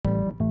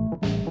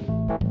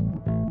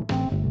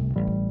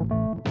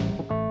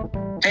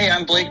Hey,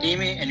 I'm Blake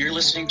Nemi, and you're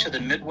listening to the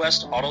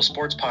Midwest Auto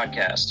Sports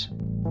Podcast.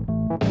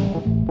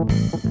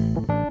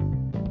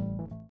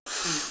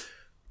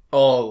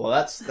 Oh, well,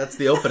 that's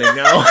the opening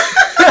now.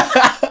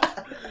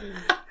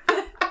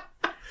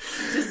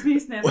 Just me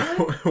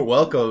sniffling.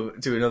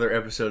 Welcome to another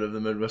episode of the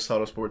Midwest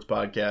Auto Sports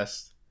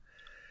Podcast.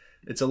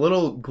 It's a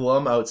little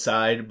glum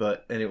outside,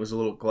 and it was a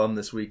little glum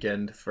this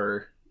weekend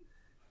for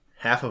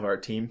half of our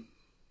team.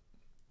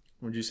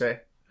 Would you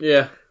say?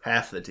 Yeah.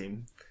 Half the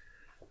team.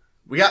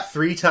 We got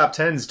 3 top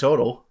 10s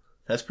total.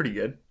 That's pretty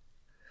good.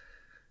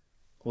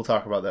 We'll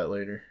talk about that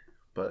later,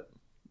 but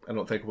I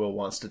don't think Will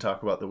wants to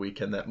talk about the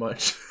weekend that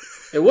much.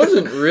 It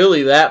wasn't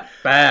really that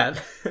bad.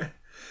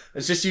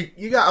 It's just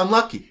you got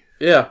unlucky.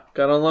 Yeah,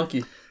 got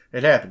unlucky.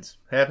 It happens.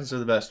 It happens to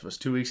the best of us.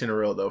 2 weeks in a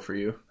row, though, for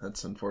you.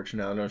 That's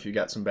unfortunate. I don't know if you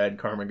got some bad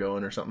karma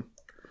going or something.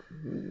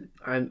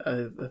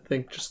 I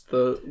think just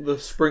the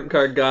sprint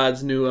car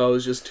gods knew I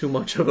was just too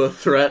much of a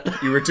threat.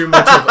 You were too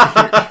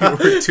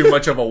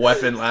much of a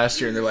weapon last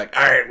year, and they're like,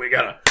 all right, we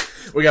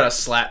gotta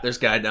slap this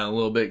guy down a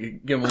little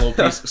bit, give him a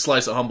little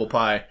slice of humble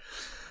pie.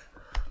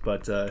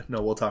 But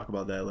no, we'll talk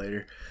about that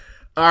later.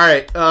 All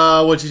right,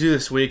 what'd you do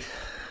this week,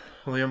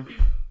 William?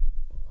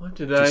 What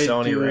did I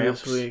do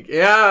this week?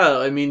 Yeah,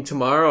 I mean,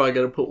 tomorrow I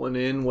got to put one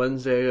in.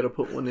 Wednesday I got to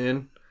put one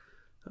in.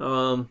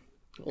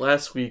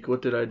 Last week,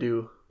 what did I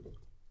do?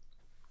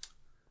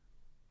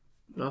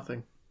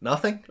 Nothing.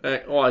 Nothing?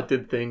 I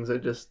did things. I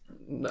just...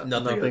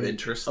 Nothing of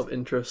interest? Of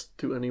interest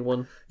to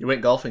anyone. You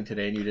went golfing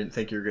today and you didn't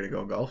think you were going to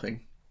go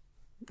golfing.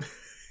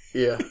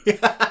 Yeah.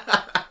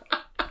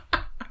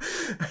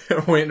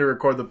 I'm waiting to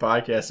record the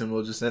podcast and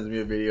Will just sends me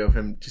a video of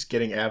him just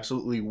getting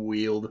absolutely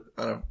wheeled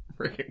on a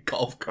freaking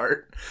golf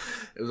cart.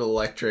 It was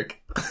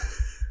electric.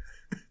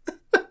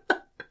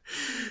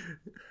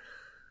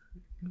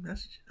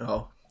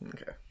 Oh,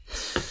 okay.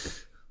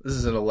 This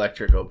is an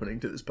electric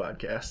opening to this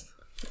podcast.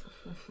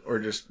 Or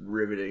just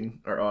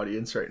riveting our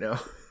audience right now.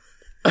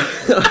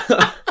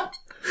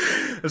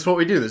 That's what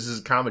we do. This is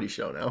a comedy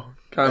show now.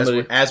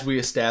 Comedy. As we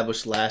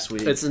established last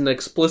week. It's an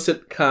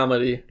explicit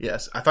comedy.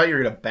 Yes. I thought you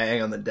were going to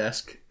bang on the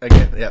desk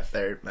again. Yep,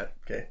 there.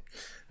 Okay.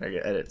 I got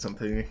to edit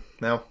something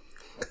now.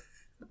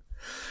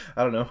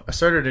 I don't know. I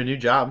started a new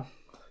job.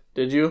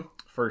 Did you?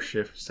 First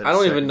shift. I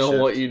don't even know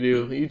what you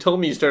do. You told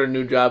me you started a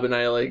new job and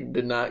I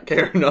did not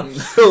care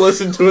enough to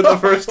listen to it the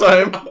first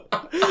time.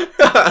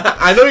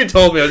 I know you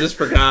told me, I just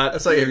forgot.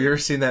 That's like, have you ever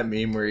seen that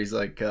meme where he's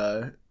like,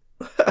 the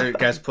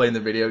guy's playing the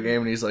video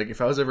game and he's like,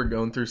 if I was ever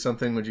going through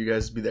something, would you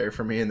guys be there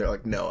for me? And they're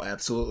like, no,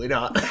 absolutely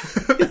not.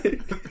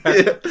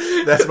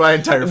 That's my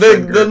entire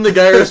friend group. Then the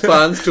guy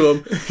responds to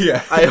him.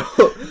 Yeah. I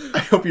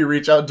hope you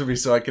reach out to me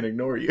so I can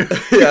ignore you.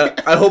 Yeah.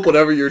 I hope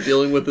whatever you're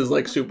dealing with is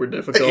super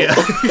difficult. Yeah.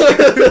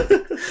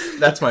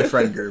 That's my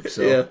friend group,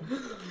 so yeah.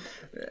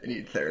 I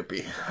need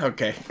therapy.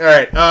 Okay. All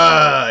right.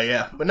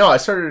 Yeah. But no, I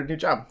started a new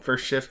job.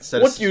 First shift.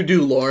 What do you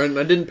do, Lauren?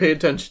 I didn't pay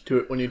attention to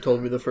it when you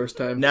told me the first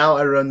time. Now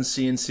I run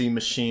CNC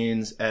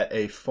machines at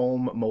a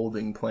foam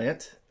molding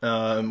plant.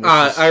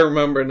 I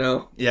remember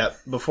now. Yeah.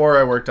 Before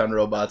I worked on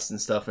robots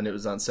and stuff, and it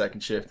was on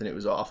second shift, and it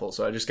was awful.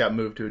 So I just got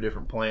moved to a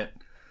different plant.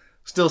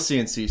 Still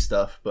CNC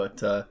stuff,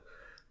 but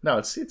no,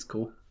 it's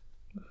cool.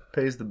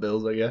 Pays the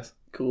bills, I guess.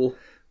 Cool.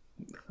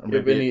 You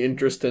have any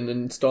interest in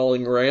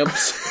installing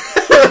ramps?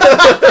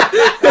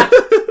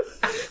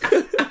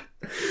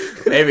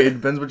 Maybe. It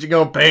depends what you're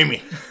going to pay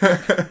me.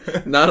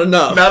 Not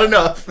enough. Not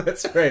enough.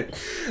 That's right.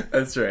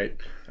 That's right.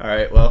 All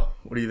right. Well,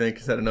 what do you think?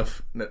 Is that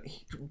enough?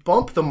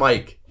 Bump the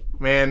mic,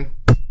 man.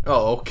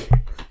 Oh, okay.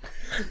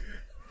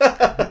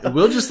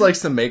 Will just likes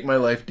to make my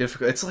life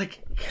difficult. It's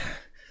like...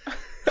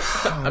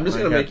 I'm just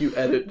going to make you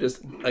edit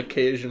just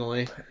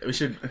occasionally. We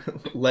should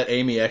let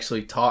Amy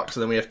actually talk, so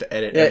then we have to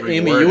edit every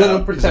Amy, word you want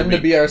to pretend to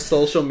be our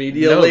social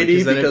media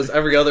lady? Because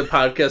every other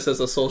podcast has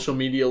a social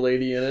media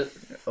lady in it.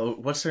 Oh,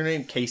 what's her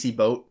name? Casey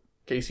Boat?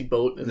 Casey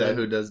Boat. Is that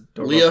who does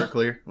Leah?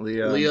 Clear?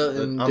 Leah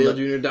and Dale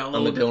Jr. Download.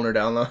 On the Dillner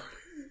Download.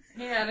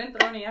 Yeah, I didn't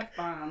throw any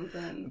F-bombs.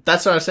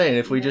 That's what I'm saying.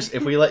 If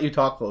we let you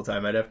talk the whole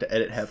time, I'd have to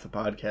edit half the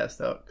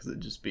podcast out, because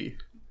it'd just be...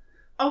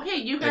 Okay,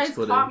 you guys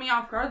expletive. caught me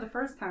off guard the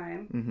first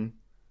time. Mm-hmm.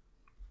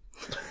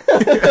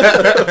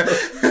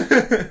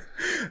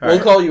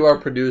 We'll call you our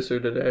producer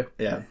today.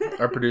 Yeah,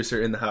 our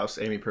producer in the house,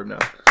 Amy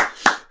Pribnow.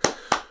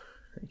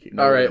 Thank you.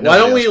 All right, why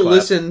don't we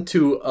listen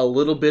to a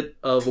little bit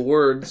of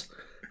words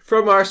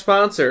from our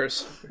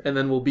sponsors, and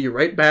then we'll be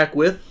right back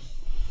with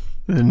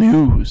the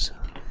news.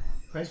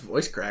 Nice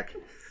voice crack.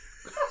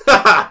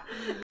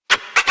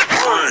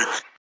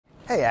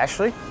 Hey,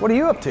 Ashley, what are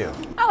you up to?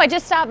 Oh, I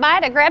just stopped by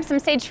to grab some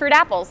sage fruit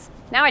apples.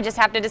 Now I just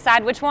have to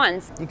decide which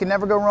ones. You can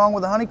never go wrong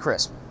with a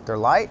Honeycrisp. They're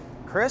light,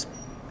 crisp,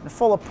 and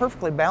full of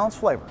perfectly balanced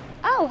flavor.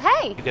 Oh,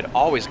 hey. You could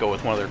always go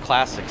with one of their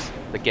classics,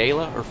 the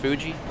Gala or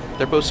Fuji.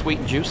 They're both sweet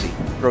and juicy.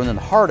 Grown in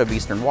the heart of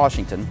Eastern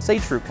Washington,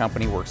 Sage Fruit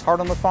Company works hard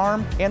on the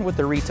farm and with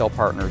their retail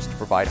partners to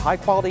provide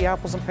high-quality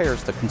apples and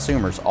pears to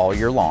consumers all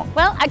year long.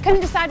 Well, I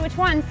couldn't decide which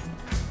ones.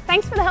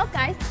 Thanks for the help,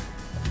 guys.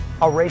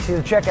 I'll race you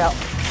to checkout.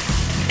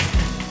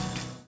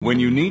 When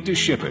you need to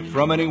ship it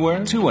from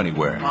anywhere to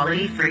anywhere.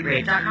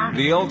 QualityFreightRate.com.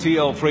 The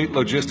LTL Freight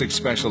Logistics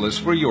Specialist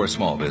for your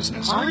small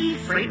business.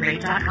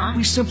 QualityFreightRate.com.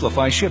 We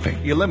simplify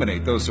shipping,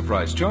 eliminate those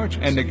surprise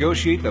charges, and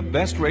negotiate the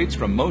best rates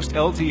from most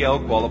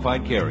LTL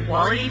qualified carriers.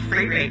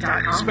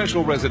 QualityFreightRate.com.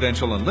 Special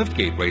residential and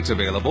liftgate rates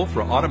available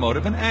for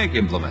automotive and ag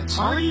implements.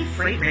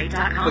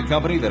 QualityFreightRate.com. The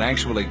company that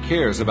actually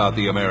cares about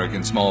the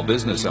American small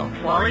business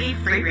owner.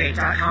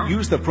 QualityFreightRate.com.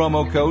 Use the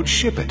promo code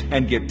SHIPIT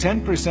and get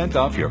 10%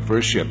 off your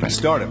first shipment.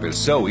 Startup is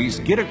so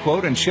easy. Get a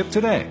quote and ship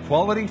today.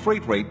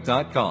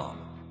 QualityFreightRate.com.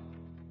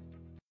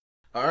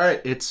 All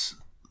right, it's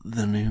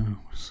the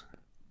news.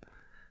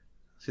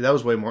 See, that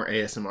was way more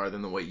ASMR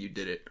than the way you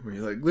did it. Where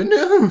you're like, the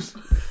news.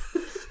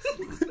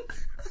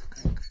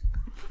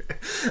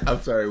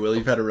 I'm sorry, Will.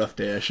 You've had a rough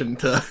day. I shouldn't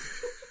come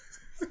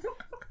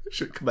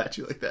at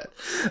you like that.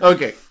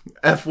 Okay,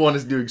 F1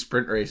 is doing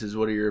sprint races.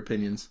 What are your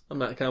opinions? I'm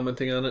not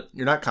commenting on it.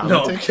 You're not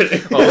commenting? No, I'm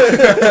kidding.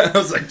 Oh. I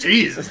was like,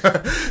 jeez.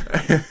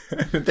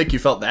 I didn't think you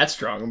felt that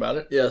strong about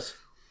it. Yes.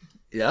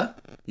 Yeah?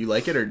 You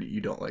like it or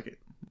you don't like it?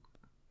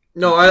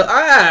 No,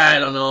 I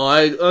don't know.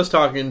 I was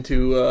talking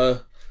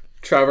to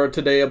Trevor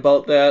today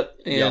about that,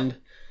 and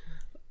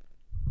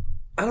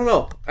I don't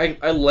know.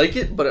 I like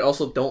it, but I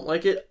also don't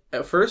like it.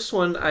 At first,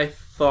 when I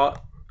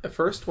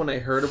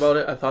heard about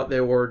it, I thought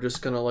they were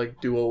just gonna like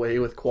do away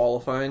with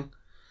qualifying.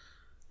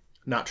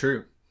 Not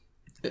true.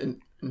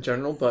 In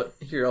general, but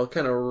here I'll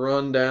kind of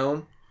run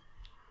down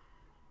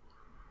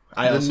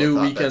the new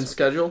weekend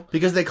schedule,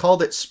 because they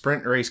called it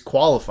sprint race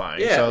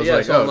qualifying. Yeah, so I was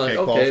like, so oh, I'm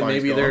okay,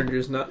 maybe they're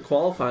just not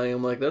qualifying.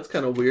 I'm like, that's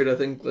kind of weird. I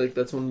think like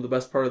that's one of the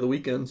best part of the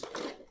weekends.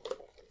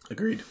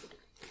 Agreed.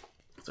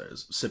 So I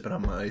was sipping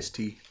on my iced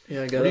tea.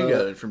 Yeah, I got. What do you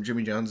got from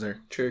Jimmy John's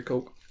there? Cherry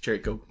Coke. Cherry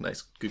Coke,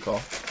 nice, good call.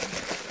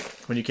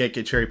 When you can't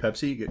get Cherry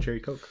Pepsi, you get Cherry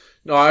Coke.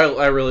 No,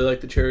 I really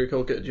like the Cherry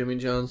Coke at Jimmy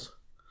John's.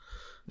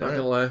 Not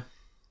gonna lie.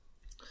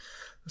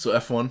 So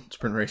F1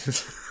 sprint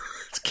races.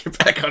 Let's get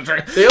back on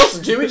track.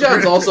 Jimmy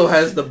John's also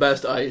has the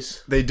best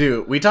ice. They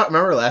do.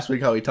 Remember last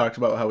week how we talked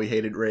about how we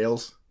hated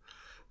rails?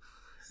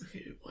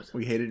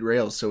 We hated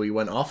rails, so we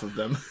went off of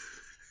them.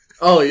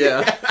 Oh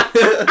yeah.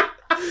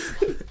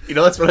 You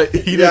know, that's what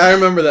I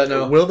remember that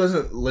now. Will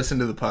doesn't listen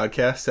to the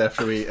podcast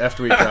after we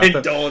drop it.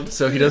 I don't.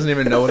 So he doesn't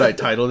even know what I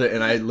titled it,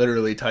 and I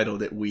literally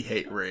titled it "We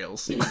Hate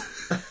Rails."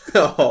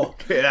 Oh.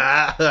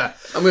 Yeah.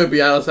 I'm gonna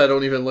be honest, I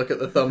don't even look at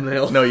the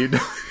thumbnail. No, you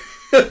don't.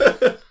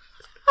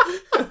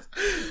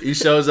 He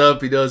shows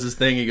up, he does his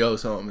thing, he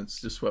goes home. It's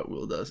just what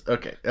Will does.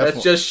 Okay.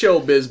 That's just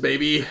showbiz,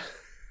 baby.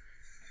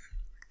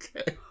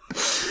 Okay.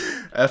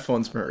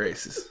 F1 sprint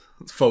races.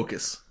 Let's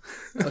focus.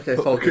 Okay,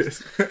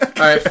 focus.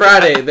 Alright,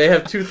 Friday. They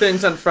have two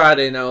things on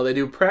Friday now. They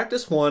do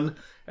practice 1,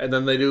 and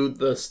then they do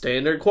the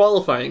standard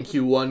qualifying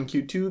Q1,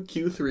 Q2,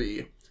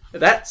 Q3.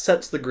 That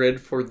sets the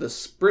grid for the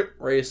sprint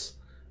race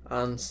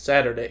on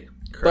Saturday.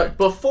 Correct.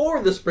 But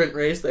before the sprint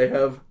race, they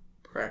have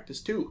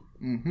practice 2.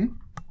 Mm-hmm.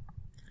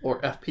 Or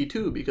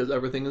FP2, because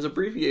everything is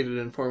abbreviated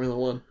in Formula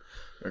 1.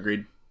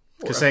 Agreed.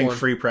 Because saying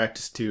free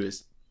practice 2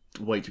 is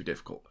way too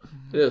difficult.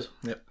 It is.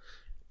 Yep.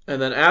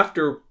 And then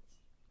after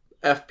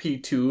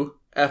FP2,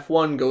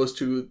 F1 goes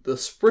to the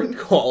sprint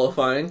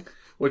qualifying,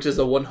 which is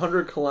a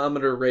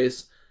 100-kilometer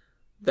race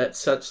that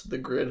sets the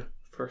grid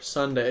for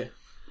Sunday.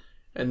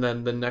 And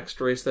then the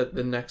next race,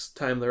 the next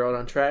time they're out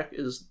on track,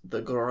 is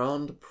the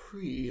Grand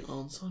Prix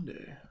on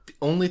Sunday. The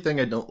only thing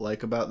I don't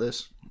like about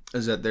this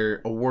is that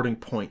they're awarding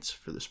points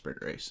for the sprint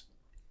race.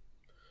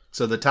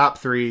 So the top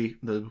 3,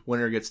 the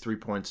winner gets 3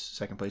 points,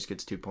 second place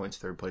gets 2 points,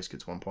 third place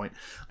gets 1 point.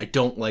 I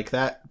don't like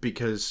that,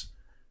 because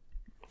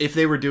if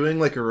they were doing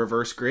like a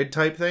reverse grid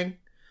type thing,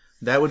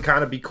 that would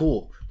kind of be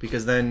cool,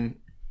 because then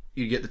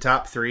you get the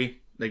top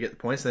 3, they get the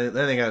points, then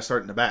they got to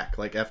start in the back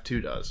like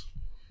F2 does.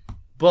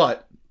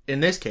 But in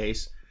this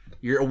case,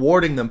 you're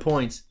awarding them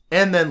points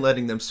and then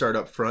letting them start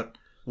up front.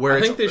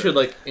 I think they should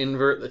like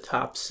invert the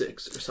top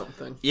 6 or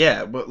something.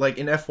 Yeah, but like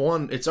in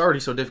F1, it's already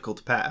so difficult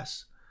to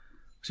pass.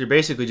 So you're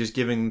basically just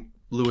giving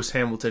Lewis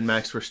Hamilton,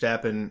 Max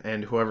Verstappen,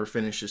 and whoever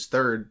finishes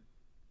third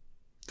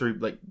 3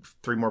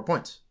 more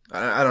points.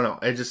 I don't know.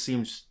 It just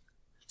seems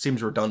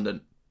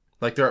redundant.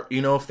 Like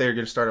if they're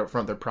going to start up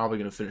front, they're probably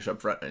going to finish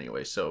up front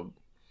anyway. So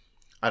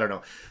I don't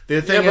know. The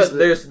thing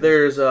is,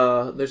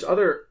 there's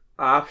other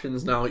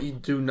options now. You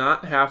do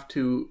not have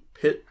to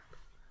pit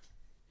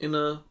in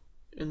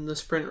the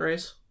sprint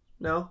race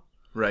now.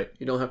 Right.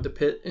 You don't have to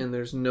pit, and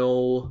there's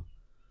no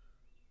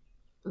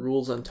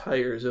rules on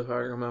tires, if I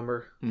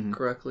remember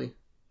correctly.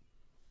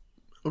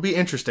 It'll be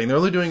interesting. They're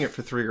only doing it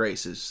for 3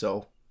 races,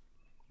 so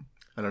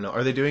I don't know.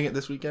 Are they doing it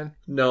this weekend?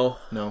 No.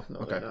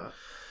 Okay. Not.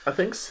 I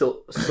think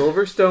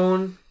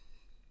Silverstone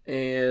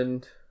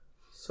and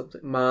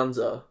something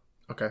Monza.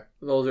 Okay.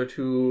 Those are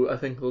 2. I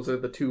think those are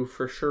the 2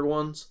 for sure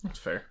ones. That's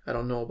fair. I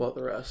don't know about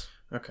the rest.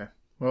 Okay.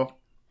 Well,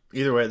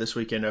 either way, this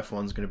weekend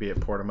F1's going to be at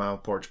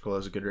Portimao. Portugal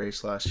has a good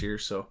race last year,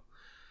 so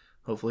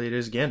hopefully it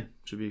is again.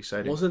 Should be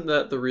exciting. Wasn't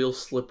that the real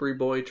Slippery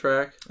Boy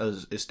track? That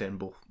was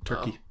Istanbul,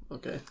 Turkey. Oh,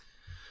 okay.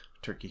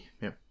 Turkey,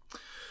 yeah.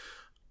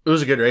 It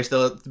was a good race,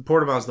 though.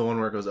 Portimao's the one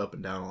where it goes up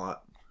and down a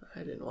lot. I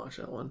didn't watch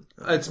that one.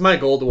 It's my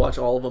goal to watch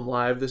all of them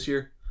live this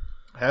year.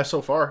 Has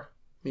so far.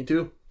 Me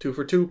too. 2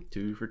 for 2.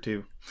 2 for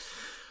 2.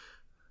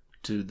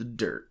 To the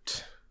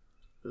dirt.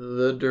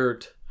 The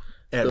dirt.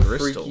 At the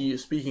Bristol. Freaky,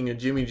 speaking of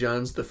Jimmy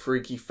John's, the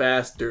freaky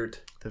fast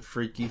dirt. The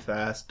freaky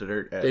fast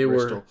dirt at They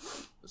Bristol. were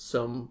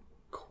some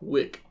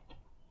quick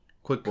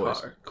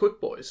boys. Quick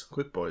boys.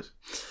 Quick boys.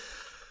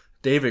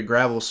 David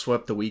Gravel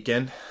swept the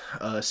weekend.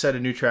 Set a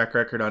new track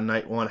record on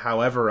night 1.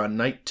 However, on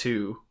night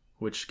 2,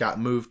 which got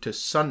moved to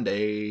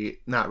Sunday,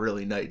 not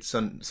really night,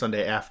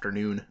 Sunday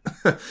afternoon,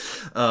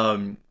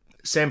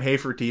 Sam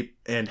Hafertepe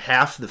and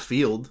half the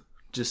field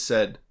just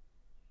said,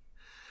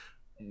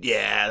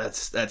 yeah,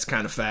 that's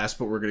kind of fast,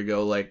 but we're going to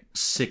go like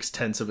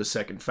 0.6 of a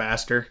second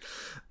faster.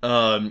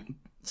 Sam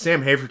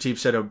Hafertepe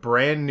set a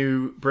brand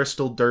new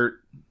Bristol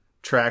dirt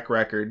track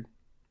record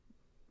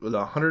with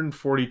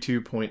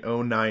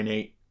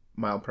 142.098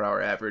 mile per hour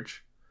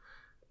average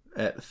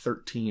at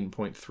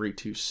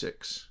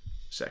 13.326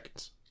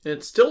 seconds.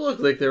 It still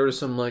looked like there was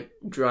some like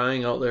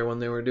drying out there when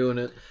they were doing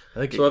it.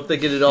 So if they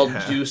get it all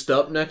juiced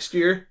up next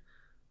year,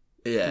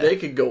 they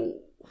could go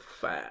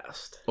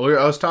fast. Well,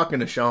 I was talking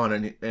to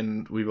Sean,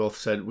 and we both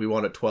said we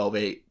want a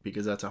 12.8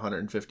 because that's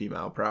 150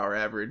 mile per hour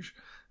average,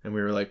 and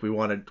we were like,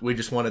 we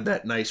just wanted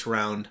that nice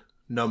round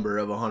number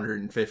of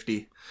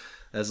 150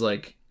 as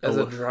like as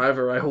a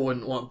driver. I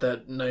wouldn't want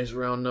that nice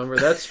round number.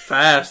 That's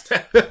fast.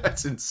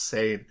 That's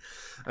insane.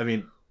 I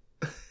mean,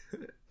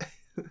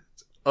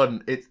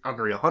 it's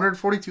unreal.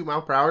 142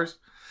 mile per hour. It's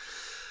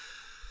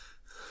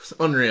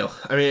unreal.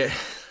 I mean,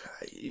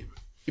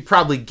 you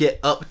probably get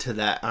up to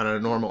that on a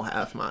normal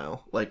half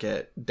mile, like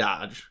at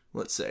Dodge,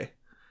 let's say.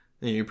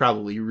 And you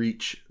probably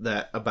reach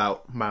that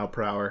about mile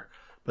per hour,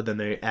 but then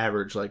they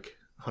average like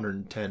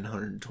 110,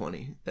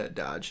 120 at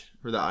Dodge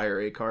for the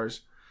IRA cars.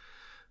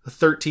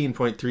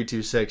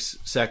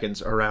 13.326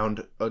 seconds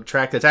around a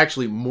track that's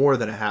actually more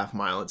than a half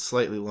mile. It's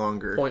slightly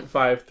longer.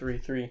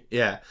 0.533.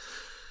 Yeah.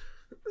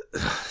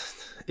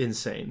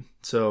 Insane.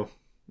 So,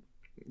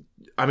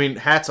 I mean,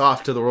 hats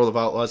off to the World of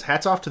Outlaws.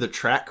 Hats off to the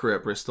track crew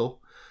at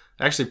Bristol.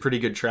 Actually, pretty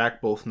good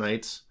track both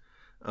nights.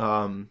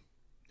 And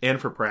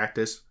for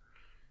practice.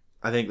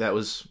 I think that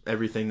was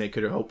everything they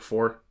could have hoped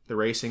for. The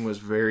racing was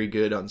very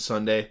good on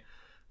Sunday.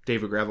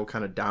 David Gravel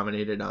kind of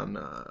dominated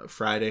on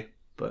Friday,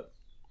 but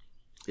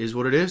is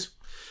what it is.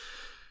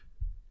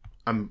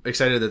 I'm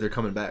excited that they're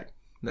coming back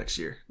next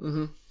year.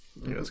 Mm-hmm.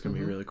 You know, it's going to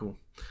be really cool.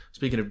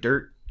 Speaking of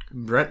dirt,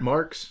 Brent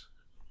Marks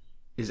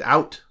is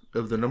out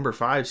of the number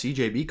 5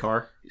 CJB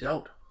car. He's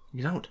out.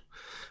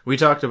 We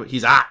talked about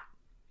he's out.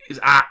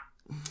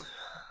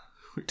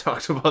 We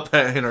talked about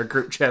that in our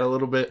group chat a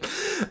little bit.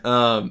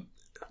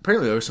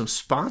 Apparently there were some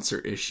sponsor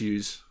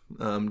issues.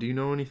 Do you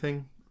know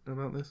anything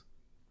about this?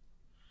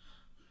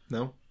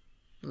 No.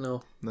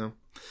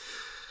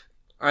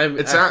 I've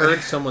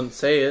heard someone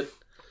say it.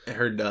 I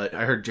heard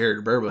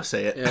Jared Burba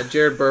say it. Yeah,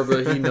 Jared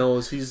Burba, he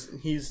knows.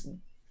 He's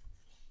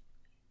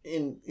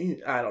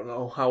I don't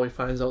know how he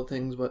finds out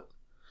things, but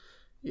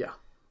yeah.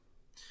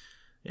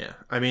 Yeah,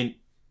 I mean,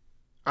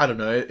 I don't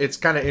know. It's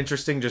kind of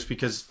interesting just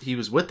because he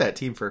was with that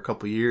team for a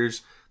couple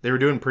years. They were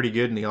doing pretty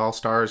good in the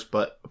All-Stars,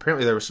 but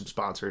apparently there were some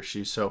sponsor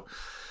issues. So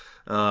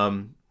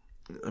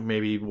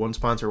maybe one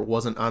sponsor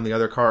wasn't on the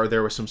other car, or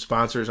there were some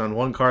sponsors on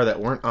one car that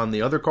weren't on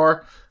the other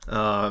car.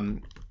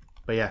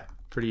 But yeah,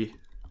 pretty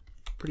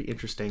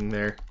interesting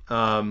there.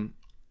 I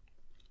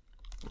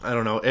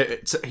don't know.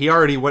 He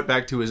already went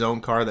back to his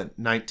own car, that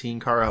 19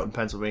 car out in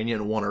Pennsylvania,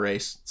 and won a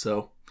race.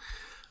 So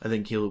I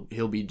think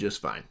he'll be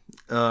just fine.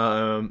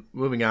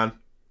 Moving on.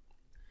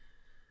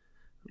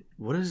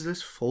 What is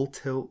this full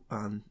tilt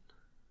on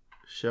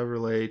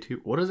Chevrolet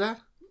 2? What is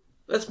that?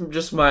 That's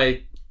just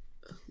my...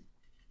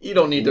 You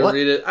don't need to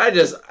read it.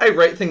 I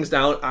write things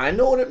down. I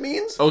know what it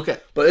means. Okay.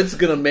 But it's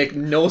going to make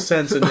no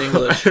sense in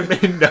English.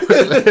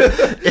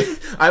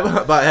 I've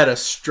about had a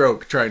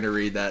stroke trying to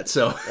read that,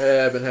 so...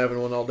 Yeah, I've been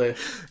having one all day.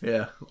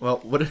 Yeah.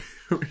 Well, what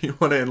you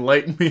want to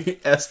enlighten me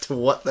as to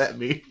what that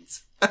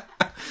means?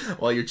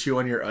 While you chew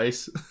on your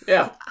ice?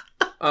 Yeah.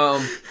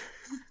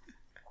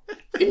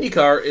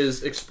 IndyCar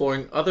is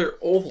exploring other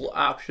oval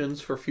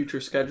options for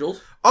future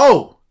schedules.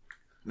 Oh!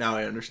 Now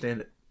I understand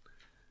it.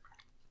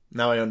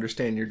 Now I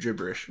understand your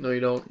gibberish. No, you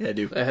don't. Yeah, I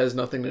do. That has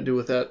nothing to do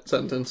with that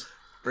sentence.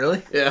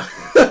 Really? Yeah.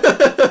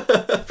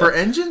 For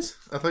engines?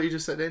 I thought you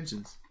just said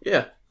engines.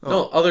 Yeah. Oh.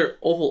 No, other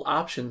oval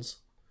options.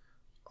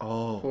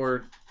 Oh.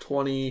 For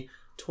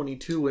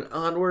 2022 and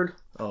onward.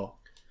 Oh.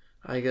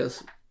 I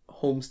guess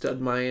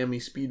Homestead Miami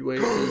Speedway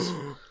is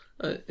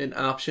an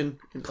option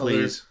in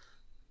Please. Other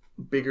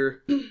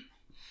bigger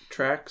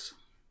tracks.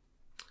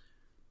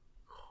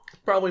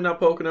 Probably not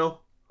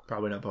Pocono.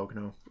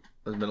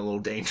 It's been a little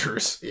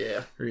dangerous.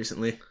 Yeah.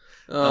 Recently.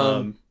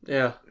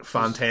 Yeah.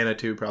 Fontana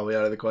too, probably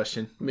out of the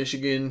question.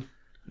 Michigan.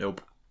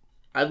 Nope.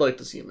 I'd like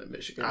to see him in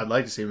Michigan. I'd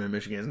like to see him in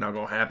Michigan. It's not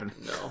going to happen.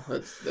 No,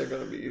 they're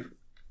going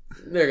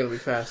to be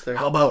fast there.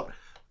 How about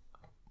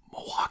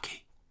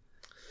Milwaukee?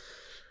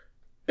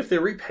 If they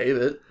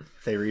repave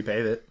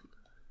it.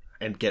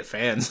 And get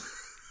fans.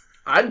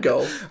 I'd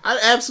go. I'd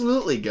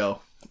absolutely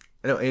go.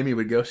 I know Amy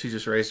would go. She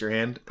just raised her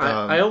hand.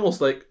 I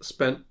almost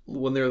spent,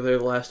 when they were there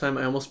the last time,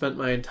 I almost spent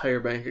my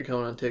entire bank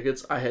account on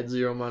tickets. I had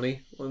zero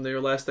money when they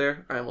were last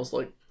there. I almost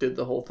did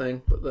the whole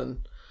thing, but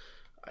then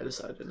I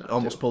decided not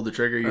almost to. pulled the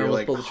trigger. You're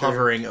pulled the trigger.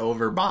 hovering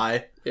over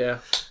by. Yeah.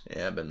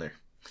 Yeah, I've been there.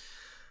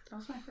 That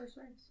was my first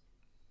race.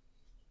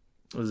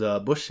 It was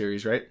a Busch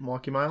Series, right?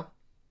 Milwaukee Mile?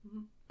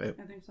 I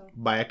think so.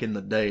 Back in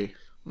the day.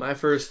 My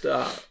first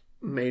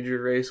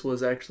major race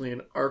was actually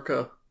an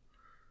ARCA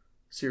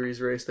series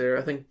race there.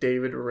 I think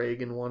David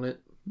Reagan won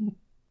it.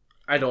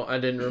 I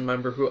didn't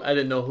remember I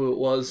didn't know who it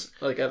was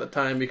at the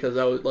time because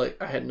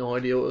I had no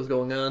idea what was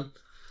going on.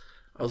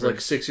 I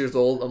was 6 years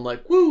old. I'm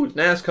like, woo,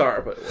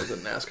 NASCAR, but it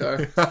wasn't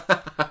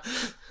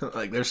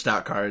NASCAR. They're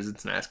stock cars,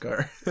 it's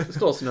NASCAR. It's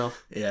close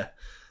enough. Yeah.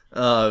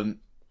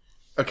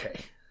 Okay.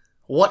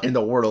 What in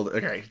the world?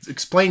 Okay,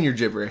 explain your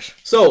gibberish.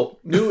 So,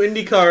 new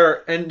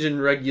IndyCar engine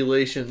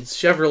regulations.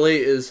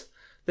 Chevrolet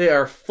they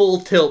are full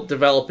tilt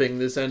developing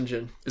this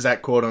engine. Is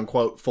that quote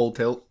unquote full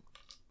tilt?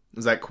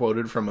 Is that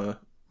quoted from a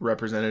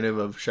representative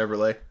of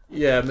Chevrolet?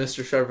 Yeah,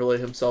 Mr. Chevrolet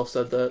himself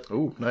said that.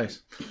 Ooh,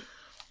 nice.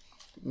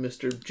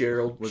 Mr.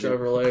 Gerald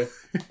Chevrolet.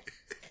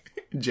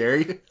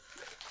 Jerry?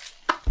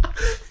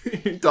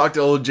 You talk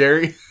to old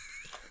Jerry?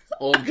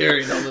 Old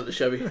Gary down to the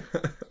Chevy. All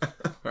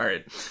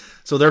right.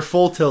 So they're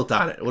full tilt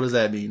on it. What does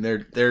that mean?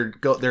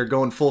 They're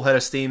going full head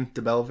of steam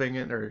developing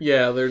it, or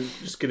yeah, they're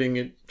just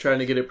trying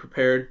to get it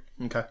prepared.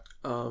 Okay.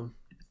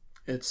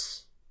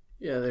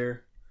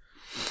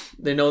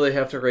 They know they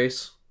have to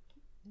race,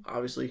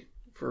 obviously,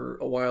 for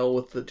a while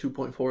with the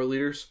 2.4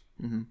 liters,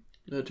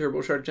 the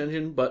turbocharged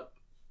engine, but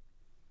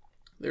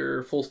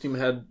they're full steam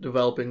ahead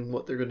developing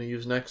what they're going to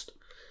use next.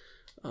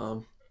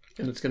 And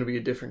it's going to be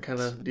a different kind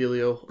of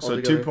dealio. So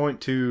altogether.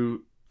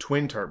 2.2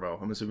 twin turbo.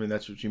 I'm assuming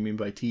that's what you mean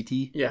by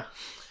TT? Yeah.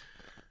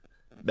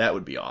 That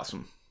would be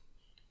awesome.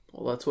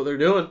 Well, that's what they're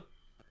doing.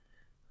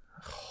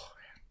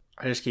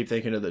 I just keep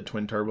thinking of the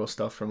twin turbo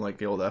stuff from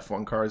the old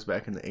F1 cars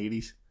back in the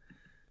 80s.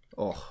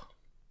 Oh.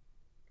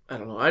 I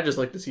don't know. I just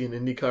like to see an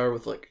Indy car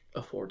with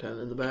a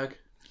 410 in the back.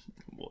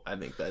 Well, I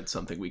think that's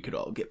something we could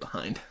all get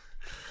behind.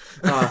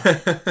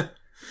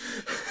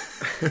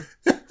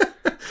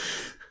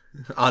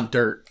 On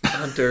dirt.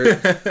 On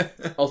dirt.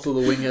 Also,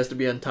 the wing has to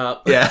be on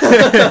top. Yeah.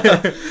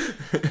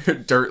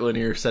 Dirt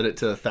Linear set it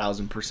to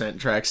 1,000%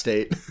 track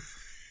state.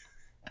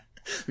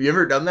 Have you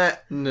ever done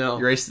that? No.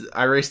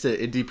 I raced an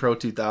Indy Pro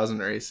 2000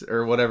 race,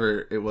 or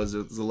whatever it was.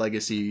 It was a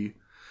Legacy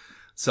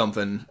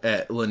something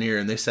at Lanier,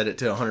 and they set it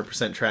to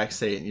 100% track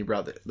state, and you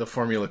brought the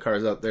Formula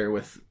cars out there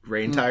with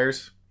rain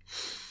tires.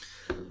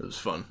 It was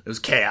fun. It was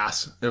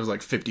chaos. There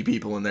was 50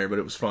 people in there, but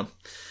it was fun.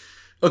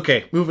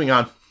 Okay, moving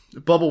on.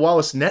 Bubba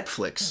Wallace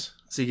Netflix.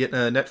 Is he getting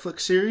a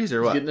Netflix series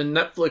or what? He's getting a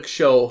Netflix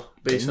show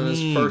based on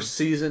his first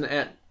season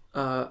at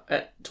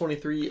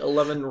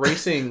 2311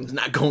 Racing. It's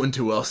not going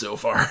too well so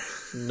far.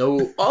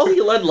 No. Oh,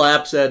 he led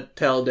laps at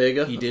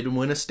Talladega. He did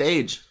win a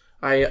stage.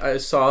 I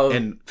saw...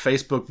 And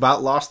Facebook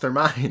about lost their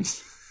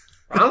minds.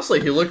 Honestly,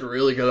 he looked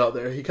really good out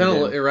there. He kind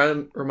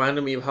of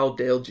reminded me of how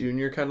Dale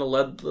Jr. kind of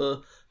led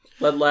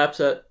laps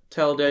at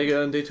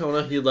Talladega and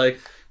Daytona. He'd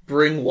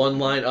bring one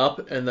line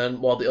up, and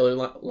then while the other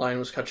line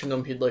was catching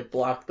him, he'd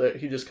block that.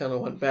 He just kind of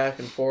went back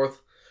and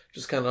forth,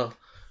 just kind of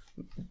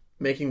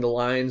making the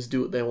lines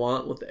do what they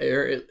want with the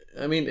air.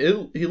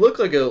 He looked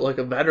like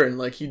a veteran.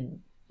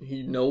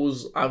 He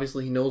knows,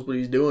 obviously he knows what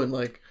he's doing.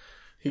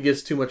 He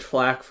gets too much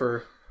flack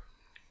for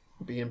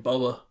being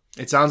Bubba.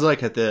 It sounds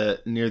like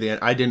near the end,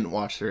 I didn't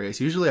watch the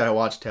race. Usually I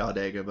watch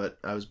Talladega, but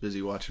I was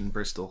busy watching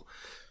Bristol.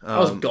 I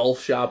was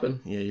golf shopping.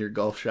 Yeah, you're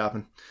golf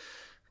shopping.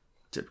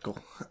 Typical.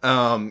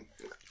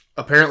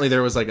 Apparently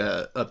there was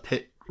a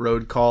pit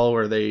road call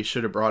where they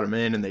should have brought him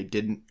in and they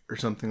didn't, or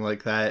something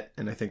like that.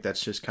 And I think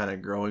that's just kind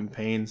of growing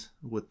pains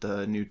with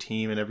the new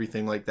team and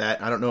everything like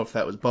that. I don't know if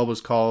that was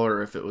Bubba's call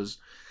or if it was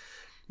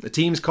the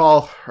team's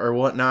call or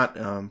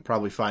whatnot.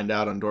 Probably find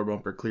out on Door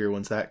Bumper Clear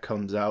once that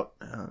comes out,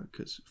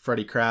 because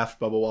Freddie Kraft,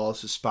 Bubba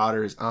Wallace's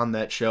spotter, is on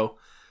that show.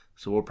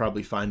 So we'll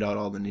probably find out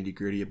all the nitty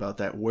gritty about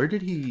that. Where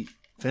did he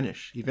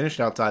finish? He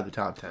finished outside the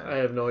top 10. I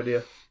have no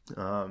idea.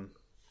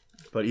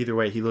 But either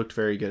way, he looked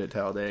very good at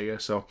Talladega.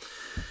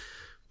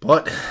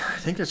 But I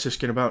think that's just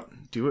going to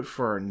about do it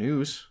for our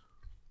news.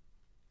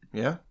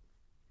 Yeah?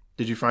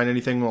 Did you find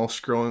anything while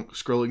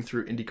scrolling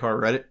through IndyCar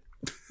Reddit?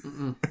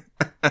 Mm-mm.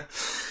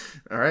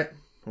 All right.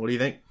 What do you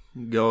think?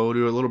 Go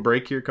do a little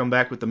break here, come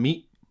back with the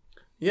meat?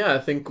 Yeah, I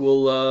think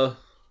we'll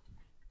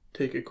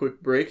take a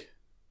quick break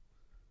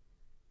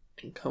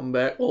and come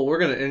back. Well, we're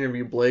going to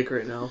interview Blake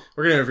right now.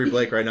 We're going to interview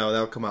Blake right now.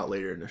 That'll come out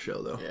later in the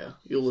show, though. Yeah,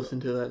 you'll listen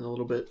to that in a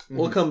little bit. Mm-hmm.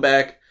 We'll come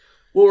back.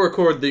 We'll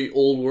record the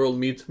Old World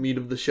meet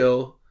of the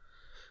show,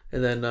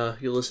 and then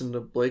you'll listen to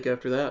Blake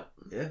after that.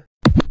 Yeah.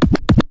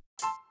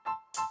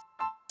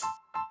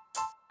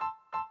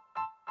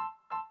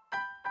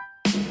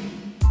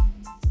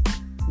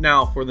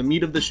 Now for the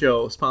meat of the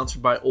show,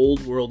 sponsored by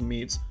Old World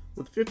Meats.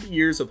 With 50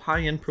 years of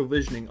high-end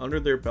provisioning under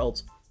their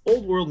belts,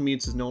 Old World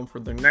Meats is known for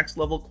their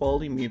next-level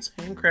quality meats,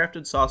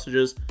 handcrafted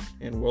sausages,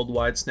 and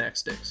worldwide snack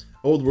sticks.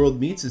 Old World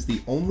Meats is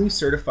the only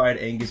certified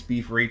Angus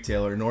beef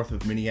retailer north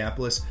of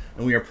Minneapolis,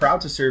 and we are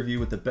proud to serve you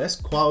with the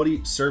best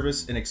quality,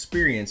 service, and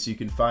experience you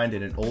can find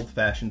in an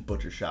old-fashioned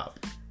butcher shop.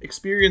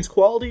 Experience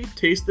quality,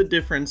 taste the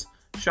difference.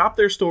 Shop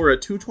their store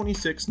at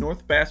 226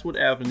 North Basswood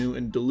Avenue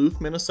in Duluth,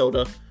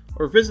 Minnesota,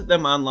 or visit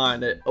them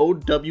online at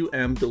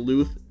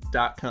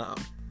owmduluth.com.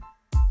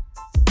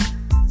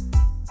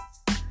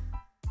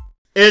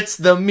 It's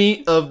the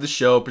meat of the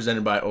show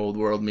presented by Old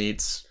World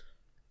Meats.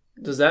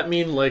 Does that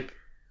mean, like,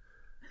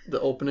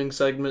 the opening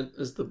segment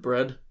is the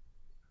bread?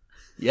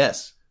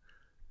 Yes.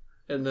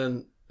 And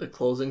then the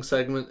closing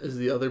segment is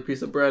the other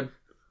piece of bread?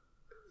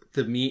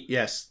 The meat,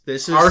 yes.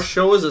 This is Our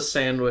show is a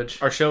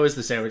sandwich. Our show is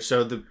the sandwich.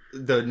 So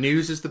the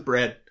news is the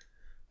bread.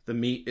 The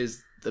meat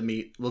is the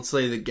meat. Let's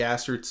say the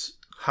Gassroots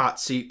hot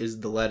seat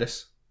is the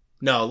lettuce.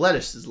 No,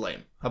 lettuce is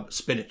lame. How about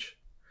spinach?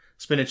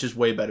 Spinach is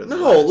way better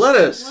than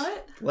lettuce. What?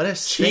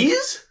 Lettuce.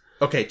 Cheese?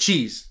 Okay,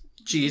 cheese.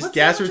 Cheese. What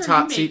Gassroots sandwich are you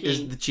hot seat is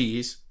making? the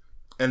cheese.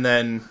 And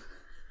then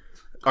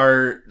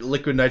our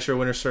Liquid Nitro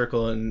Winter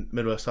Circle and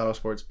Midwest Auto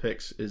Sports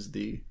picks is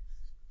the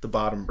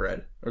bottom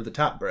bread. Or the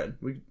top bread.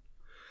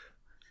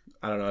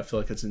 I don't know, I feel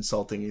like it's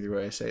insulting either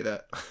way I say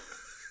that.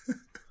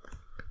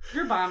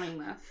 You're bombing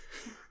this.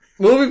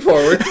 Moving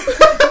forward.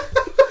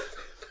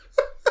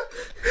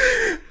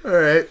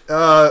 Alright.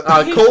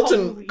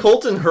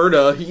 Colton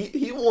Herta,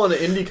 he won an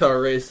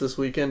IndyCar race this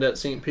weekend at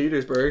St.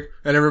 Petersburg.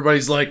 And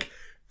everybody's like,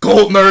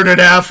 Colton Herta at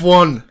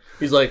F1!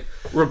 He's like,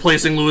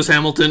 replacing Lewis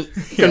Hamilton.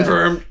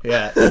 Confirmed.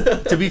 Yeah.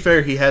 To be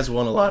fair, he has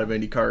won a lot of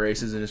IndyCar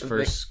races in his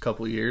first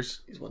couple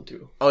years. He's won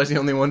 2. Oh, is he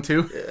only won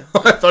 2? Yeah.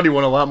 I thought he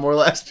won a lot more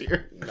last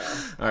year. No.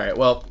 Alright,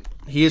 well,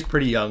 he is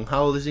pretty young.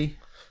 How old is he?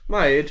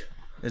 My age.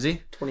 Is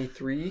he?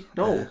 23?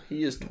 No,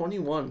 he is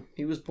 21.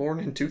 He was born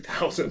in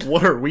 2000.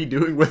 What are we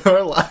doing with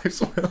our lives,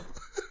 Will?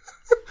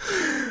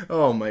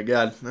 Oh my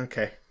god.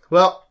 Okay.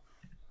 Well,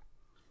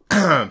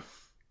 Colton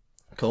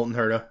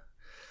Herta.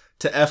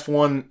 To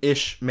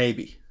F1-ish,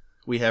 maybe.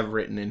 We have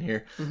written in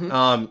here.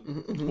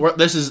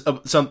 This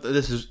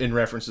is in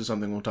reference to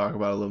something we'll talk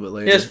about a little bit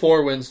later. He has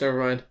 4 wins, never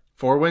mind.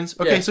 4 wins?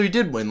 Okay, Yeah. so he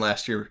did win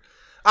last year.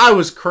 I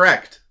was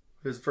correct.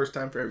 It was the first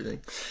time for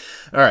everything.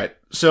 Alright,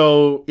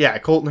 so, yeah,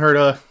 Colton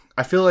Herta.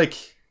 I feel like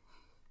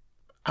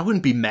I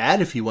wouldn't be mad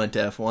if he went to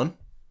F1.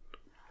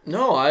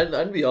 No,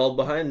 I'd be all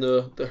behind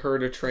the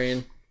Herta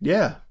train.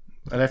 Yeah,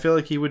 and I feel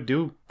like he would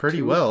do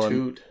pretty well.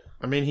 Toot.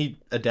 I mean,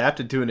 he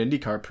adapted to an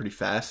IndyCar pretty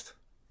fast.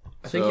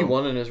 I think he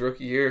won in his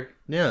rookie year.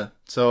 Yeah,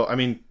 so, I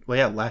mean, well,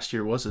 yeah, last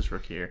year was his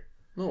rookie year.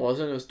 No, it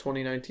wasn't. It was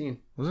 2019.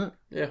 Was it?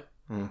 Yeah.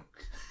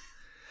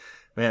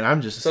 Man,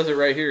 I'm just... It says it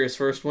right here. His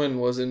first win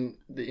was in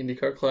the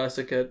IndyCar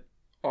Classic at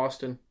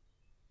Austin.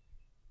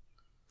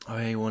 Oh,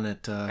 yeah, he won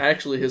it...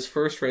 Actually, his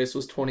first race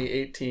was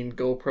 2018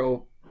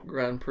 GoPro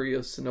Grand Prix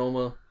of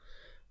Sonoma,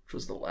 which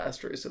was the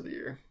last race of the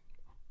year.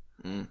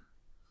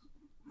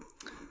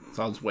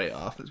 Sounds way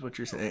off, is what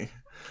you're saying.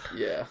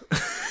 Yeah.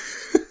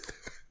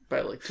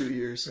 By like 2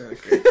 years.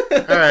 Okay.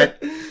 Alright.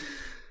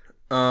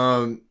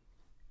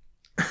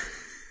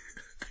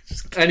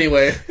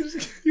 Anyway.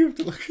 You have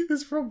to look at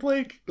this from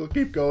Blake. We'll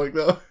keep going,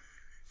 though.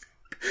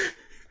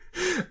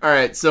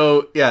 Alright,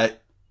 so, yeah.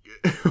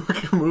 We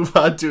can move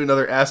on to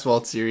another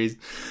asphalt series.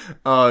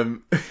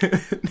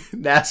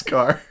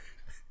 NASCAR.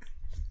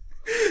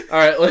 All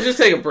right, let's just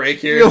take a break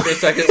here for a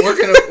second.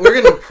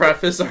 We're gonna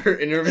preface our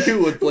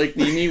interview with Blake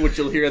Nemi, which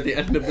you'll hear at the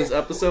end of this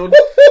episode.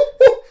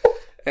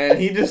 And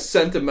he just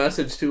sent a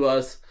message to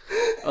us.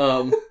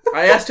 I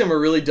asked him a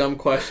really dumb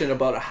question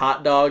about a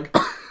hot dog,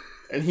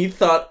 and he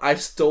thought I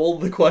stole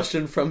the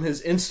question from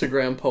his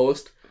Instagram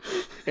post,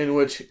 in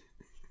which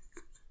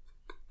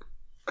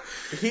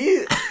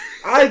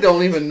I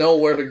don't even know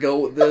where to go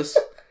with this.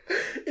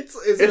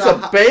 It's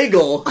a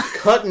bagel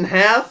cut in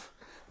half,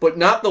 but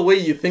not the way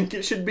you think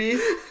it should be.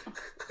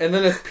 And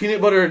then it's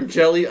peanut butter and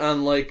jelly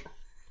on, like,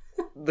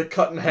 the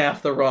cut in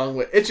half the wrong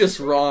way. It's just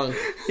wrong.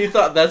 He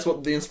thought that's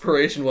what the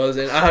inspiration was,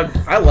 and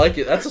I like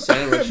it. That's a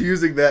sandwich. I'm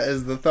using that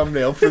as the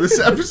thumbnail for this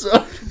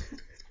episode.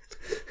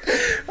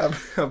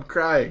 I'm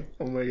crying.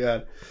 Oh my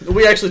god.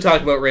 We actually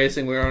talked about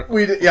racing.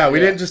 We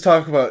didn't just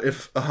talk about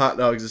if a hot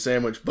dog is a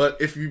sandwich, but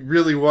if you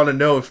really want to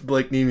know if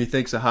Blake Nemi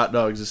thinks a hot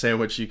dog is a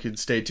sandwich, you can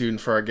stay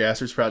tuned for our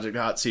Gassers Project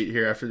hot seat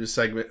here after this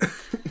segment.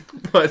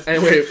 But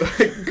anyway,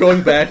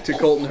 going back to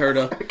Colton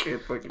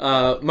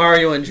Herta,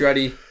 Mario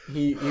Andretti,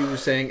 he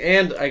was saying,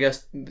 and I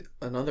guess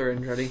another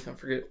Andretti, I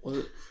forget, was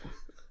it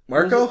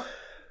Marco?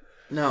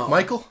 No.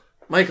 Michael,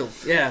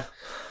 yeah.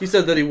 He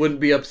said that he wouldn't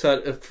be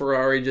upset if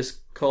Ferrari just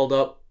called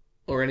up,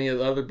 or any of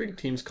the other big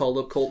teams called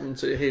up Colton and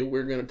say, hey,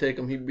 we're going to take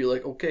him. He'd be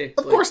like, okay.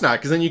 Of course not,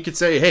 because then you could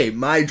say, hey,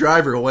 my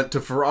driver went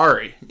to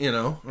Ferrari,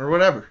 or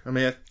whatever. I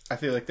mean, I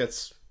feel like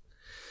that's...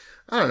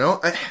 I don't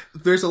know.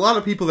 There's a lot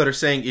of people that are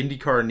saying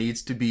IndyCar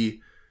needs to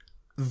be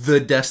the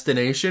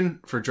destination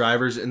for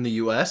drivers in the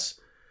U.S.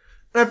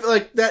 And I feel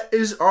like that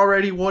is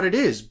already what it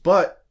is.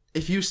 But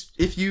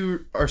if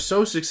you are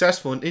so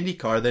successful in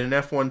IndyCar that an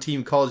F1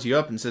 team calls you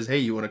up and says, "Hey,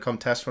 you want to come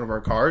test one of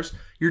our cars?"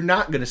 You're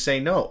not going to say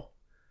no.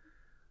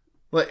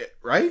 Like,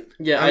 right?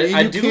 Yeah, I mean,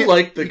 I do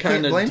like the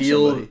kind of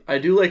deal. Somebody. I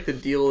do like the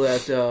deal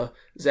that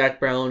Zach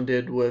Brown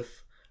did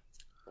with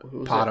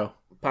Pato.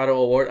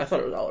 Pato Award. I thought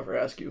it was Oliver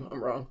Askew.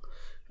 I'm wrong.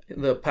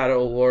 The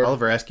Pato Award.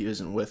 Oliver Askew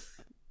isn't with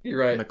You're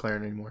right.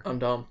 McLaren anymore. I'm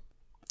dumb.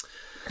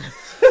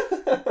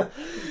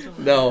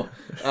 No,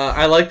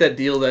 I like that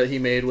deal that he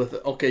made with.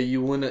 Okay,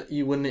 you win the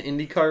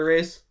IndyCar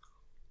race.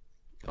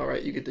 All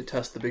right, you get to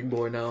test the big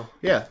boy now.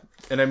 Yeah,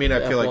 and I mean,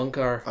 I feel F1 like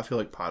car. I feel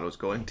like Pato's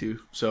going to.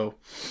 So,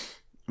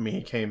 I mean,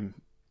 he came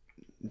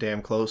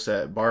damn close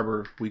at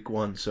Barber week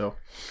 1. So,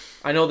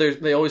 I know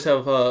they always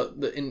have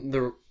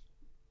the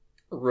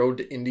Road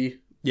to Indy.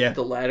 Yeah,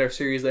 the ladder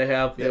series they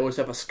have. They always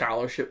have a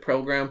scholarship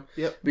program.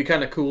 Yep, be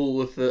kind of cool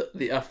with the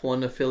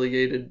F1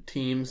 affiliated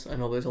teams. I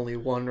know there's only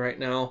one right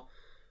now.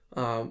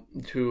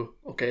 You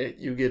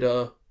get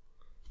a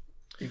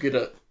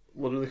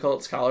what do they call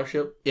it?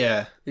 Scholarship.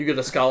 Yeah, you get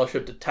a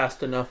scholarship to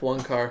test an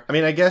F1 car. I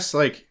mean, I guess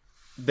like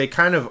they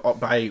kind of,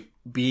 by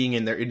being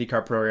in their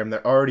IndyCar program,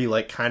 they're already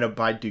like kind of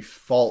by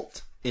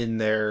default in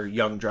their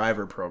young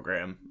driver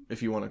program,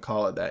 if you want to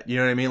call it that. You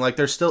know what I mean? Like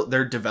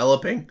they're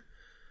developing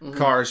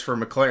cars for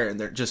McLaren.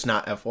 They're just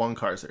not F1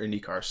 cars. They're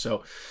Indy cars.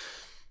 So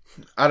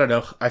I don't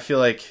know. I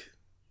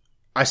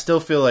still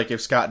feel like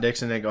if Scott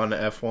Dixon had gone to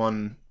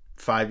F1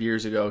 5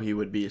 years ago, he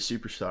would be a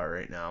superstar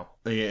right now.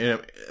 And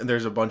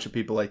there's a bunch of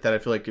people like that. I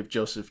feel like if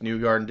Joseph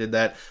Newgarden did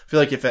that, I feel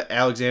like if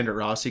Alexander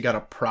Rossi got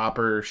a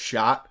proper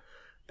shot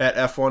at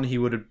F1, he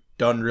would have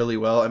done really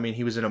well. I mean,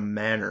 he was in a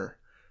Manor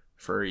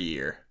for a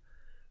year.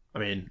 I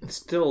mean,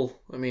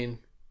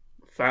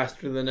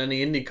 faster than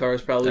any Indy car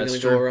is probably going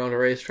to go around a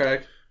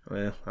racetrack.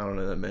 Well, I don't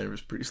know. That Manor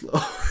was pretty slow.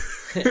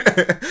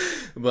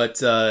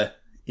 But,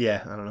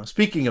 yeah, I don't know.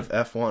 Speaking of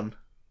F1,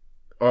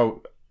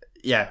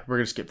 yeah, we're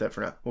going to skip that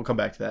for now. We'll come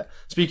back to that.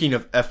 Speaking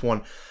of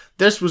F1,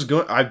 this was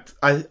going...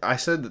 I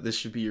said that this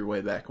should be your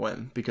way back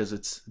when, because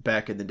it's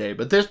back in the day.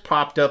 But this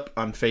popped up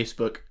on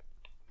Facebook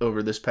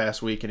over this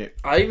past week, and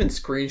I even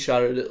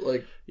screenshotted it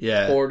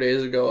 4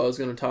 days ago. I was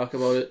going to talk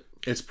about it.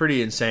 It's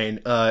pretty insane.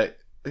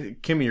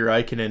 Kimi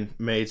Räikkönen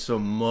made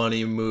some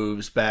money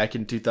moves back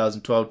in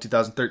 2012,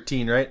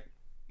 2013, right?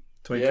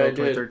 2012,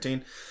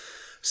 2013.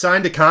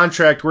 Signed a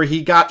contract where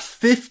he got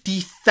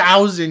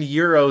 50,000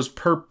 euros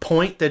per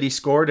point that he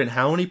scored. And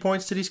how many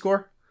points did he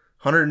score?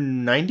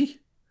 190?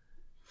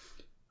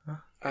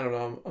 I don't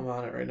know. I'm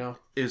on it right now.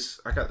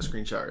 I got the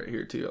screenshot right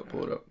here too. I'll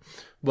pull it up.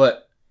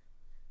 But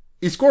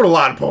he scored a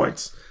lot of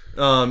points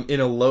in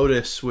a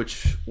Lotus,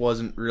 which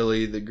wasn't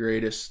really the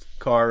greatest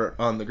car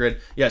on the grid.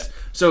 Yes.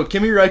 So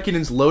Kimi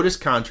Räikkönen's Lotus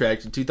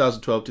contract in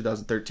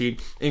 2012-2013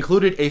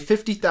 included a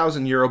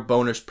 50,000 euro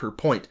bonus per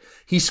point.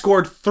 He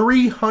scored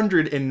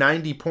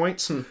 390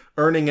 points,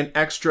 earning an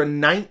extra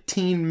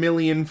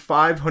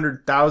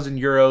 19,500,000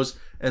 euros,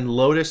 and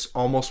Lotus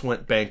almost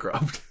went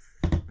bankrupt.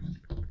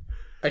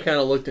 I kind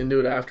of looked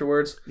into it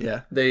afterwards.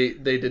 Yeah. They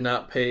did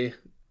not pay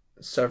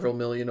several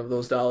million of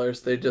those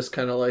dollars. They just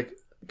kind of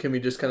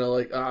Kimi just kind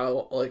of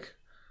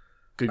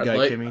good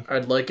guy, Kimi.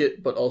 I'd like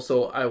it, but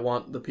also I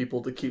want the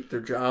people to keep their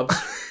jobs.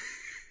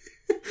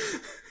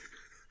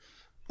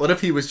 What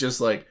if he was just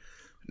like,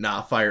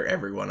 nah, fire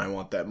everyone. I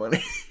want that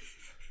money.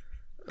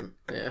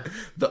 Yeah.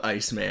 The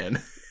Iceman.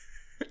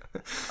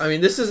 I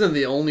mean, this isn't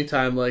the only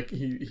time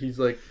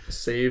he's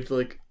saved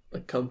a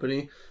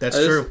company. That's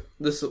true.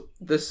 This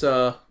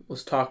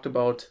was talked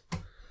about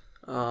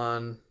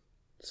on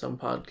some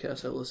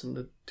podcast I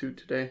listened to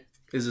today.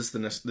 Is this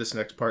this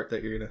next part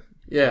that you're gonna?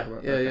 Yeah.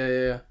 All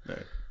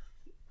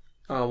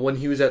right. When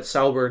he was at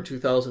Sauber in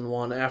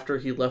 2001, after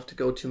he left to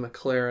go to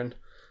McLaren,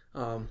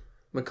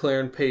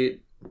 McLaren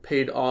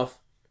paid off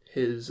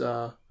his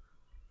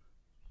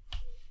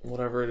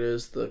whatever it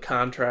is, the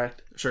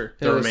contract. Sure,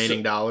 the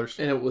remaining dollars.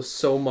 And it was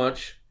so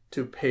much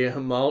to pay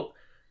him out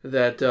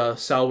that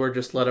Sauber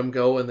just let him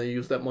go, and they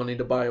used that money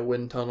to buy a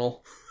wind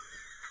tunnel.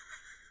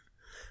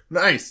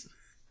 Nice.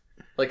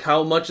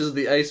 How much is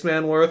the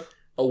Iceman worth?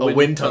 A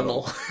wind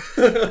tunnel.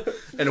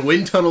 And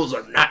wind tunnels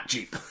are not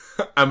cheap.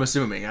 I'm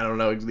assuming. I don't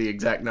know the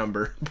exact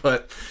number,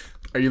 but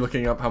are you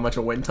looking up how much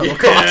a wind tunnel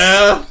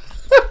costs?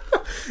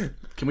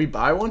 Can we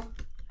buy one?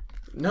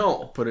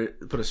 No. Put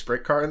a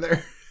sprint car in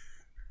there.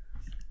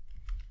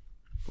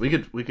 We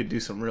could do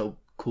some real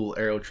cool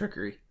aero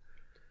trickery.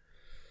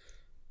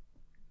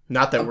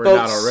 Not that we're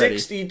not already.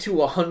 $60 to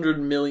 $100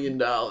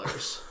 million.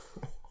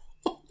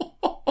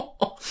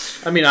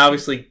 I mean,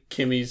 obviously,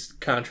 Kimi's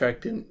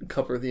contract didn't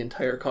cover the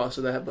entire cost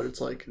of that, but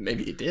it's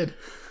maybe it did.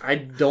 I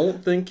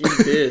don't think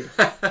he did.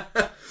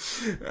 I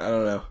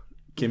don't know.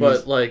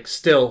 But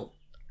still,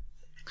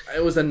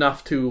 it was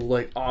enough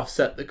to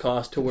offset the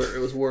cost to where it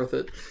was worth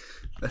it.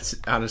 That's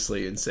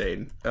honestly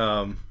insane.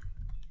 I'm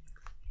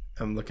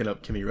looking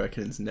up Kimi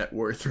Räikkönen's net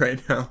worth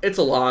right now. It's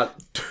a lot.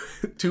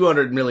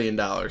 $200 million.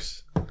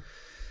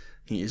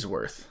 He's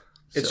worth.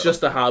 It's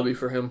just a hobby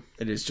for him.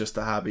 It is just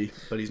a hobby,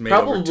 but he's made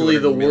probably over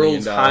 $200 the million.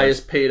 world's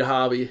highest paid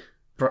hobby.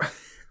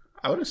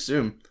 I would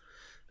assume.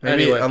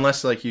 Maybe Anyway.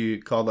 unless like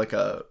you called like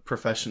a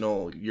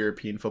professional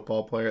European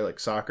football player, like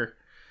soccer,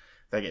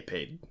 they get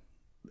paid.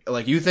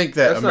 Like you think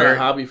that That's not a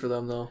hobby for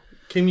them, though.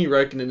 Kimi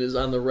Räikkönen is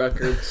on the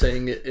record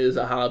saying it is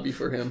a hobby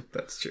for him.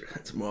 That's true.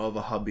 It's more of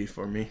a hobby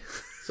for me.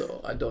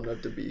 So I don't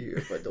have to be here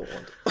if I don't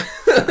want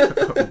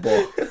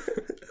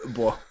to.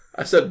 Boy.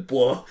 I said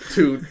 "boah"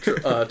 to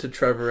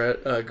Trevor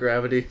at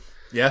Gravity.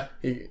 Yeah.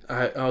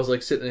 I was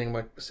like sitting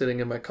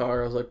in my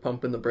car. I was like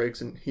pumping the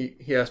brakes, and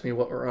he asked me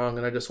what went wrong,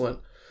 and I just went,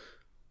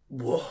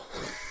 "Whoa."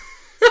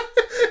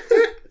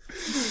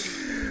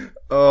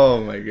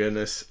 Oh my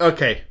goodness.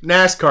 Okay,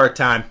 NASCAR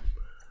time.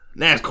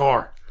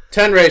 NASCAR.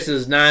 10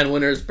 races, 9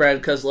 winners.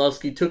 Brad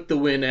Keselowski took the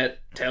win at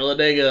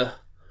Talladega.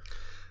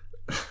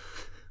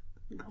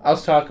 I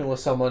was talking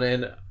with someone,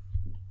 and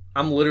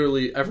I'm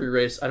literally every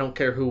race. I don't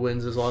care who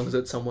wins as long as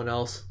it's someone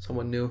else,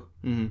 someone new.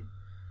 Mm-hmm.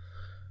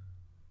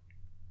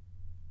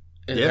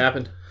 And it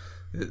happened.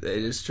 It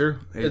is true.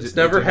 It's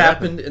never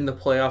happened in the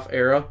playoff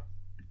era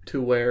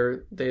to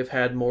where they've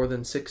had more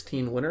than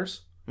 16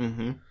 winners.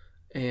 Mm-hmm.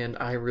 And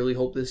I really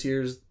hope this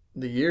year's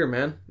the year,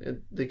 man.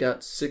 They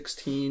got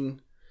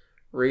 16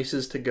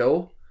 races to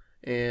go,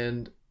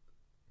 and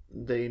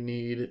they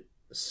need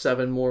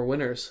 7 more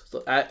winners.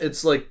 So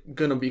it's like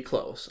gonna be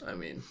close. I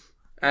mean,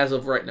 as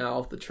of right now,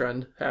 if the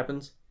trend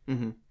happens,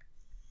 the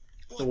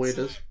way it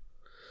is.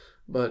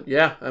 But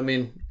yeah, I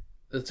mean,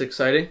 it's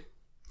exciting.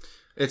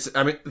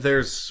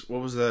 There's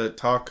what was the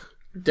talk?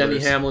 Denny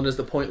Hamlin is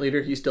the point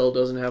leader. He still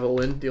doesn't have a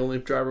win. The only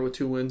driver with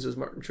 2 wins is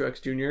Martin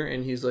Truex Jr.,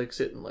 and he's like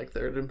sitting like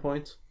 3rd in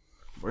points.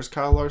 Where's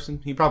Kyle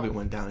Larson? He probably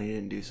went down. He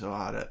didn't do so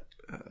hot at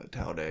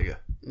Talladega.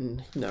 He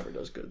never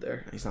does good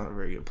there. He's not a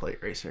very good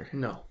plate racer.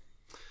 No.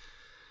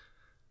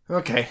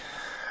 Okay.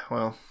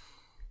 Well,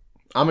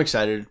 I'm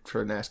excited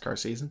for NASCAR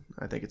season.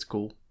 I think it's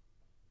cool.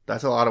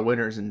 That's a lot of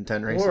winners in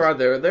 10 races. Where are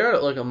they? They're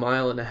at like a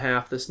mile and a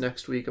half this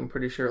next week. I'm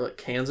pretty sure, like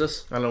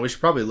Kansas. I don't know. We should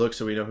probably look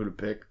so we know who to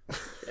pick.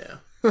 Yeah.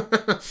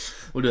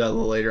 We'll do that a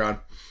little later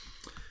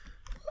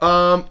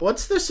on.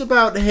 What's this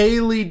about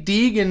Hailie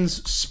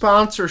Deegan's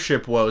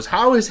sponsorship woes?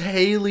 How is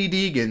Hailie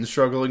Deegan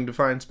struggling to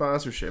find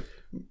sponsorship?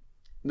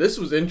 This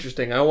was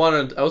interesting. I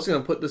was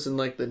going to put this in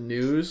like the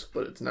news,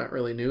 but it's not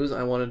really news.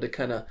 I wanted to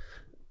kind of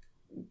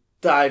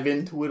dive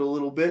into it a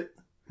little bit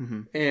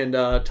and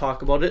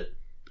talk about it.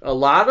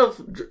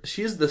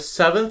 She's the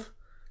 7th.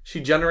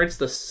 She generates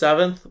the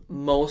 7th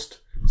most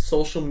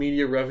social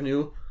media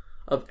revenue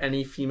of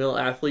any female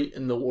athlete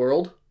in the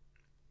world.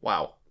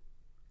 Wow.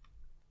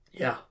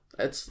 Yeah,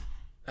 that's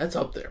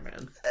up there,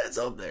 man. That's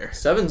up there.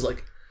 7's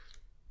like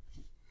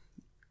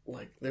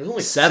there's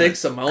only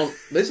 6 amount.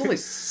 There's only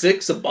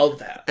 6 above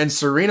that. And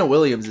Serena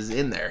Williams is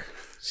in there.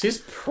 She's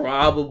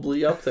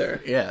probably up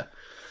there. Yeah.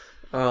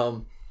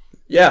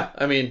 Yeah,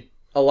 I mean,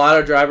 a lot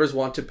of drivers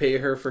want to pay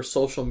her for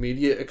social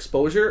media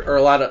exposure, or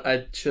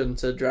I shouldn't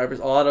say drivers,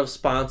 a lot of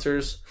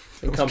sponsors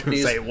and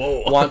companies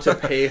want to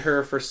pay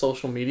her for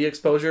social media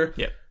exposure.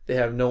 Yep. They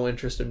have no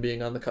interest in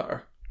being on the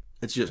car.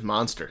 It's just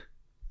Monster.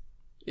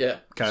 Yeah.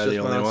 Kind of the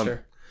only one.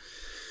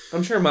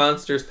 I'm sure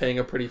Monster's paying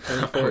a pretty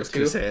penny for it, too. I was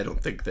going to say, I don't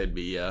think they'd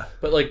be...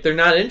 But, like, they're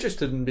not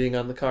interested in being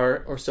on the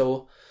car, or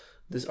so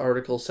this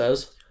article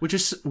says. Which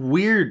is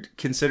weird,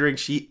 considering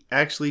she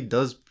actually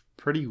does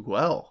pretty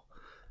well.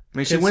 I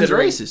mean, she wins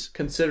races.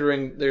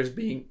 Considering there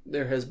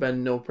has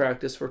been no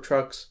practice for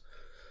trucks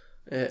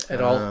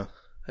at all.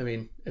 I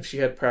mean, if she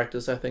had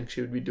practice, I think she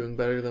would be doing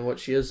better than what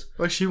she is.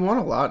 Like, she won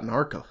a lot in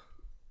ARCA.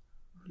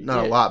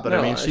 Not a lot, but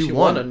I mean, she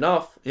won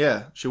enough.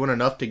 Yeah, she won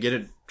enough to get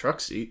a truck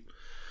seat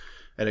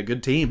at a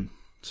good team.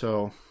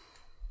 So,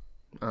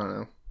 I don't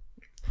know.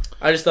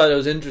 I just thought it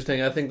was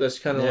interesting. I think that's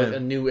kind of like a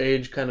new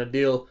age kind of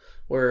deal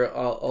where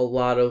a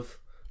lot of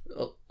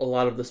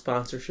the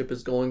sponsorship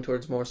is going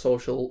towards more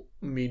social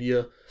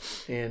media.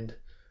 And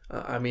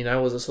I mean, I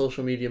was a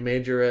social media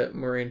major at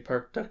Moraine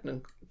Park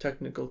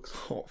Technical.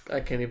 I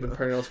can't even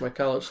pronounce my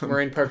college.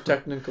 Moraine Park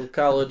Technical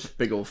College.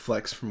 Big old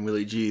flex from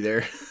Willie G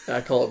there.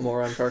 I call it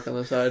Moron Park on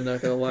the side,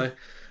 not gonna lie.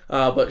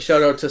 But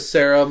shout out to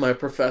Sarah, my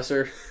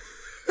professor.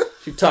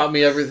 She taught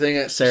me everything.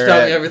 She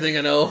taught me everything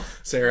I know.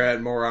 Sarah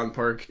at Moron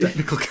Park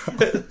Technical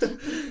College.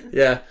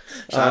 Yeah.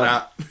 Shout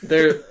out.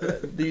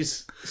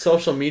 These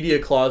social media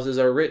clauses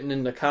are written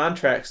into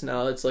contracts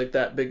now. It's like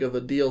that big of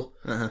a deal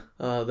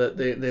that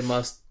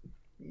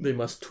they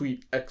must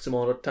tweet X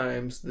amount of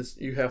times.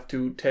 You have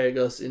to tag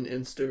us in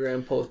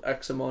Instagram post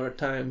X amount of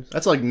times.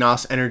 That's like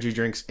NOS Energy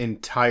Drink's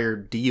entire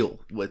deal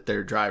with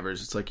their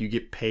drivers. It's like you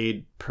get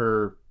paid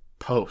per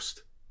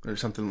post or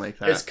something like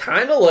that. It's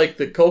kind of like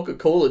the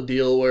Coca-Cola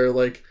deal where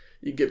like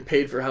you get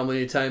paid for how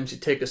many times you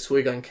take a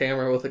swig on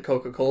camera with a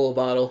Coca-Cola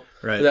bottle.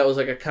 Right. That was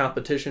like a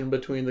competition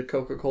between the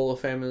Coca-Cola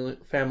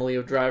family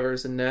of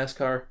drivers and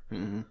NASCAR.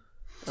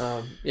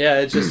 Mm-hmm.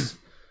 Yeah, it's just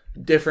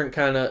different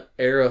kind of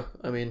era.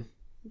 I mean,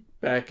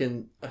 back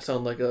in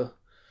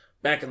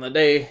the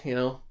day, you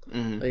know,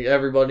 like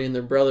everybody and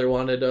their brother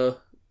wanted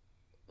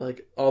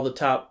like all the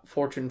top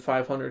Fortune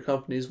 500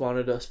 companies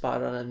wanted a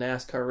spot on a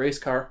NASCAR race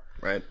car.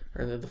 Right.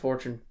 Or the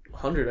Fortune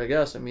 100, I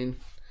guess. I mean,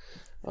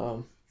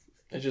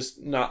 it's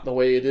just not the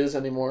way it is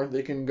anymore.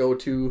 They can go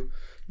to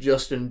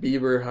Justin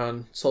Bieber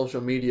on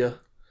social media,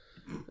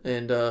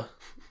 and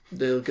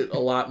they'll get a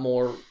lot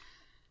more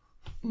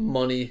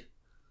money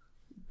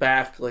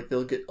back. Like,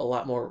 they'll get a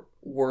lot more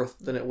worth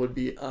than it would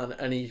be on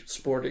any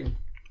sporting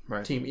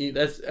team.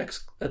 That's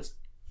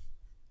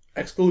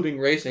excluding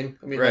racing.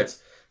 I mean,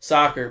 that's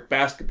soccer,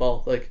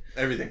 basketball, like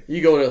everything.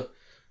 You go to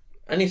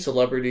any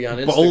celebrity on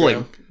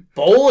Instagram.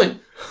 Bowling.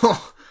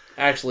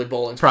 Actually,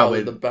 bowling's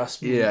probably the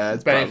best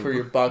bang for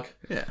your buck.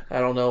 Yeah. I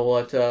don't know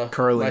what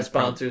curling my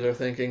sponsors are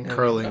thinking.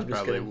 Curling's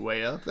probably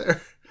way up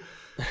there.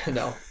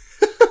 No.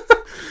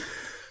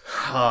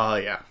 Oh,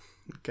 yeah.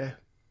 Okay.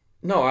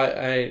 No,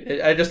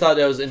 I just thought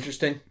that was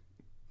interesting.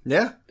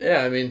 Yeah?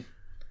 Yeah, I mean,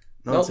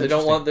 no, they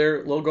don't want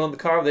their logo on the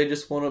car. They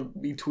just want to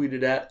be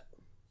tweeted at.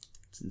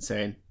 It's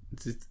insane.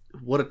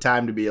 What a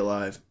time to be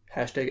alive.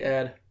 Hashtag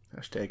ad.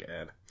 Hashtag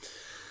ad.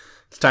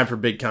 It's time for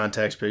Big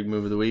Context, Big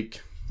Move of the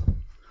Week.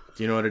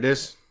 Do you know what it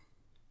is?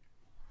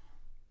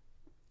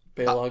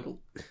 Baylog.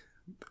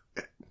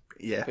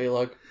 Yeah.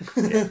 Baylog.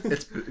 Yeah,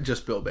 it's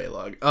just Bill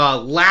Baylog.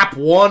 Lap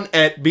 1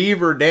 at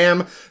Beaver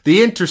Dam,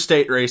 the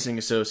Interstate Racing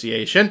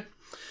Association.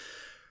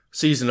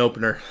 Season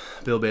opener.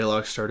 Bill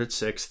Baylog started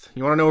 6th.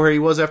 You want to know where he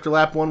was after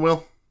lap 1,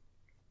 Will?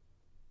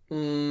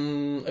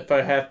 If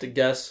I have to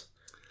guess,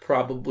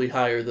 probably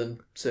higher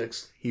than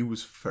 6th. He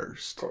was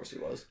first. Of course he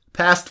was.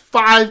 Passed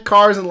 5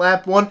 cars in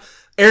lap 1.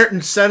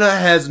 Ayrton Senna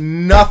has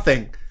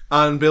nothing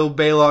on Bill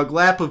Baylog.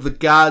 Lap of the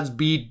gods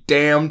be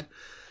damned.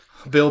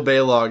 Bill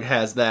Baylog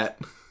has that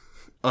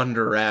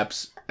under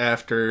wraps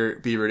after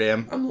Beaver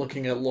Dam. I'm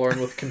looking at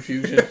Lauren with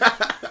confusion.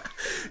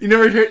 You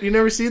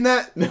never seen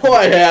that? No,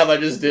 I have. I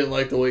just didn't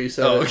like the way you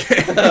said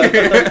it.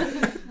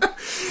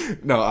 Okay.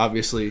 No,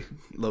 obviously,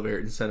 love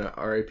Ayrton Senna,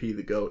 R.I.P.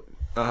 the GOAT.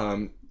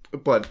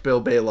 But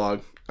Bill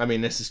Baylog, I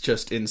mean, this is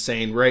just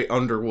insane. Ray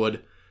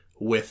Underwood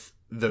with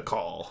the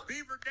call.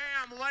 Beaver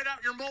Dam, light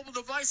out your mobile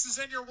devices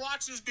and your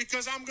watches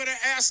because I'm going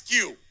to ask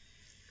you,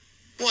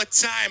 what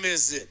time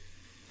is it?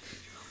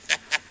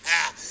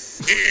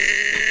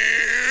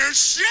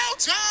 It's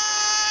showtime!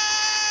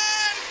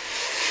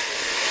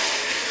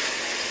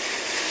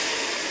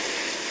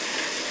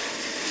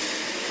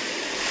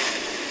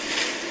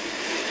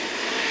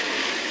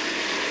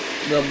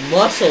 The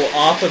muscle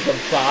off at the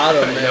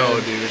bottom, man. I know,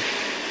 dude.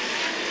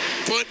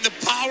 Putting the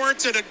power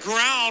to the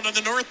ground on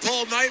the North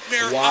Pole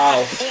Nightmare. Wow.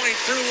 On point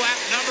through lap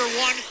number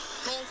 1.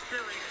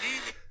 Goldsberry.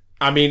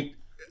 I mean,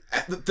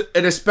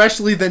 and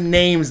especially the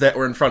names that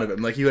were in front of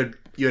him. Like, you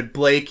had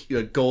Blake, you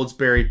had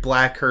Goldsberry,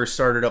 Blackhurst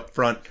started up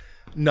front,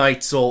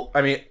 Neitzel.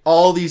 I mean,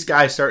 all these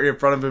guys started in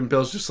front of him.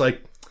 Bill's just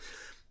like,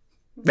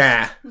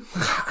 nah,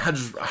 I'll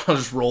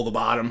just roll the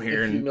bottom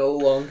here. And you no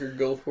longer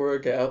go for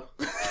a gap.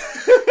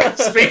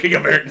 Speaking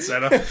of Ayrton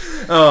Senna,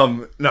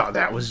 no,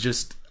 that was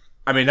just.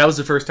 I mean, that was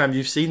the first time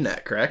you've seen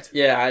that, correct?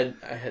 Yeah,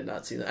 I had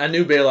not seen that. I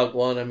knew Baylog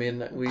won. I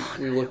mean, we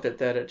looked at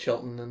that at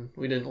Chilton, and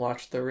we didn't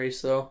watch the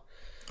race though.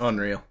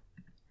 Unreal.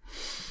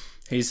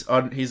 He's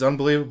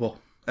unbelievable,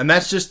 and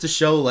that's just to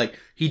show like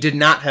he did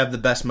not have the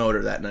best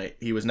motor that night.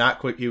 He was not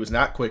quick. He was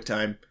not quick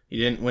time. He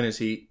didn't win his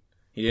heat.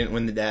 He didn't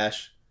win the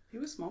dash. He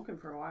was smoking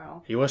for a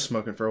while. He was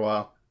smoking for a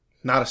while.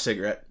 Not a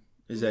cigarette.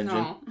 His engine.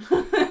 No.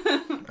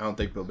 I don't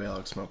think Bill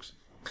Baylog smokes.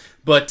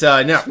 But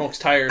no, smokes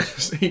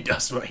tires. He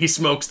does. He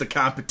smokes the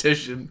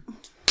competition.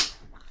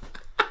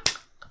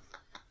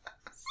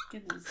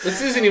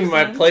 This isn't even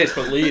my place,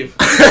 but leave.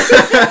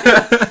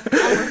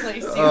 I'll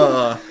replace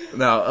you.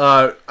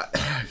 No.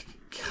 God,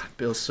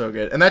 Bill's so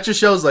good, and that just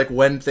shows like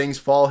when things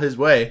fall his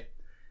way,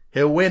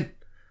 he'll win,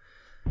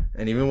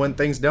 and even when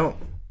things don't.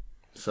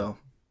 So,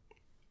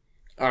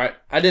 all right,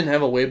 I didn't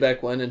have a way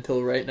back when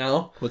until right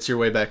now. What's your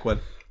way back when?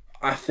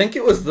 I think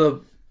it was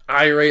the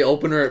IRA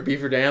opener at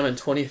Beaver Dam in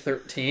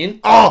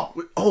 2013. Oh,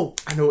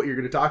 I know what you're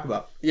going to talk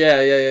about.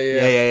 Yeah.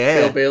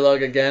 Yeah. Bill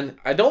Baylog again.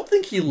 I don't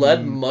think he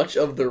led much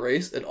of the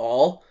race at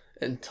all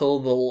until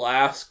the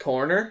last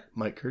corner.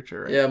 Mike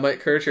Kircher, right? Yeah,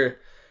 Mike Kircher.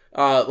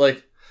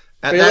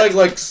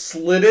 Baylog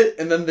slid it,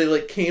 and then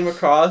they came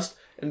across,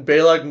 and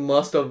Baylog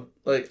must have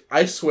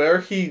I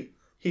swear he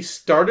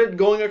started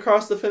going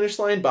across the finish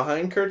line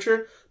behind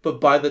Kircher, but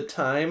by the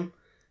time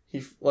he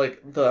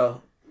the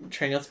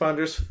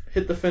transponders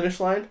hit the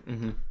finish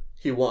line,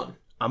 he won.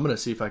 I'm gonna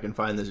see if I can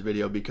find this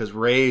video because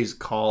Ray's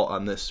call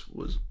on this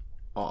was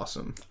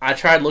awesome. I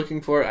tried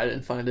looking for it, I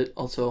didn't find it.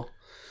 Also,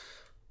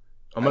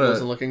 I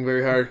wasn't looking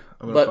very hard,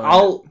 but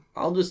I'll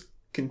just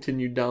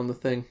continue down the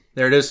thing.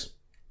 There it is.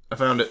 I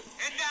found it.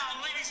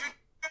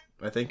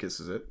 I think this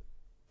is it.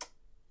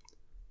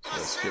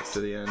 Let's skip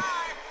to the end.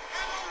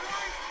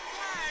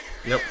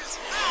 Yep.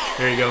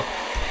 There you go.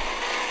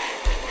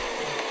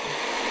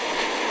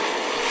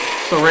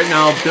 So right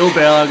now, Bill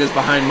Baylog is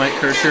behind Mike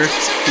Kircher.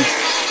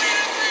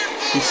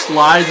 He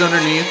slides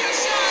underneath.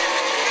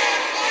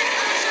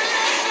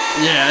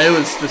 Yeah, it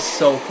was just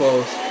so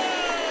close.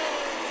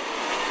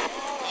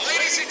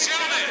 Ladies and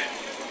gentlemen,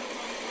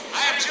 I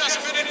have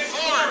just been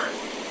informed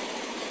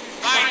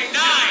by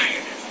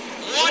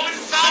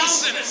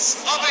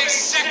 9/1000ths of a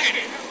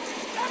second.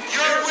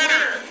 Your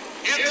winner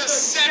in the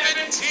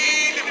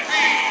 17B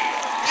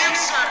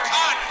Bucer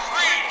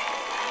Concrete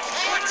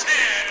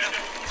 10,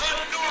 the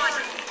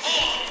North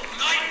Pole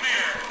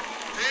Nightmare,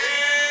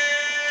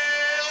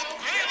 Bill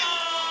Bela.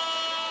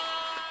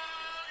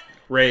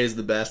 Ray is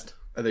the best.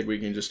 I think we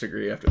can just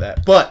agree after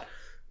that. But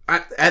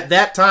at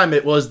that time,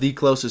 it was the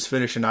closest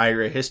finish in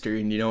IRA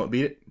history, and you know what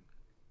beat it?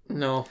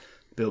 No.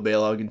 Bill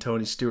Balog and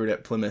Tony Stewart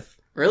at Plymouth.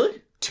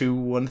 Really? 2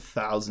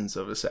 1,000ths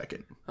of a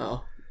second.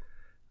 Oh.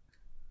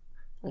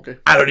 Okay.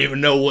 I don't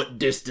even know what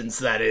distance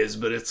that is,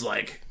 but it's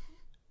like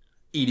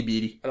itty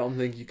bitty. I don't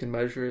think you can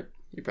measure it.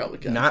 You probably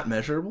can. Not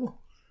measurable?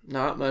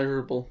 Not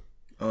measurable.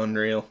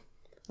 Unreal.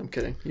 I'm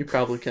kidding. You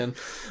probably can.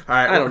 All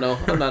right. I don't know.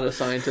 I'm not a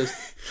scientist.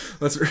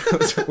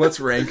 let's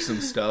rank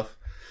some stuff.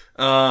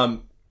 I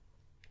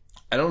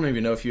don't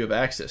even know if you have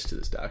access to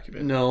this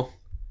document. No.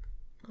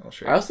 I'll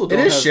share. I also don't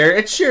It is shared.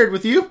 It's shared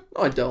with you.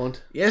 No, I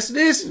don't. Yes, it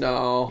is.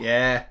 No.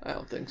 Yeah. I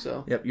don't think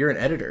so. Yep, you're an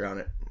editor on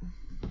it.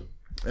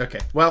 Okay,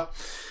 well,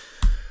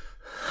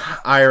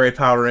 IRA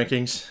Power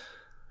Rankings.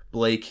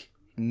 Blake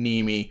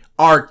Nemi,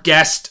 our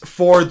guest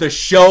for the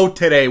show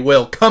today,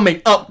 Will.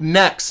 Coming up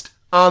next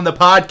on the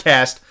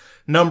podcast,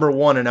 number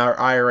 1 in our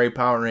IRA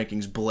Power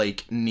Rankings,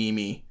 Blake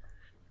Nemi.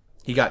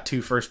 He got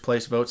 2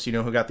 first-place votes. You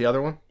know who got the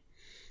other one?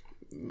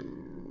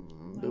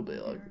 Bill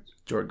Balog.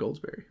 George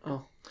Goldsberry.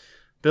 Oh.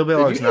 Bill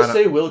Balog's Did you just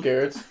say Will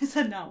Garrett's? I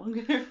said not Will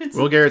Garrett's.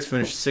 Will Garrett's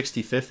finished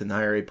 65th in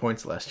IRA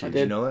points last year. I Did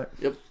you did. know that?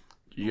 Yep.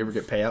 Did you ever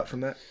get payout from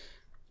that?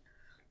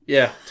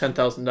 Yeah,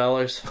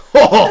 $10,000.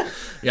 Oh,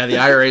 yeah, the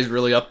IRA's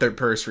really upped their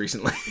purse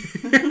recently.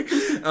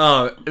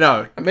 No,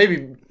 I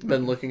maybe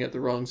been looking at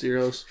the wrong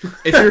zeros.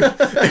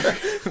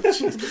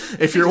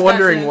 if you're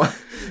wondering why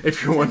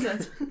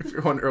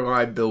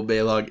Bill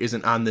Balog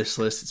isn't on this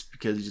list, it's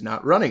because he's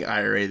not running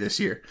IRA this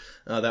year.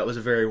 That was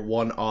a very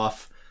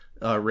one-off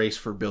race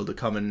for Bill to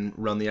come and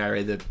run the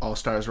IRA. The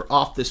All-Stars were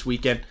off this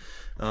weekend,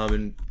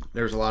 and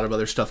there was a lot of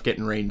other stuff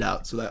getting rained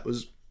out, so that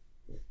was,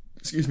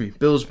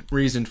 Bill's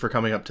reason for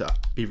coming up to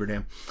Beaver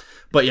Dam.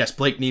 But yes,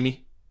 Blake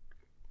Nemi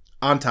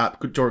on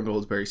top, Jordan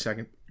Goldsberry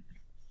second.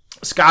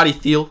 Scotty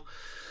Thiel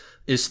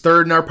is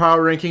third in our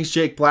power rankings.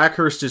 Jake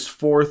Blackhurst is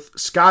fourth.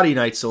 Scotty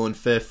Neitzel in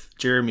fifth.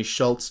 Jeremy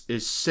Schultz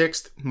is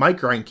sixth.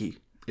 Mike Reinke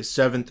is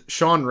seventh.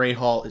 Sean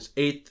Rahal is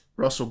eighth.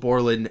 Russell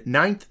Borland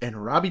ninth.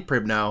 And Robbie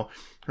Pribnow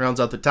rounds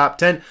out the top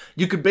 10.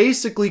 You could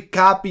basically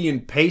copy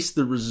and paste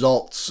the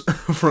results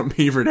from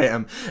Beaver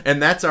Dam.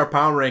 And that's our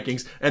power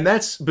rankings. And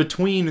that's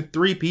between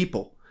 3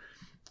 people.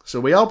 So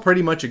we all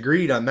pretty much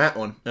agreed on that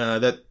one.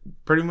 That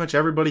pretty much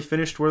everybody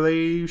finished where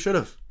they should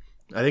have.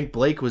 I think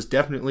Blake was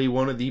definitely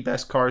one of the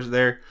best cars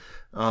there.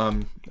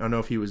 I don't know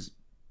if he was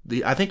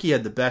I think he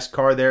had the best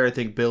car there. I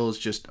think Bill is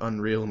just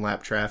unreal in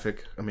lap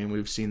traffic. I mean,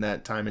 we've seen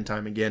that time and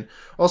time again.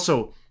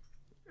 Also,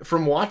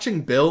 from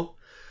watching Bill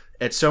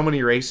at so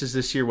many races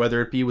this year,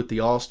 whether it be with the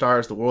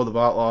All-Stars, the World of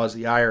Outlaws,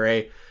 the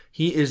IRA,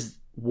 he is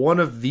one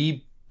of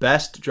the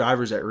best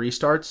drivers at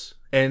restarts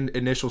and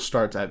initial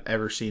starts I've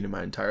ever seen in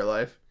my entire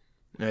life.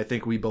 And I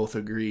think we both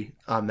agree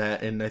on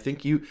that. And I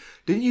think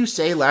didn't you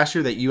say last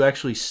year that you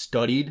actually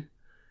studied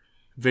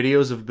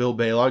videos of Bill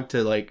Balog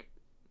to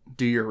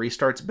do your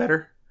restarts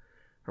better?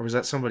 Or was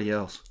that somebody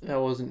else? That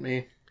wasn't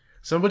me.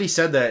 Somebody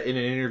said that in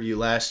an interview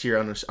last year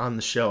on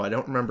the show. I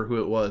don't remember who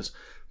it was.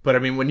 But I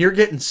mean, when you're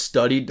getting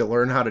studied to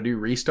learn how to do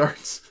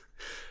restarts,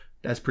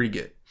 that's pretty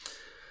good.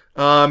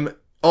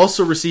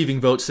 Also receiving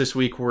votes this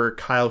week were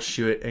Kyle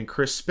Schuett and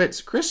Chris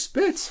Spitz. Chris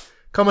Spitz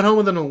coming home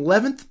with an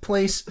 11th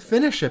place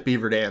finish at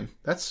Beaver Dam.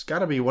 That's got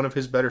to be one of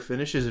his better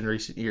finishes in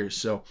recent years.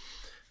 So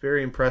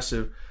very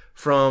impressive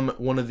from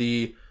one of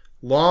the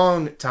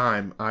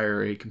long-time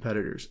IRA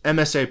competitors.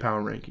 MSA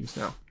Power Rankings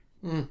now.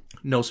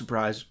 No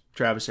surprise,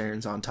 Travis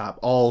Aaron's on top.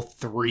 All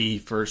 3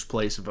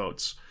 first-place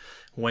votes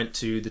went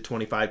to the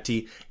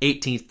 25T.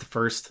 18th to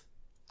first.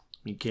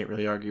 You can't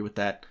really argue with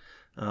that.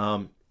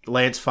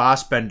 Lance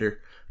Fossbender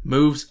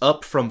moves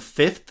up from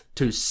 5th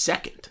to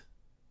 2nd.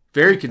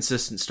 Very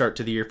consistent start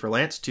to the year for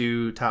Lance,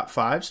 2 top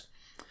 5s.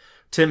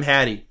 Tim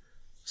Hattie,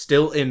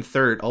 still in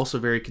 3rd, also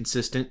very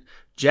consistent.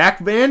 Jack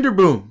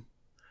Vanderboom,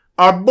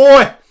 our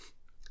boy,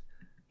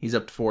 he's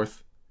up to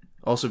 4th.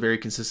 Also very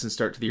consistent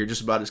start to the year,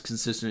 just about as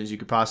consistent as you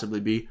could possibly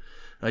be.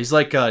 He's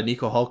like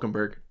Nico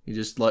Hulkenberg.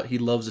 He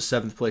loves a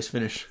 7th place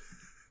finish.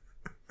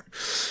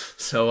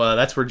 So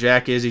that's where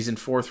Jack is. He's in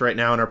 4th right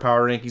now in our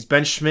power rankings.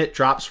 Ben Schmidt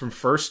drops from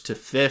 1st to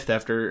 5th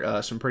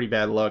after some pretty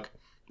bad luck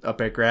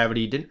up at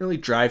Gravity. Didn't really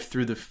drive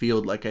through the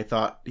field like I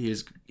thought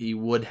he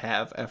would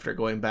have after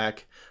going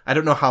back. I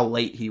don't know how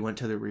late he went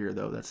to the rear,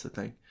 though. That's the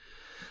thing.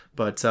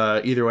 But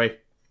either way,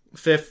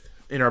 5th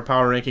in our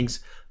power rankings.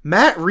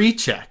 Matt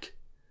Recheck.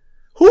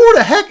 Who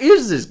the heck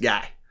is this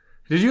guy?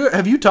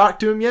 Have you talked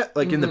to him yet?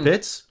 In the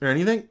pits or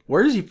anything?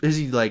 Where is he? Is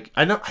he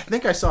I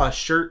think I saw a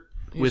shirt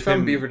with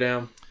from him. Beaver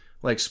Dam.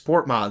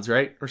 Sport mods,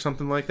 right? Or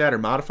something like that, or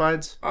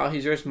modifieds?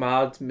 He's raced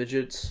mods,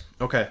 midgets.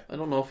 Okay. I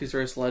don't know if he's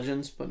raced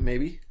legends, but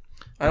maybe.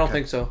 I don't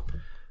think so.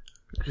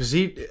 Because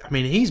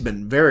he's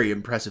been very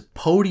impressive.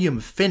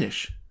 Podium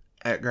finish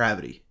at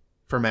Gravity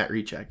for Matt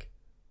Recheck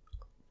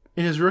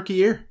in his rookie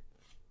year.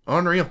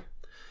 Unreal.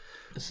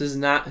 This is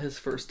not his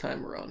first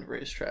time around a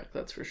racetrack,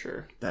 that's for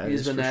sure.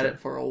 He's been at it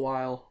for a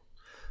while.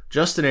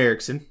 Justin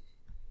Erickson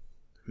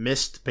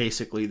missed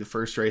basically the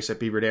first race at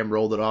Beaver Dam,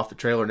 rolled it off the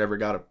trailer, never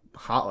got a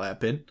hot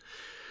lap in.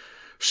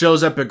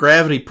 Shows up at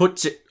Gravity,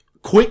 puts it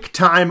quick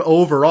time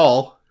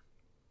overall,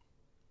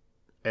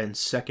 and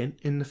second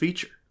in the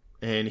feature.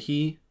 And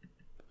he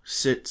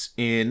sits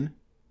in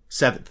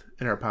 7th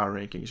in our power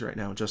rankings right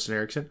now, Justin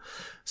Erickson.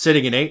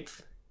 Sitting in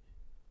 8th,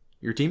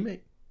 your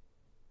teammate,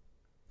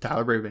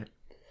 Tyler Braban.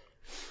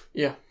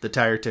 Yeah. The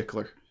tire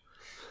tickler.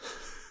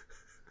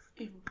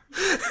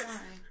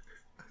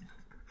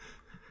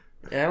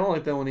 Yeah, I don't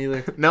like that one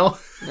either. No?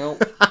 No.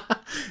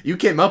 You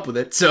came up with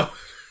it, so...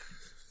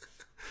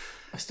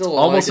 I still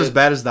almost like as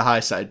bad as the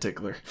high side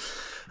tickler.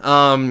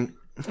 What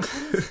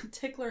does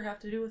tickler have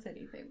to do with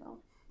anything, though?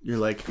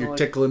 You're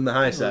tickling the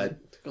high side.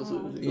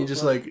 Oh. You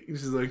just like,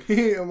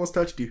 hey, I almost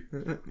touched you.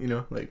 You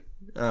know, like,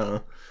 I don't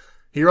know.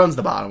 He runs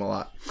the bottom a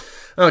lot.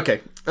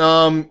 Okay.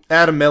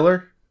 Adam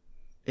Miller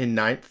in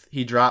 9th.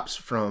 He drops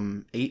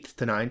from 8th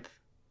to 9th.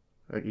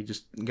 Like, he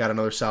just got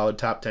another solid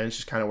top 10. It's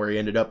just kind of where he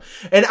ended up.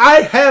 And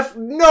I have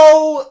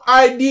no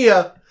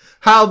idea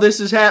how this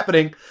is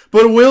happening,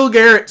 but Will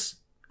Garrett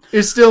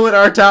is still in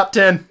our top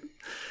 10.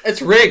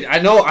 It's rigged. I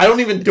know. I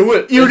don't even do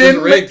it. You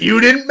didn't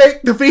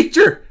make the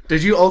feature.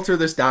 Did you alter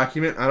this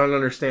document? I don't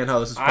understand how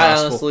this is possible.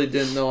 I honestly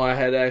didn't know I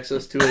had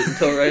access to it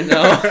until right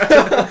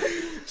now.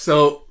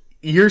 So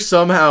you're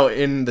somehow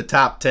in the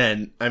top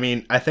 10. I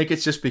mean, I think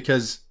it's just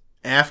because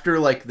after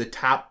like the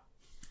top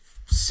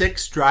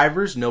 6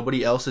 drivers,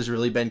 nobody else has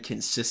really been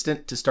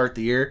consistent to start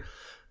the year.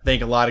 I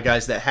think a lot of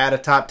guys that had a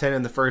top 10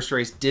 in the first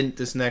race didn't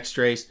this next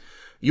race.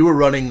 You were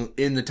running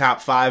in the top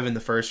 5 in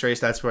the first race.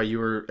 That's why you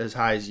were as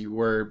high as you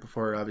were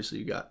before. Obviously,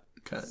 you got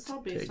kind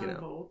of taken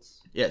out. Votes.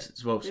 Yes,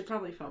 it's votes. They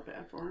probably felt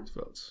bad for him. It's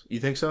votes. You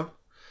think so?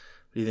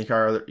 Do you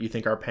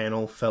think our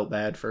panel felt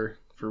bad for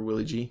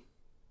Willie G?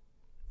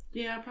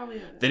 Yeah,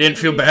 probably. They didn't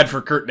feel bad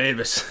for Kurt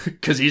Davis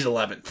because he's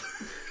 11th.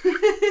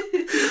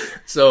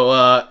 So,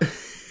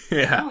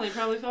 yeah. Well, they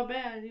probably felt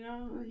bad. You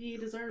know, he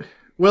deserved it.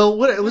 Well,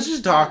 let's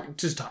just talk.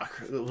 Just talk.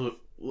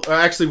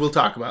 Actually, we'll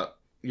talk about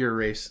your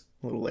race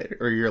a little later,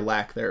 or your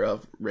lack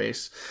thereof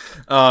race.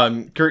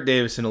 Kurt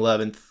Davis in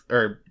 11th,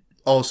 or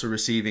also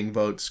receiving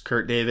votes.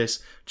 Kurt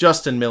Davis,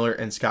 Justin Miller,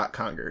 and Scott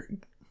Conger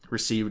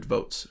received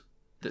votes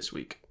this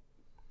week.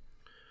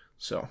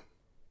 So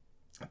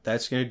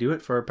that's going to do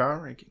it for our power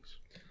rankings.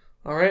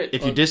 All right.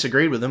 If you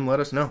disagreed with them,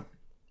 let us know.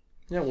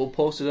 Yeah, we'll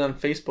post it on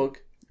Facebook.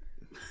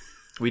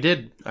 We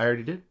did. I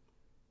already did.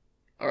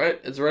 All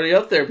right. It's already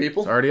up there,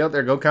 people. It's already out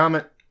there. Go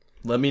comment.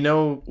 Let me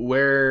know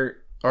where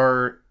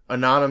our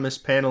anonymous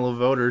panel of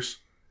voters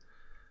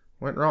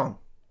went wrong.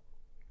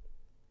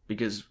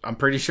 Because I'm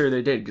pretty sure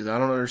they did, because I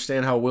don't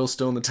understand how Will's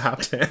still in the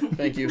top 10.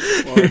 Thank you.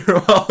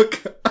 You're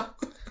welcome.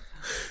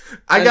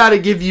 I gotta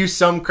give you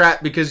some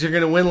crap because you're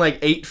gonna win like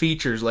 8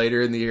 features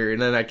later in the year,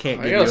 and then I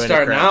can't give you any crap.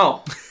 I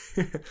gotta start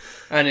now.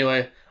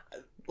 Anyway,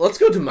 let's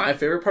go to my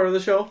favorite part of the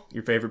show.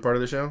 Your favorite part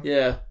of the show?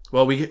 Yeah.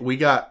 Well, we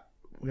got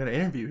an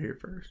interview here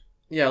first.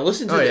 Yeah,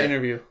 listen to the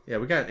interview. Yeah,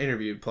 we got an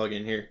interview plug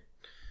in here.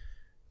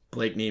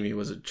 Blake Nemi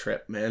was a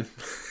trip, man.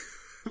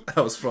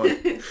 That was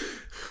fun.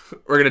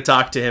 We're going to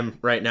talk to him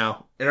right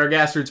now in our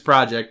Grassroots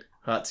Project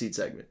Hot Seat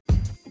segment.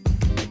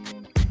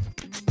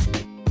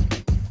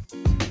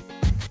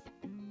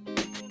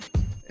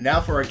 And now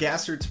for our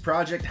Grassroots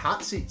Project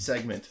Hot Seat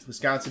segment.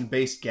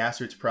 Wisconsin-based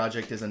Grassroots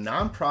Project is a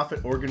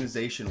non-profit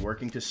organization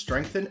working to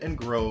strengthen and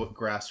grow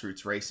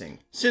grassroots racing.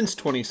 Since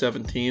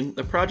 2017,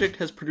 the project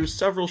has produced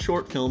several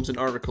short films and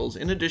articles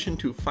in addition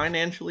to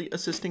financially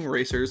assisting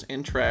racers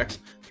and tracks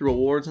through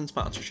awards and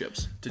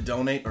sponsorships. To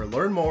donate or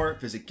learn more,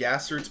 visit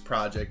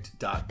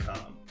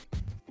grassrootsproject.com.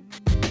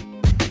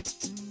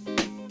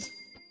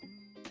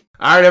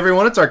 All right,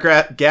 everyone, it's our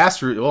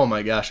Grassroots. Oh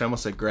my gosh, I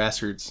almost said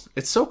Grassroots.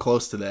 It's so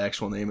close to the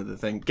actual name of the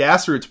thing.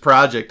 Grassroots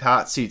Project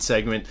Hot Seat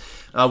segment.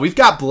 We've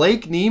got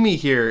Blake Nemi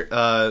here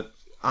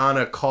on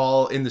a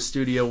call in the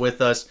studio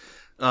with us.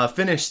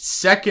 Finished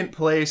second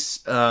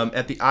place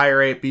at the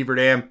IRA at Beaver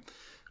Dam,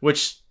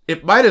 which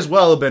it might as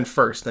well have been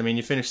first. I mean,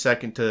 you finished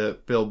second to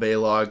Bill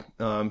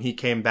Baylog. He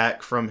came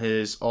back from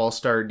his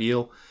all-star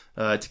deal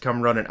to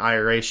come run an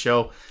IRA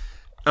show.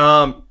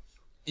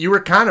 You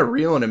were kind of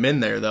reeling him in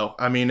there, though.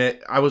 I mean,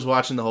 I was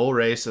watching the whole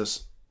race. I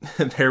was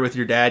there with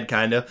your dad,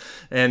 kind of.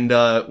 And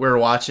we were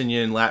watching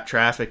you in lap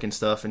traffic and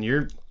stuff. And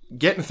you're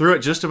getting through it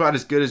just about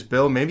as good as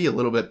Bill, maybe a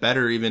little bit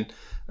better even.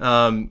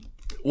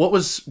 What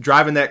was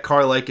driving that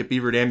car like at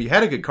Beaver Dam? You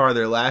had a good car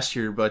there last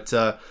year, but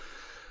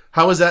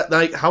how was that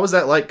like? How was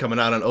that like coming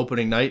out on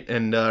opening night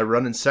and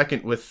running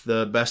second with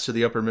the best of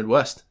the Upper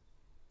Midwest?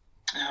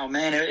 Oh,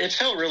 man, it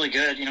felt really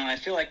good. You know, I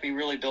feel like we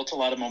really built a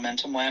lot of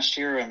momentum last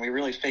year, and we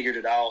really figured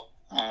it out.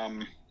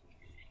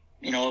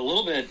 You know, a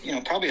little bit, you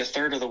know, probably a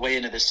third of the way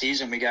into the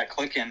season we got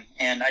clicking,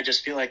 and I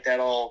just feel like that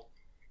all,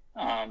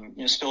 you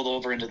know, spilled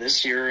over into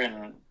this year.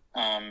 And,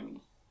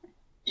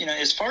 you know,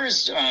 as far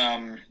as,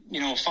 you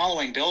know,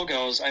 following Bill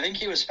goes, I think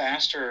he was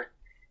faster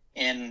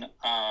in,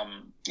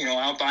 you know,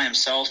 out by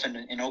himself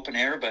in open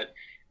air, but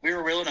we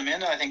were reeling him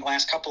in, I think,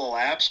 last couple of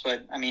laps.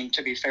 But I mean,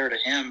 to be fair to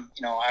him,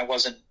 you know, I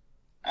wasn't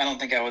I don't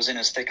think I was in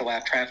as thick of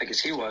lap traffic as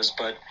he was,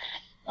 but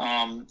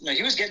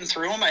he was getting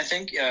through them. I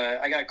think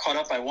I got caught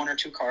up by one or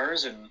two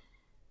cars, and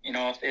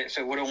if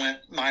it would have went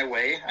my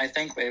way, I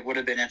think it would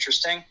have been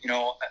interesting.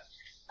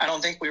 I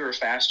don't think we were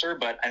faster,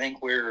 but I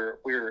think we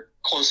were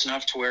close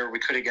enough to where we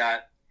could have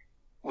got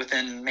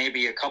within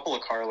maybe a couple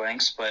of car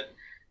lengths. But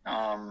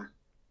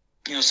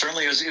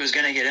certainly it was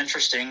going to get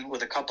interesting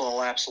with a couple of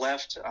laps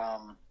left. I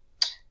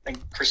think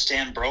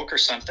Christian broke or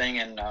something,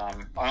 and I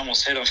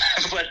almost hit him.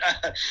 But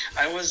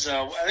I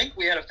think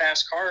we had a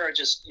fast car. I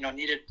just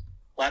needed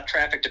lap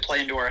traffic to play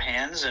into our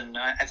hands, and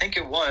I think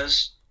it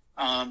was.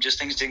 Just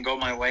things didn't go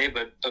my way,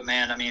 but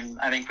man, I mean,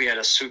 I think we had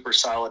a super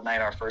solid night,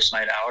 our first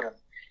night out,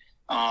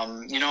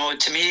 and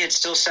to me, it's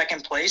still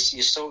second place.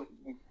 You still,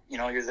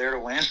 you're there to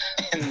win,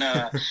 and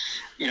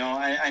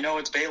I know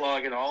it's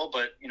Baylog and all,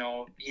 but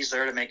he's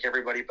there to make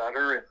everybody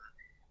better,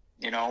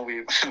 and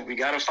we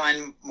got to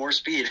find more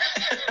speed.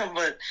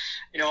 But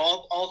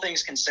all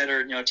things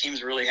considered,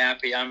 team's really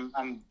happy.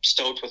 I'm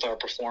stoked with our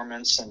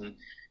performance, and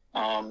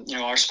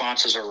our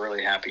sponsors are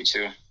really happy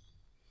too.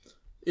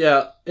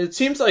 Yeah, it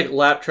seems like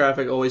lap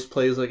traffic always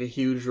plays like a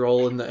huge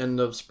role in the end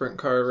of sprint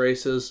car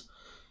races.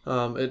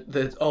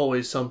 It's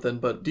always something.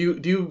 But do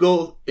you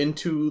go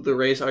into the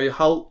race? Are you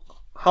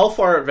how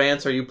far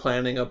advanced are you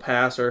planning a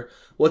pass, or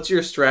what's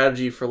your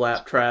strategy for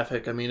lap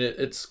traffic? I mean,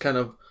 it's kind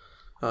of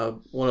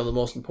one of the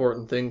most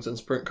important things in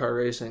sprint car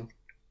racing.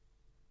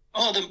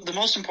 Oh, the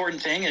most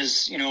important thing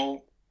is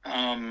you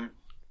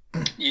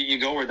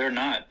go where they're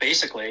not.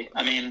 Basically,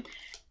 I mean.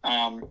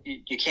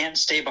 You can't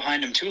stay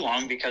behind them too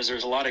long because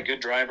there's a lot of good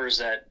drivers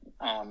that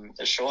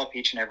show up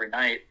each and every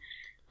night.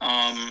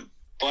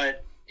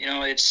 But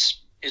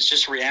it's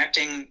just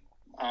reacting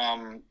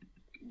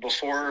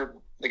before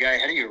the guy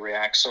ahead of you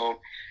reacts. So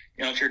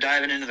if you're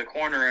diving into the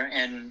corner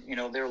and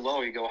they're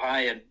low, you go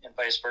high, and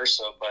vice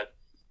versa. But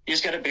you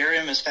just got to bury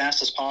them as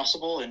fast as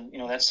possible, and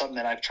that's something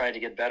that I've tried to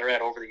get better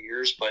at over the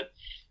years. But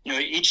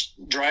each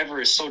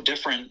driver is so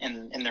different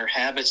in their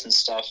habits and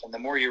stuff. And the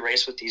more you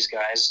race with these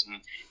guys,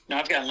 and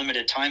I've got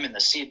limited time in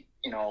the seat,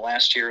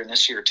 last year and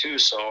this year too.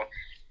 So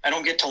I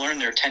don't get to learn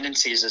their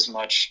tendencies as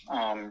much,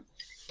 and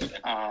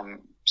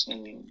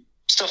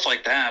stuff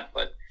like that.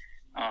 But,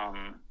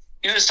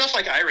 stuff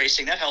like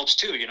iRacing, that helps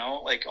too,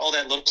 like all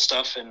that little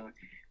stuff. And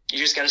you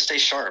just got to stay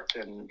sharp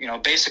and,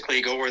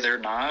 basically go where they're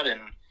not. And,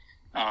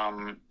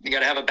 you got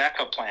to have a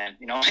backup plan.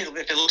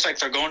 If it looks like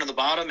they're going to the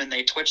bottom and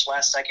they twitch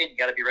last second, you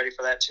got to be ready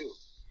for that too.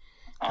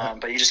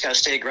 But you just got to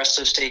stay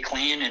aggressive, stay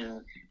clean,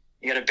 and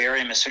you got to bury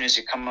them as soon as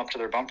you come up to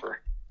their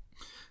bumper.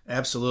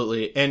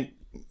 Absolutely. And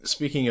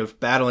speaking of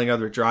battling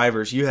other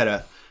drivers, you had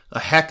a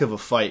heck of a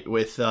fight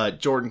with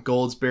Jordan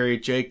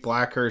Goldsberry, Jake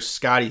Blackhurst,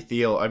 Scotty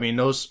Thiel. I mean,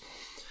 those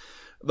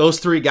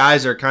three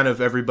guys are kind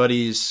of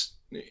everybody's.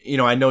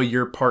 I know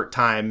you're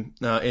part-time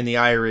in the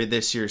IRA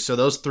this year, so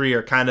those three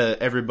are kind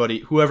of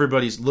who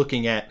everybody's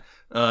looking at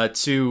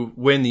to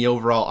win the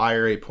overall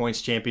IRA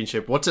points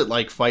championship. What's it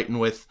like fighting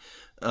with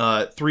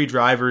three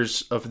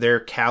drivers of their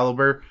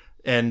caliber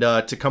and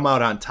to come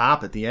out on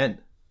top at the end?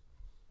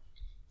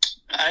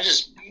 I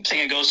just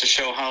think it goes to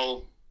show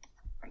how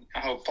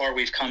far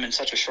we've come in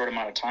such a short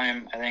amount of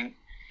time. I think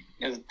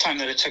the time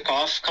that it took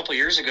off a couple of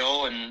years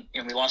ago, and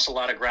we lost a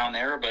lot of ground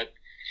there, but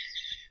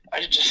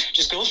it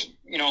just goes,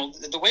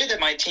 the way that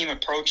my team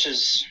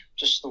approaches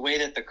just the way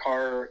that the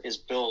car is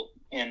built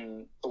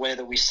and the way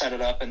that we set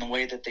it up and the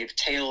way that they've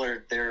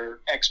tailored their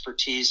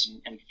expertise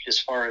and as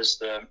far as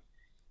the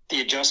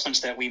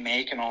adjustments that we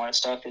make and all that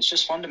stuff, it's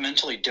just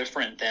fundamentally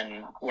different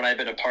than what I've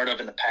been a part of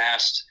in the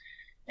past.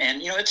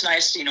 And, it's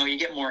nice, you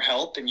get more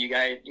help, and you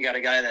got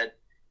a guy that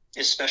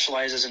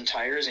specializes in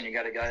tires, and you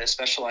got a guy that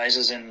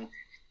specializes in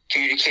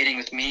communicating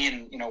with me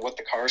and, what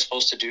the car is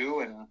supposed to do.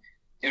 And,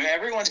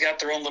 everyone's got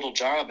their own little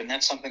job, and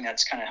that's something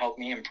that's kind of helped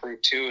me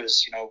improve too.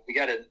 Is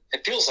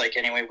it feels like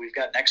anyway we've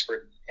got an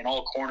expert in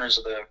all corners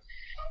of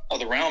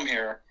the realm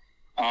here.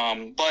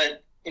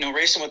 But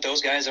racing with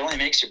those guys, it only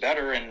makes you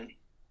better, and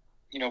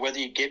whether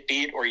you get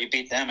beat or you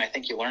beat them, I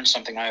think you learn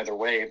something either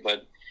way.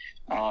 But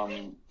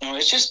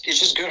it's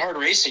just good hard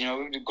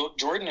racing.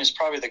 Jordan is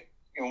probably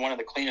one of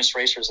the cleanest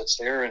racers that's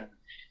there, and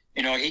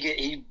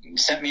he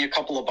sent me a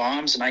couple of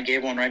bombs, and I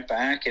gave one right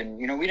back, and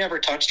we never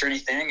touched or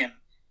anything, and.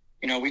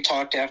 We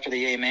talked after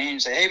the AMA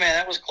and say, hey man,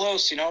 that was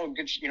close,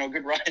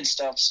 good run and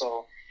stuff.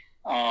 So,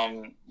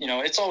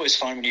 it's always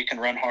fun when you can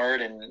run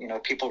hard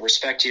and, people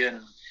respect you.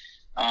 And,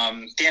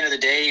 at the end of the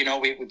day,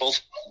 we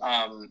both,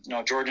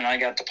 Jordan and I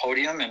got the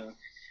podium, and,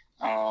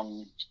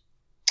 I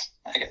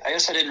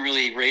guess I didn't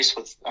really race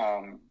with,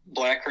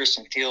 Blackhurst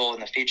and Thiel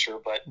in the feature,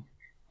 but,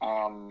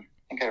 I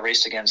think I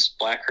raced against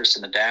Blackhurst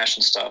in the dash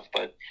and stuff,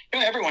 but,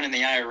 everyone in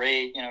the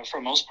IRA, for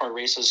the most part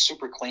races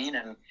super clean.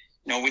 And,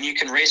 when you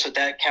can race with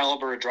that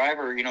caliber of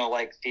driver,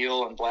 like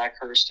Thiel and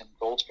Blackhurst and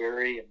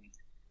Goldsberry and,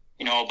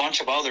 a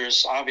bunch of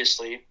others,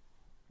 obviously,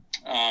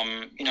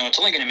 it's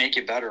only going to make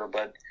you better.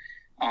 But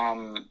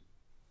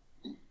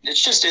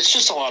it's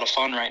just a lot of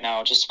fun right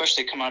now, just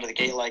especially come out of the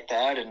gate like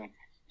that. And,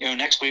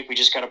 next week we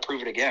just got to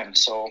prove it again.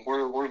 So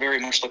we're very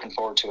much looking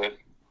forward to it.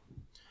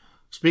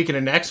 Speaking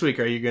of next week,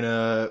 are you going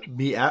to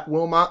be at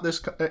Wilmot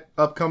this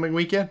upcoming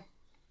weekend?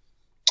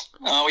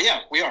 Oh,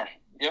 yeah, we are.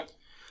 Yep.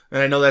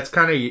 And I know that's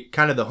kind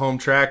of the home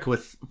track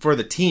for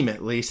the team,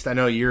 at least. I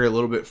know you're a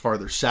little bit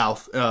farther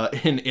south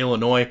in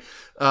Illinois.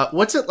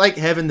 What's it like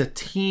having the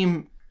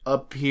team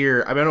up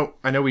here?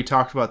 I know we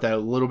talked about that a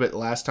little bit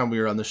last time we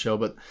were on the show,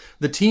 but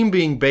the team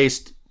being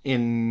based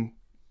in,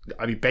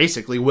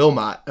 basically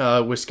Wilmot,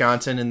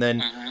 Wisconsin, and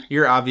then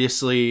you're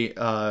obviously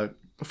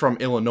from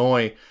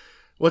Illinois.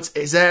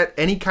 Is that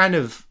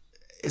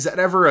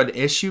ever an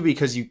issue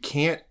because you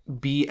can't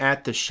be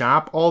at the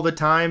shop all the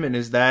time? And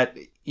is that,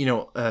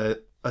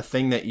 a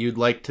thing that you'd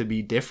like to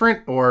be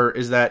different, or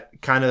is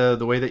that kind of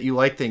the way that you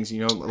like things?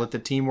 Let the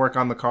team work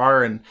on the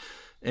car and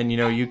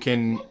you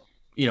can,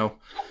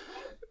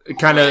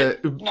 kind of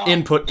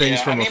input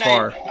things from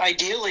afar.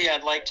 Ideally,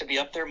 I'd like to be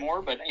up there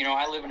more, but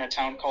I live in a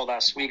town called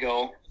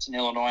Oswego. It's in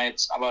Illinois.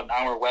 It's about an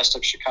hour west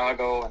of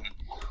Chicago, and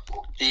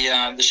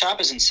the shop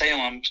is in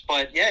Salem.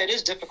 But yeah, it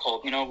is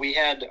difficult. We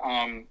had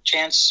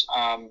Chance.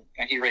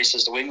 He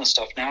races the wingless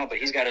stuff now, but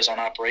he's got his own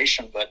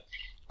operation. But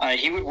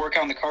he would work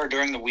on the car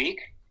during the week,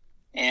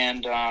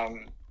 and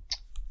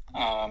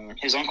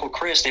his uncle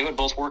Chris, they would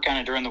both work on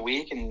it during the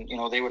week, and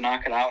they would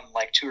knock it out in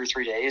like 2 or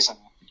 3 days, and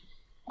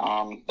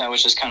that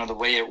was just kind of the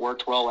way it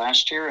worked well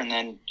last year. And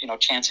then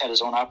Chance had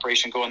his own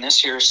operation going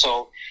this year,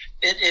 so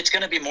it's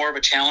going to be more of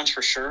a challenge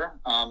for sure.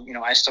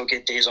 I still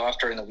get days off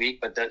during the week,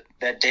 but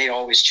that day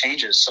always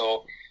changes.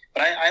 So,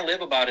 but I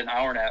live about an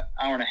hour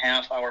and a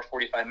half,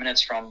 45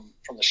 minutes from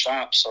the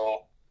shop,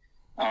 so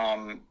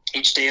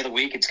each day of the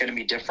week it's going to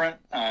be different.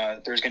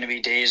 There's going to be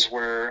days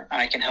where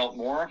I can help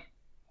more,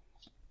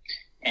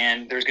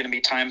 and there's going to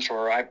be times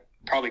where I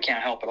probably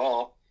can't help at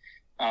all.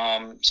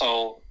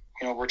 So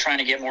we're trying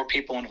to get more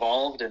people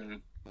involved,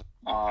 and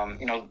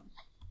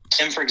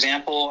Tim, for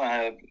example,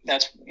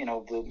 that's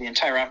the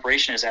entire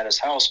operation is at his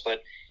house,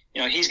 but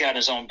he's got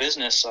his own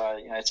business.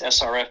 It's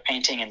SRF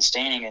Painting and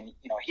Staining, and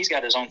he's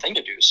got his own thing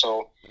to do.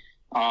 So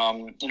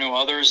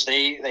others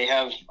they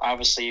have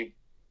obviously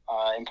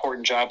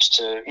important jobs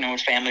to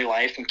family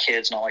life and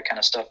kids and all that kind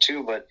of stuff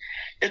too. But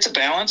it's a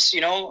balance.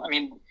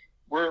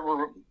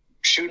 We're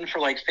shooting for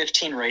like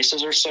 15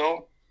 races or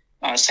so,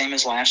 same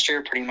as last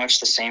year, pretty much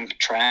the same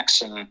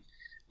tracks, and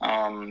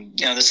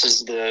this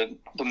is the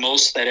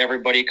most that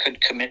everybody could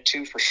commit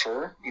to for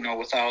sure,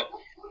 without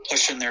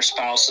pushing their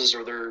spouses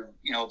or their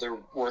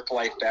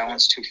work-life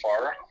balance too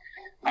far.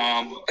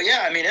 But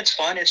yeah, it's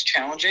fun. It's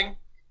challenging.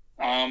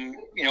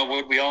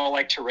 Would we all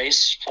like to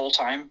race full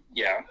time?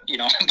 Yeah,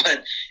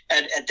 but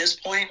at this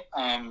point,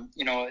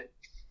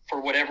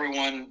 for what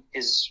everyone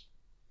is,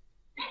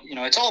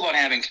 it's all about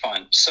having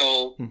fun.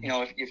 So,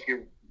 if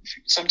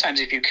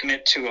you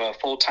commit to a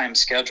full-time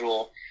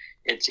schedule,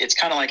 it's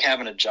kind of like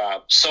having a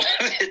job. So,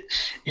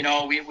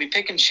 we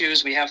pick and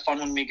choose. We have fun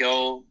when we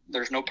go.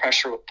 There's no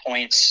pressure with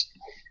points.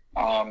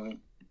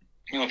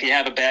 If you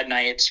have a bad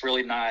night, it's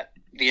really not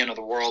the end of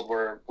the world.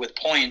 Where with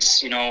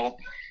points,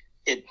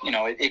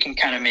 it can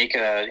kind of make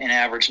an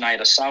average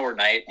night a sour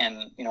night.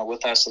 And,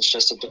 with us, it's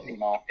just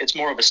it's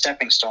more of a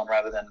stepping stone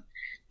rather than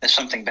if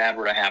something bad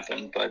were to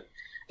happen. But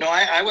no,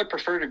 I would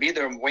prefer to be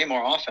there way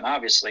more often,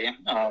 obviously.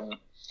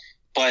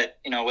 But,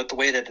 with the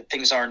way that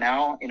things are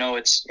now,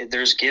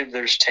 there's give,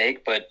 there's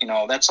take, but,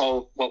 that's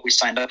all what we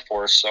signed up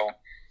for. So,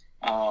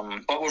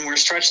 but when we're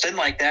stretched in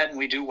like that and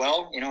we do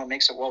well, it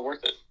makes it well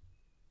worth it.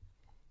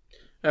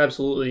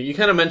 Absolutely. You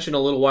kind of mentioned a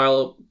little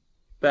while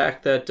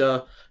back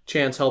that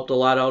Chance helped a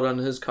lot out on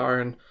his car,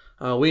 and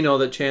we know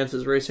that Chance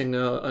is racing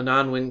a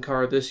non-wing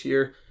car this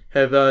year.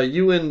 Have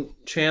you and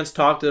Chance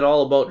talked at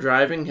all about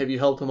driving? Have you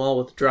helped him all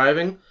with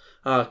driving?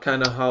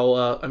 Kind of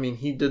how,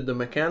 he did the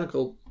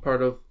mechanical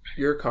part of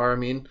your car.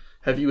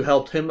 Have you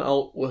helped him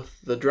out with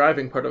the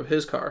driving part of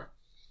his car?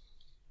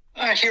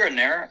 Here and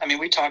there.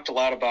 We talked a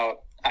lot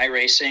about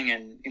iRacing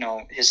and,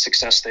 his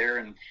success there.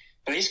 And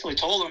I basically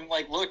told him,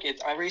 like, look,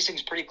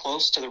 iRacing's pretty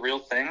close to the real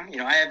thing.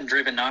 I haven't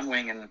driven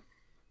non-wing in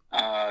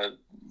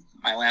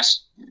my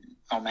last,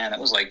 that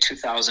was like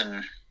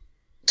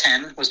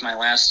 2010 was my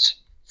last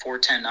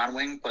 410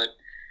 non-wing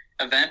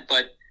event.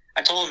 But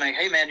I told him, like,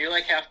 hey man, you're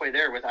like halfway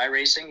there with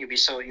iRacing.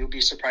 You'll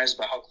be surprised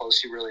about how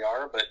close you really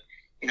are. But,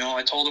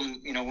 I told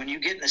him, when you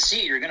get in the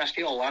seat, you're going to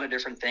feel a lot of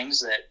different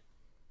things that,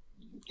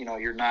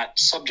 you're not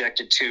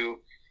subjected to,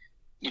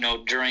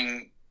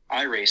 during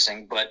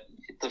iRacing, but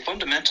the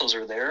fundamentals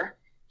are there.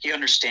 He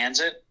understands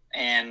it.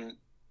 And,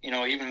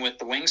 even with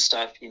the wing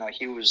stuff,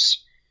 he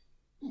was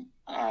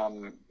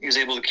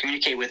able to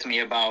communicate with me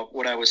about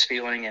what I was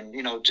feeling and,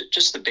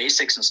 just the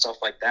basics and stuff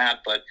like that.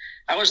 But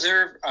I was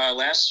there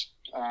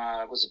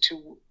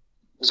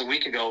was a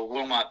week ago,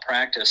 Wilmot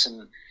practice,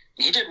 and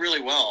he did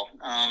really well.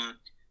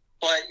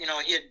 But,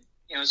 he had,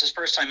 it was his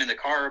first time in the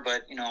car,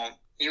 but,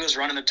 he was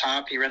running the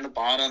top, he ran the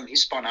bottom, he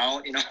spun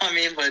out,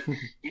 but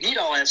you need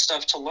all that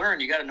stuff to learn.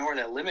 You got to know where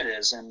that limit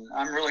is. And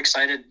I'm really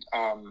excited.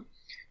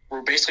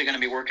 We're basically going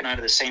to be working out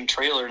of the same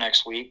trailer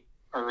next week,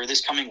 or this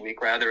coming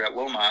week rather, at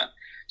Wilmot.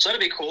 So that'll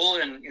be cool.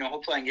 And,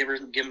 hopefully I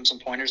can give him some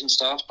pointers and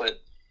stuff,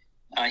 but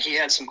he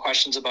had some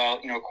questions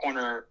about,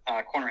 corner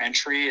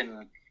entry,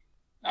 and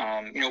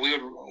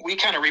we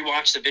kind of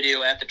rewatched the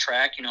video at the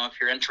track. If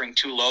you're entering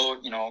too low,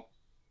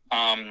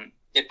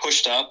 it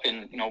pushed up,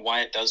 and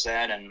why it does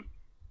that. And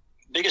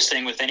biggest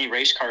thing with any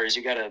race car is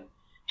you got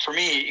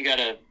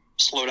to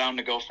slow down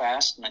to go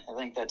fast. And I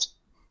think that's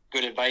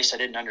good advice I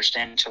didn't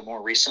understand until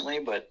more recently,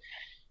 but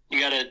you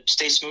got to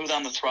stay smooth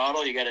on the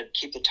throttle. You got to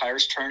keep the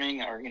tires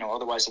turning, or,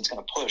 otherwise it's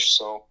going to push.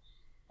 So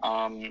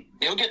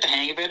he'll get the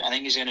hang of it. I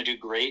think he's going to do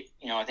great.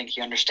 I think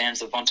he understands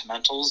the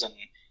fundamentals, and,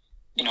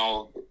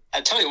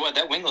 I tell you what,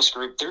 that wingless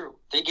group,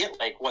 they get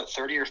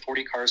 30 or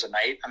 40 cars a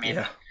night. I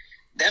mean,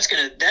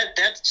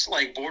 that's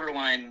like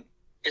borderline.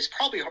 It's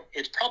probably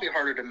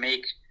harder to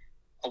make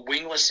a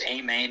wingless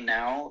A main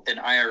now than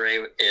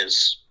IRA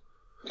is,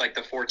 like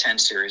the 410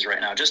 series right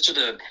now, just to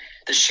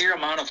the sheer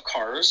amount of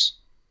cars.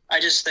 I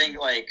just think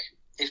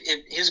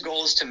if his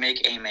goal is to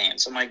make A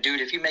mains, I'm like,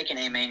 dude, if you make an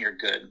A main, you're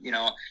good.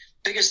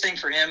 Biggest thing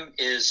for him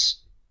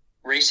is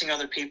racing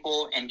other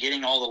people and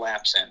getting all the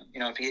laps in.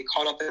 If you get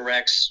caught up in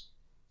wrecks,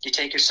 you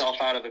take yourself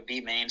out of a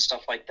B main,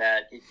 stuff like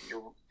that.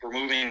 You're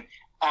removing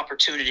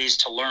opportunities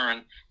to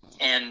learn.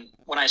 And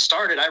when I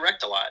started, I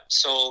wrecked a lot.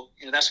 So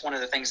that's one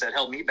of the things that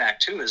held me back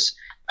too, is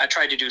I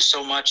tried to do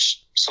so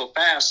much so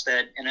fast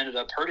that it ended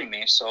up hurting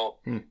me. So,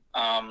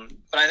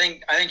 but I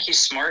think he's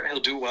smart. He'll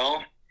do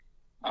well.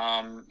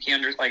 He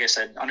like I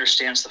said,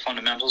 understands the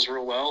fundamentals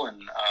real well,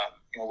 and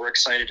we're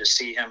excited to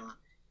see him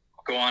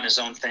go on his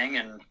own thing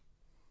and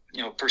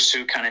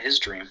pursue kind of his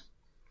dream.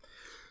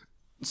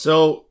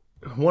 So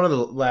one of the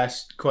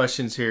last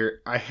questions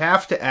here, I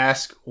have to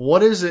ask,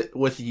 what is it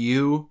with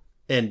you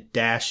and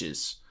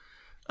dashes?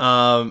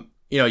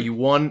 You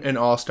won an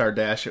all-star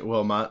dash at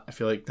Wilmot. I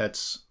feel like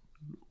that's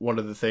one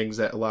of the things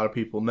that a lot of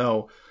people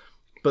know.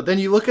 But then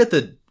you look at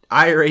the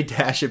IRA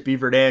dash at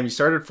Beaver Dam, you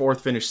started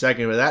fourth, finished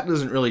second, but that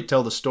doesn't really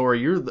tell the story.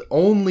 You're the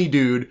only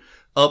dude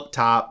up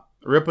top,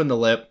 ripping the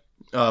lip,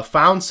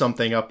 found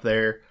something up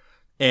there,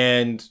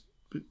 and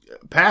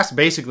passed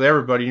basically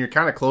everybody, and you're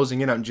kind of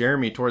closing in on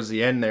Jeremy towards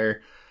the end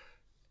there.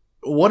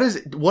 What is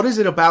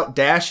it about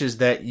dashes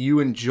that you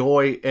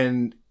enjoy,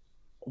 and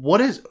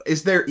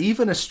is there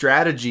even a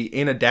strategy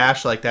in a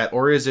dash like that,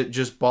 or is it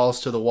just balls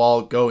to the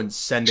wall, go and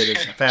send it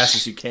as fast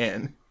as you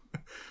can?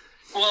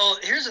 Well,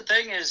 here's the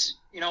thing is,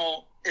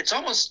 it's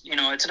almost,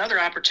 it's another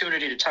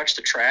opportunity to touch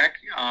the track.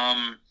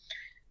 I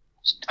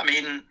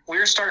mean, we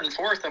were starting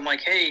fourth. I'm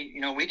like, hey,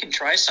 we can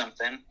try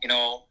something.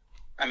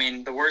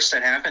 The worst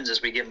that happens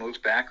is we get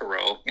moved back a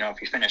row,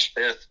 if you finish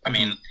fifth. I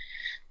mean,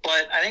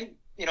 but I think,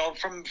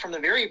 from the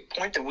very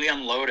point that we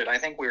unloaded, I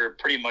think we were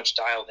pretty much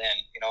dialed in.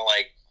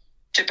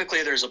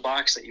 Typically there's a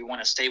box that you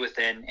want to stay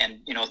within, and,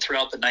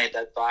 throughout the night,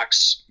 that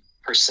box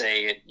per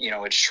se,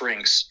 it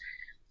shrinks.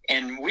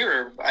 And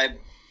I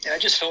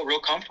just felt real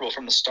comfortable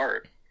from the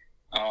start.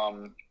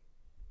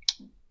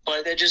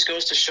 But it just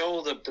goes to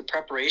show the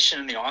preparation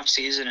in the off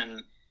season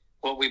and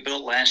what we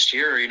built last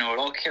year, it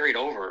all carried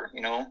over,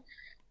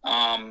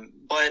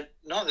 but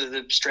no,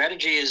 the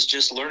strategy is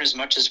just learn as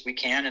much as we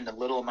can in the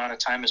little amount of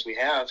time as we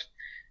have.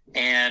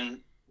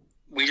 And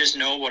we just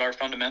know what our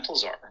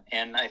fundamentals are.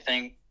 And I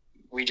think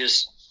we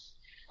just,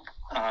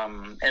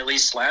 at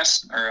least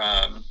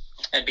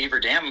at Beaver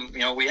Dam,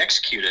 we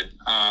executed.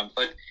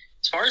 But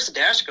as far as the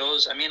dash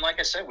goes, I mean, like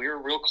I said, we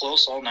were real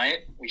close all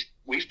night.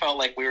 We felt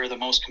like we were the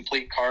most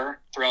complete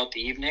car throughout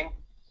the evening.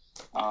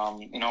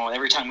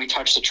 Every time we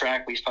touched the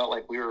track, we felt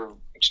like we were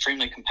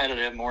extremely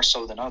competitive, more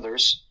so than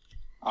others.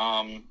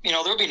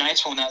 There'll be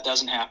nights when that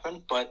doesn't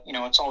happen, but,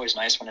 it's always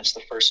nice when it's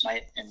the first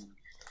night and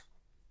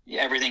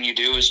everything you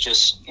do is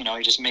just,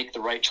 you just make the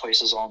right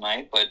choices all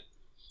night. But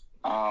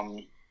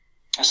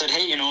I said,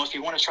 hey, if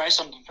you want to try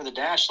something for the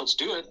dash, let's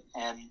do it.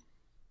 And,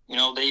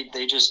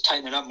 they just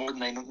tighten it up more than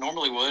they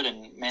normally would.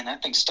 And, man,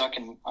 that thing stuck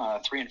in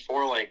 3 and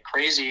 4 like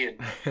crazy. And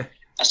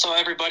I saw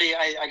everybody.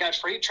 I got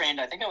freight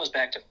trained. I think I was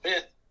back to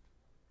fifth.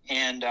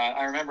 And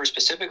I remember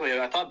specifically,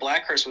 I thought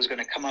Blackhurst was going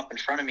to come up in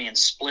front of me and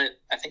split.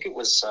 I think it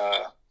was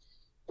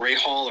Ray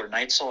Hall or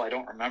Neitzel. I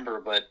don't remember,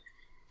 but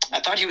I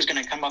thought he was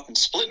going to come up and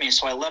split me.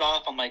 So I let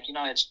off. I'm like,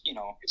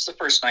 it's the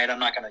first night. I'm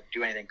not going to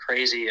do anything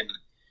crazy. And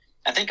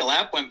I think a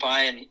lap went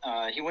by, and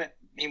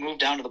he moved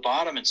down to the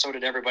bottom, and so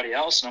did everybody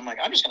else. And I'm like,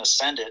 I'm just going to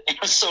send it.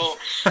 So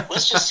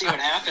let's just see what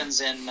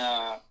happens. And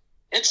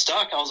it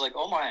stuck. I was like,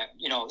 oh my,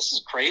 this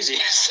is crazy.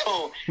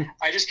 So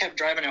I just kept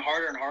driving it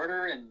harder and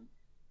harder, and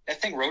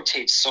that thing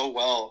rotates so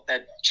well.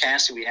 That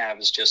chassis we have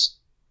is just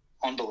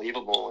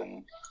unbelievable.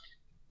 And,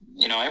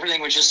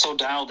 everything was just so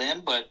dialed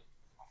in. But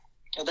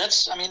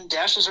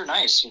dashes are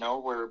nice,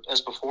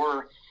 as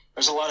before,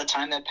 there's a lot of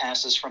time that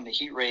passes from the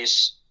heat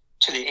race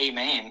to the A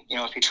main.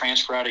 If you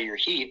transfer out of your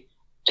heat,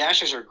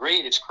 dashes are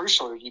great. It's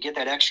crucial. You get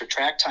that extra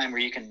track time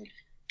where you can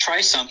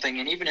try something.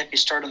 And even if you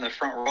start in the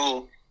front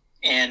row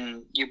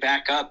and you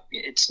back up,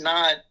 it's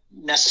not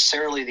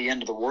necessarily the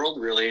end of the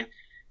world, really.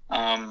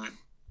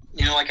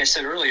 Like I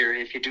said earlier,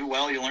 if you do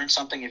well, you learn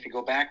something. If you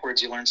go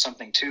backwards, you learn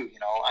something too.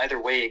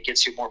 Either way, it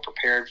gets you more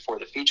prepared for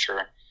the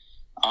feature.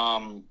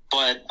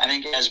 But I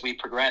think as we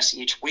progress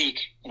each week,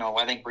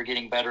 I think we're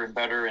getting better and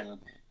better, and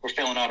we're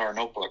filling out our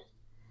notebook.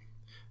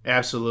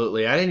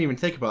 Absolutely. I didn't even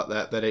think about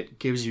that it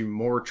gives you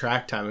more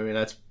track time. I mean,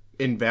 that's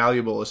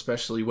invaluable,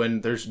 especially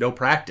when there's no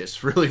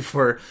practice really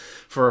for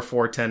a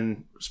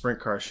 410 sprint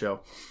car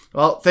show.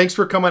 Well, thanks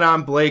for coming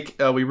on, Blake.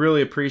 We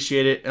really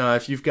appreciate it.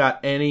 If you've got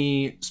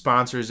any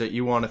sponsors that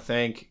you want to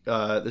thank,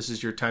 this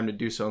is your time to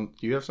do so.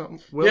 Do you have something,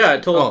 Will? Yeah, I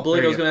told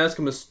Blake I was going to ask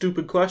him a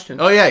stupid question.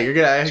 Oh yeah, you're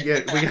gonna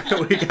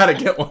we gotta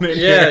get one in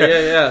here.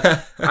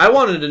 Yeah. I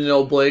wanted to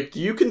know, Blake,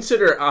 do you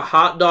consider a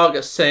hot dog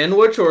a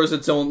sandwich or is it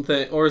its own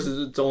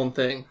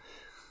thing?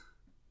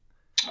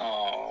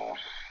 Oh,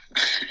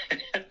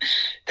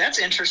 that's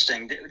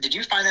interesting. Did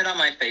you find that on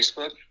my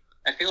Facebook?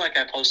 I feel like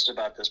I posted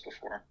about this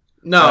before.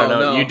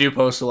 No. You do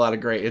post a lot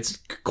of it's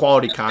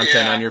quality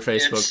content on your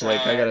Facebook,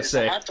 Blake. I gotta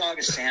say, a hot dog,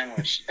 a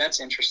sandwich. That's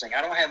interesting.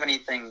 I don't have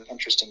anything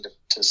interesting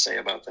to say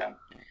about that.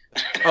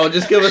 Oh,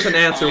 just give us an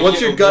answer. What's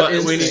your gut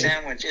instinct?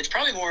 Sandwich. It's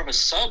probably more of a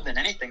sub than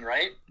anything,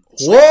 right?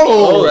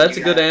 Whoa! That's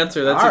a good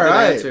answer. That's a good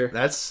answer.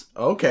 That's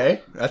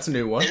okay. That's a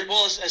new one.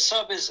 Well, a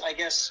sub is, I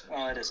guess.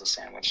 Well, it is a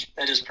sandwich.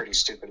 That is pretty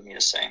stupid of me to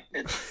say.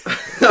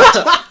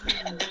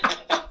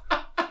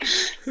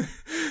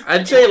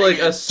 I'd say like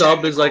a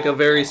sub is like a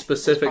very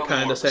specific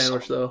kind of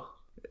sandwich, though.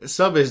 A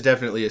sub is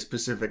definitely a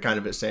specific kind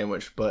of a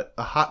sandwich, but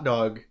a hot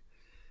dog,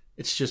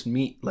 it's just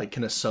meat. Like,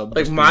 can a sub?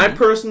 Like my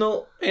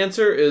personal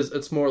answer is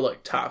it's more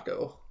like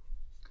taco.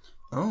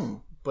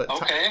 Oh, but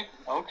okay.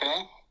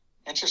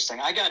 Interesting.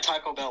 I got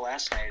Taco Bell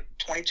last night.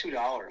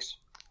 $22.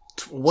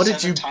 What did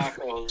 7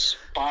 tacos,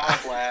 Baja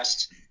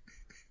Blast.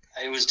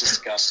 It was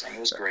disgusting. It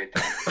was great,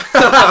 though.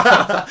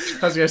 I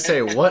was gonna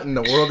say, what in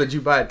the world did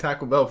you buy at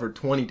Taco Bell for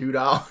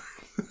 $22?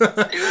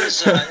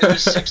 It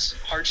was 6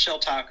 hard shell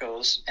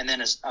tacos and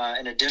then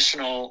an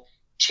additional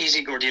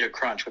cheesy gordita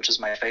crunch, which is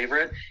my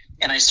favorite.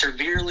 And I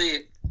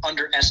severely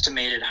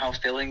underestimated how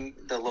filling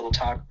the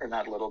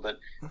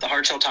the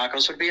hard shell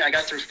tacos would be. I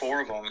got through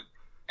 4 of them.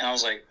 And I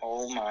was like,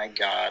 oh my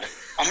God.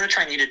 I'm going to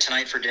try and eat it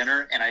tonight for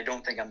dinner, and I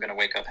don't think I'm going to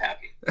wake up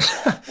happy.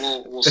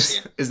 So we'll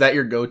see. Is that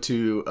your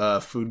go-to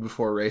food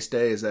before race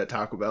day? Is that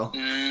Taco Bell?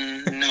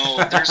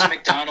 No, there's a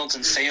McDonald's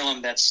in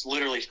Salem that's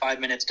literally 5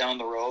 minutes down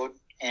the road.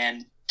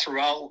 And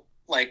throughout,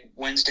 like,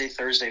 Wednesday,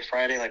 Thursday,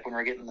 Friday, like when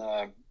we're getting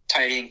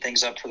tidying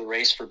things up for the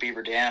race for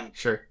Beaver Dam.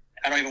 Sure.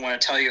 I don't even want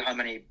to tell you how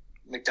many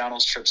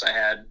McDonald's trips I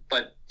had,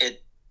 but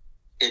it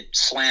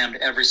slammed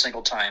every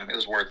single time. It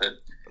was worth it.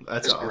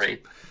 That's it was awesome.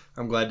 Great.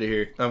 I'm glad to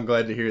hear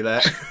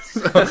that.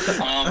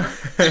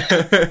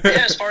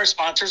 As far as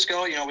sponsors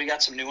go, we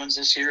got some new ones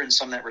this year and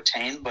some that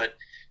retain. But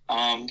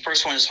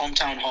first one is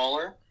Hometown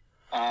Hauler,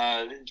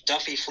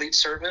 Duffy Fleet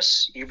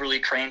Service,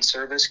 Eberly Crane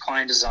Service,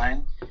 Klein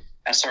Design,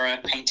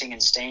 SRF Painting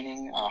and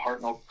Staining,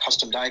 Hartnell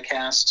Custom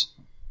Diecast,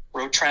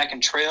 Road Track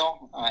and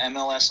Trail,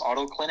 MLS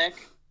Auto Clinic,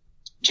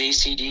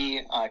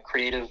 JCD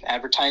Creative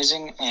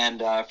Advertising,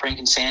 and Frank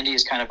and Sandy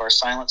is kind of our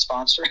silent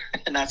sponsor,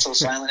 not so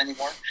silent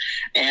anymore.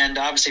 And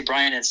obviously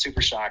Brian at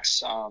Super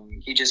Shocks.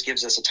 He just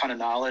gives us a ton of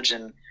knowledge,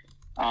 and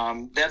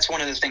that's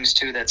one of the things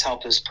too that's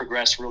helped us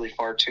progress really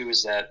far too,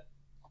 is that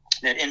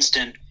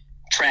instant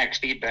track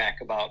feedback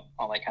about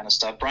all that kind of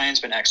stuff. Brian's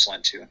been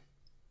excellent too.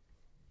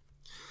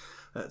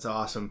 That's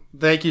awesome.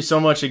 Thank you so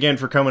much again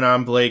for coming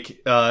on,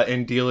 Blake,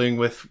 and dealing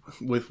with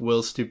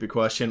Will's stupid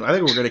question. I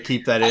think we're going to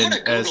keep that in.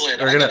 I'm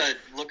going to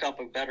look up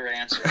a better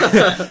answer.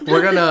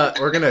 we're gonna.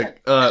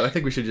 I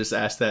think we should just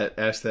ask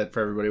that for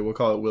everybody. We'll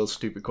call it Will's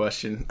stupid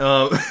question.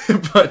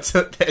 But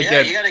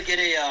again, you got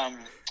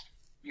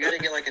to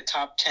get like a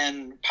top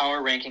 10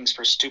 power rankings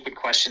for stupid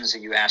questions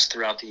that you ask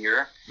throughout the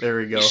year. There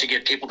we go. You should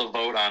get people to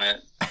vote on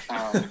it.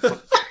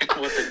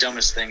 What the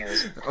dumbest thing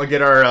is. I'll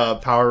get our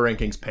power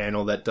rankings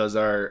panel that does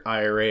our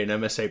IRA and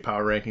MSA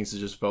power rankings to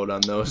just vote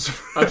on those.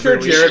 I'm sure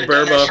Jared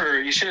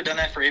Burba. You should have done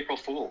that for April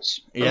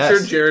Fools. Yes. I'm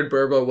sure Jared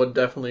Burba would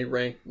definitely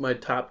rank my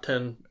top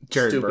 10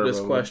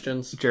 stupidest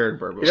questions. Jared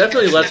Burba. He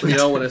definitely lets me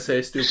know when I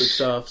say stupid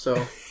stuff. So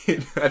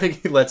I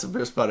think he lets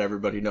just about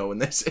everybody know when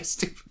they say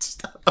stupid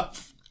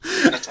stuff.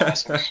 That's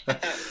awesome.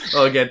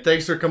 Well, again,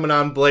 thanks for coming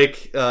on,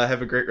 Blake.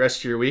 Have a great rest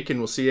of your week, and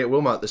we'll see you at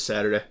Wilmot this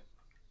Saturday.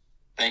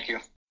 Thank you.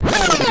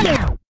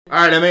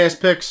 All right, MAS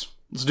picks.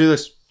 Let's do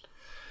this.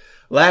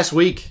 Last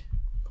week,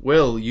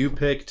 Will, you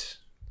picked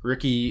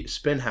Ricky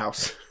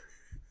Spinhouse.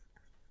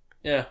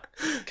 Yeah.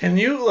 Can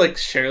you,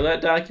 share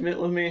that document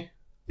with me?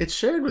 It's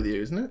shared with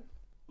you, isn't it?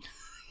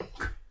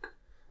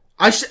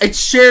 It's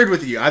shared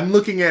with you. I'm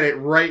looking at it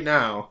right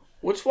now.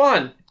 Which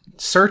one?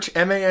 Search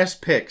MAS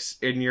picks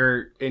in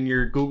your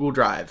Google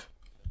Drive.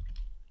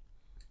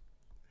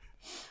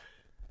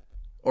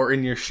 Or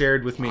in your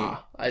shared with me.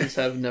 I just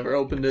have never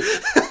opened it.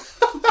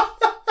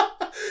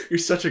 You're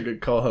such a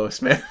good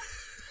co-host, man.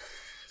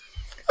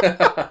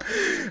 All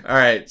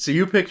right, so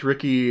you picked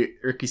Ricky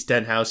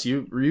Stenhouse.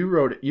 You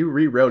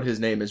rewrote his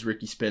name as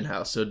Ricky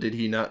Spinhouse. So did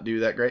he not do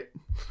that great?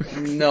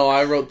 No,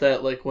 I wrote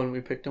that when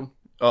we picked him.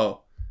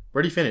 Oh,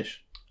 where'd he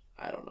finish?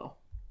 I don't know.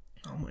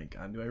 Oh my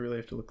god, do I really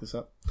have to look this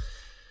up?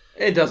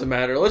 It doesn't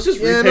matter. Let's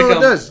just repick him.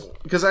 It does,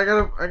 because I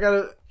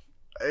gotta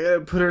I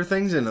gotta put our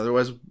things in,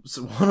 otherwise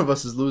one of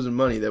us is losing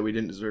money that we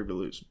didn't deserve to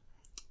lose.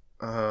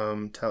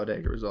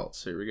 Talladega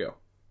results. Here we go.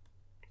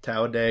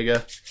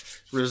 Talladega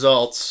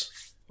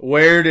results.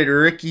 Where did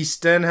Ricky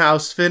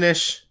Stenhouse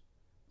finish?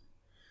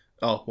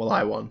 Oh, well,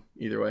 I won.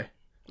 Either way.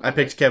 I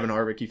picked Kevin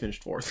Harvick. He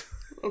finished 4th.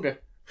 Okay.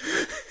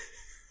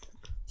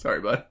 Sorry,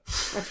 bud.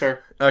 That's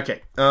fair.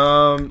 Okay.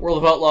 World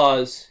of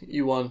Outlaws.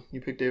 You won.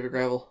 You picked David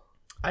Gravel.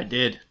 I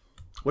did.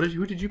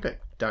 Who did you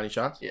pick? Donnie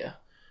Schatz? Yeah.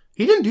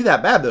 He didn't do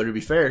that bad, though, to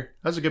be fair.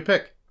 That was a good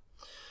pick.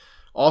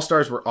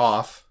 All-Stars were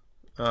off.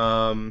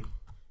 NA.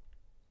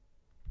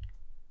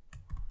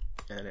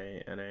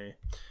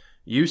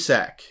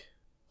 USAC.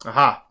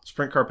 Aha.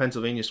 Sprint Car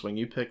Pennsylvania swing.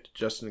 You picked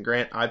Justin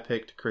Grant. I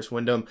picked Chris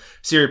Wyndham.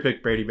 Siri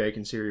picked Brady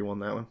Bacon. Siri won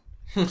that one.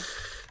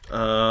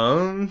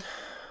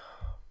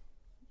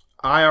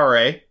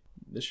 IRA.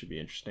 This should be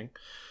interesting.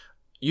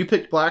 You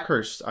picked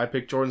Blackhurst. I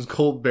picked Jordan's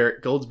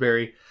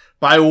Goldsberry.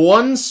 By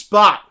 1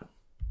 spot,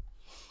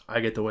 I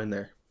get the win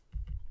there.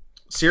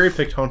 Siri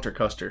picked Hunter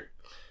Custer.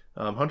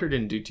 Hunter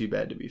didn't do too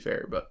bad, to be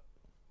fair, but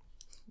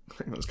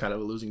it was kind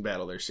of a losing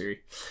battle there, Siri.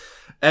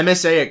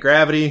 MSA at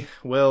Gravity.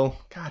 Will.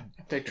 God.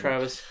 I picked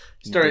Travis.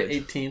 Started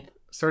 18th.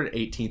 Started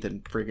 18th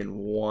and friggin'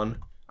 won.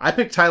 I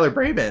picked Tyler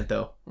Brabant,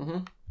 though. Mm-hmm.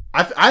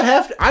 I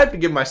have to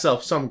give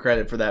myself some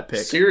credit for that pick.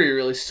 Siri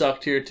really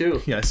sucked here,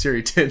 too. Yeah,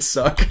 Siri did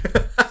suck.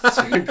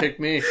 Siri picked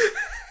me.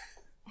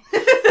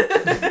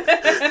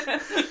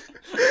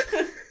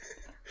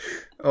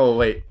 Oh,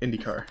 wait.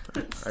 IndyCar.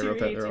 I wrote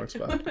that in the wrong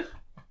spot.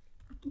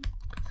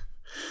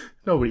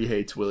 Nobody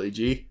hates Willie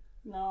G.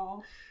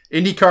 No.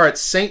 IndyCar at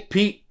St.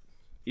 Pete.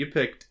 You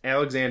picked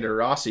Alexander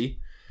Rossi.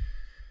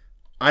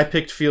 I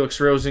picked Felix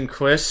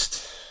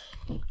Rosenqvist.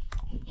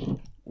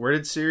 Who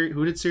did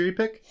Siri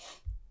pick?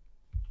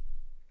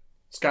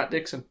 Scott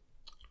Dixon.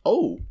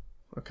 Oh,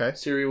 okay.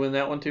 Siri win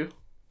that one too?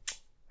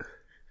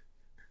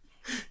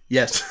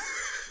 Yes.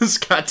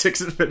 Scott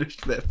Dixon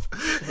finished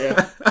 5th.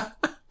 Yeah.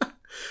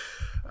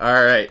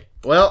 All right.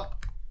 Well,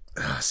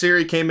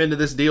 Siri came into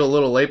this deal a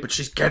little late, but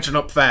she's catching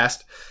up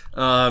fast.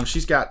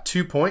 She's got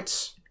 2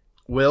 points.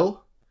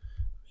 Will,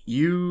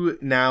 you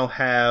now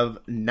have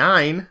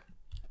 9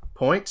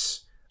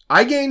 points.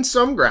 I gained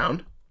some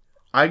ground.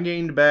 I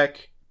gained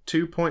back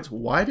 2 points.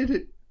 Why did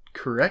it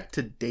correct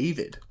to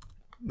David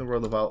in the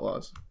World of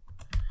Outlaws?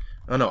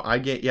 Oh, no. I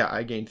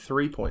gained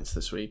 3 points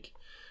this week.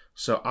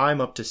 So I'm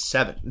up to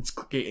 7. It's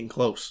getting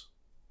close.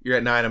 You're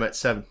at 9. I'm at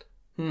 7.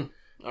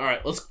 All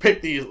right, let's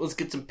pick these. Let's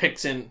get some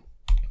picks in.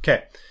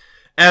 Okay.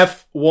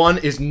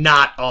 F1 is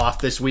not off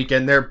this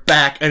weekend. They're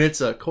back, and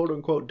it's a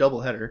quote-unquote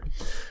doubleheader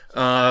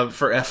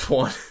for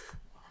F1.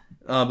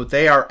 But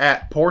they are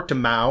at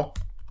Portimao,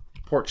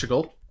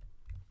 Portugal,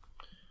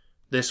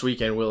 this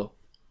weekend. Will,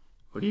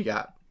 what do you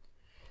got?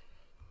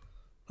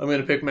 I'm going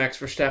to pick Max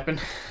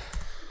Verstappen.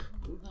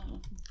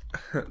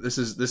 This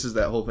is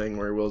that whole thing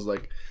where Will's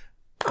like,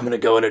 I'm going to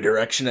go in a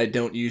direction I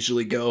don't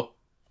usually go.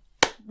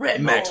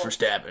 Red Max Bull.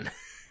 Verstappen.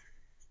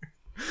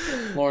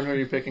 Lauren, who are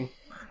you picking?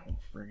 I don't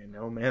friggin'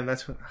 know, man.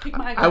 That's what Pick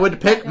my I would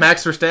guy. pick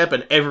Max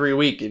Verstappen every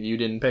week if you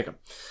didn't pick him.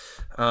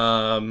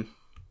 Go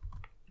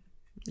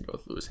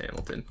with Lewis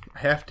Hamilton. I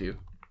have to.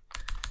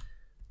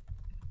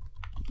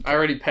 I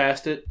already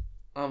passed it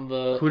on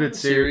the Who did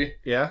Siri?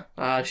 Yeah.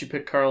 She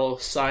picked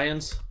Carlos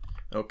Sainz.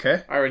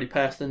 Okay. I already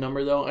passed the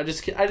number though. I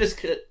just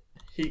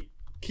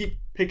keep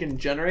picking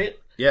generate.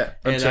 Yeah.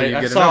 And Until you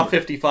I get a saw number.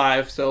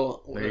 55,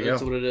 so There you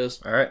that's go. what it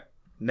is. All right.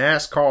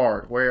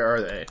 NASCAR. Where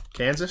are they?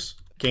 Kansas.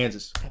 I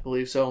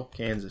believe so.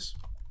 Kansas.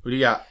 Who do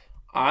you got?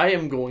 I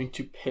am going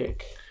to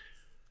pick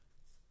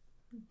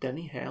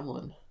Denny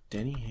Hamlin.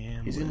 Denny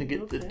Hamlin. He's going to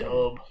get the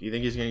dub. You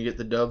think he's going to get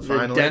the dub The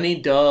finally?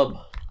 Denny dub.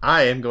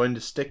 I am going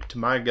to stick to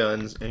my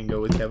guns and go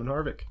with Kevin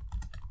Harvick.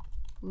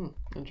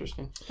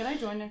 Interesting. Can I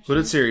join next Who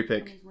year? did Siri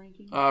pick?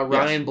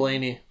 Ryan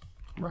Blaney.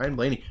 Ryan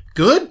Blaney.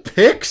 Good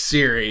pick,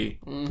 Siri.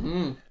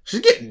 Mm-hmm. She's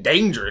getting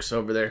dangerous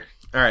over there.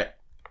 All right.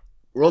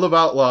 World of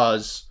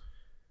Outlaws.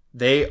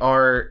 They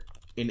are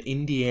in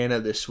Indiana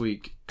this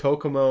week.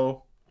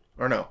 Kokomo.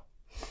 Or no.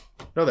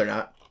 No, they're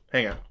not.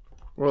 Hang on.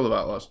 World of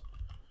Outlaws.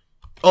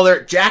 Oh,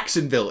 they're at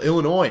Jacksonville,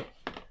 Illinois.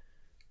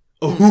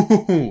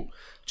 Oh,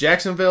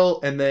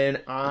 Jacksonville, and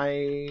then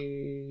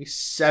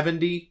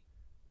I-70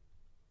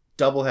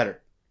 doubleheader.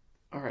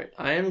 All right.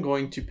 I am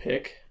going to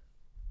pick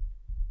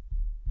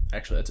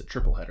Actually, that's a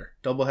triple header.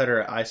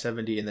 Doubleheader at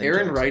I-70 and then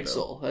Aaron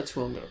Jacksonville. Reitzel. That's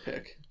who I'm going to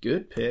pick.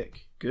 Good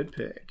pick. Good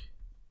pick.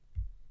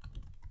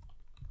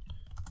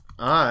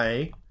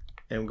 I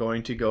am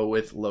going to go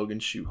with Logan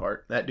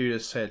Schuchart. That dude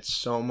has had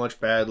so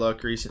much bad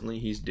luck recently.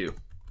 He's due.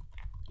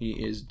 He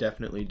is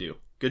definitely due.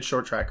 Good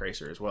short track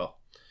racer as well.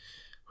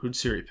 Who'd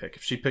Siri pick?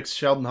 If she picks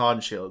Sheldon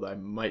Haudenschild, I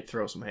might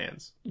throw some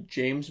hands.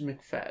 James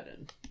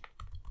McFadden.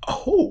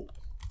 Oh.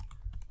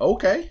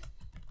 Okay.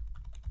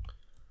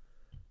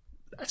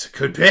 That's a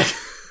good pick.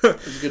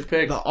 That's a good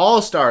pick. The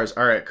All-Stars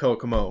are at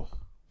Kokomo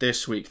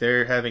this week.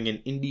 They're having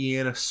an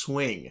Indiana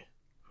swing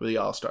for the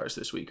All-Stars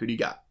this week. Who do you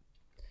got?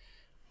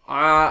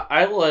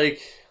 I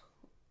like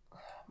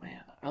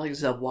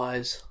Zeb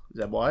Wise.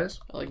 Zeb Wise?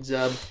 I like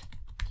Zeb.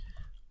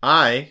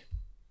 I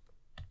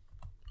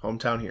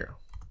hometown hero,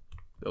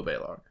 Bill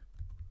Baylog.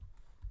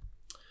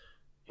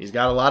 He's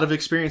got a lot of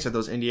experience at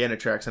those Indiana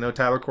tracks. I know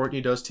Tyler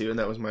Courtney does too, and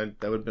that would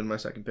have been my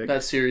second pick.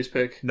 That series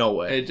pick. No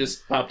way. It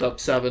just popped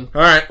up 7.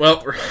 All right,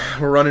 well,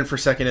 we're running for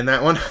second in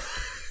that one.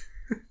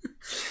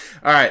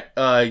 All right,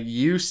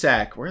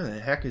 USAC. Where the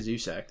heck is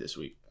USAC this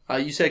week?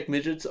 USAC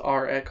midgets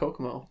are at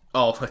Kokomo.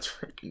 Oh, let's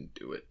freaking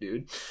do it,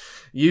 dude.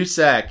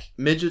 USAC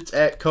midgets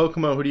at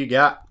Kokomo. Who do you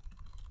got?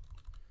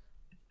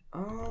 I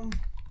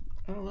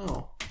don't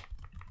know.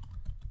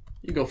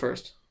 You go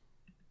first.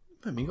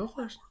 Let me go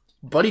first.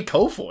 Buddy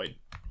Kofoid.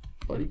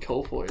 Buddy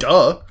Kofoid.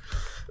 Duh.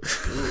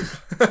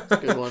 That's a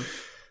good one.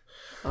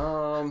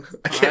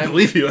 I can't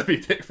believe you let me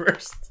pick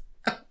first.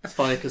 It's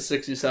funny because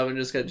 67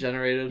 just got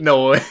generated.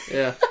 No way.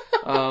 Yeah.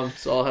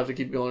 So I'll have to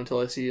keep going until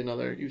I see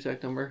another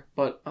USAC number.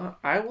 But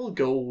I will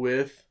go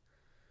with...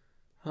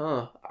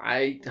 I'm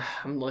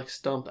like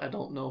stumped. I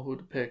don't know who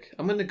to pick.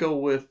 I'm going to go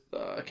with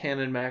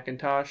Cannon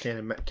McIntosh.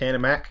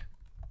 Cannon Mac.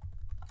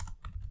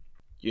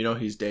 You know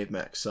he's Dave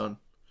Mack's son.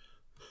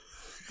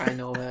 I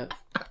know that.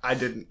 I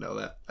didn't know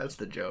that. That's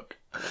the joke.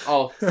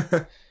 Oh.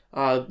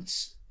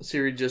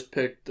 Siri just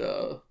picked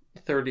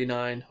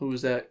 39.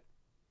 Who's that?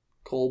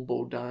 Cole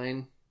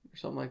Bodine or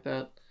something like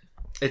that.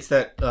 It's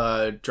that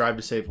Drive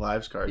to Save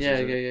Lives card.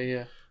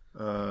 Yeah.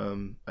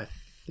 I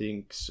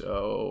think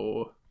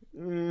so.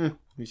 Let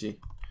me see.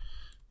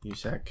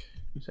 USAC.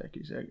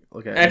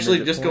 Okay.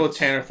 Actually, just go with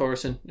Tanner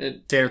Thorson.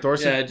 Tanner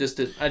Thorson? Yeah,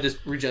 I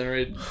just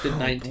regenerated. Did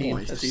 19.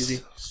 Boy, that's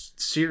easy.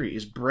 Siri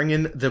is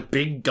bringing the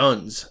big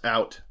guns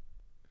out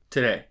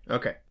today.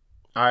 Okay.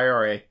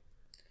 IRA.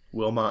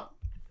 Wilmot.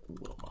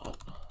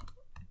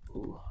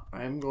 Ooh,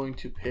 I'm going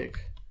to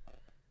pick...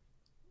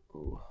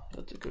 Ooh,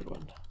 that's a good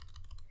one.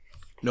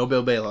 No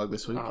Bill Baylog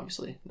this week.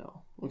 Obviously,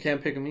 no. We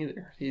can't pick him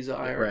either. He's a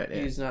IRA. Right,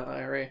 yeah. He's not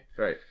IRA.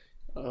 Right.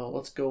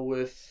 Let's go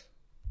with...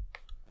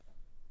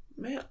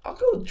 Man, I'll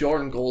go with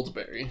Jordan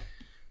Goldsberry.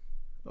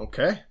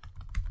 Okay.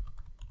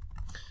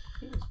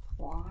 He was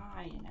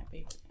flying at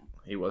Beaver Dam.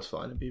 He was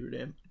flying at Beaver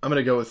Dam. I'm going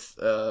to go with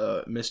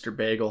Mr.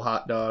 Bagel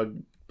Hot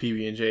Dog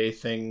PB&J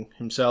thing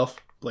himself,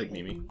 Blake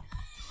Mimi.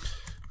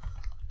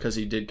 Because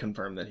he did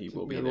confirm that he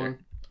will be there.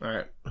 All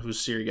right. Who's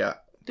Siri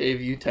got? Dave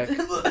Utek.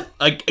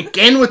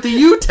 Again with the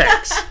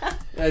Utex.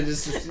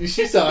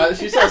 She saw it.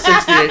 She saw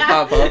 68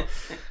 pop up.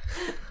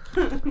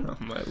 Oh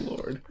my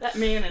lord. That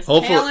man is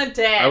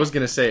talented. I was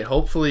going to say,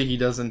 hopefully he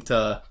doesn't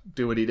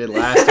do what he did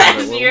last time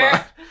at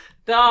Wilmot.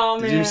 Oh,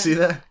 man. Did you see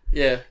that?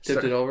 Yeah,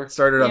 tipped it over.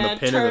 Started on the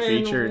pin of the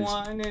feature and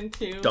 1 and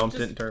 2. Dumped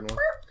it and turned 1.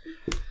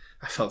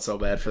 I felt so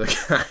bad for the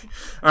guy.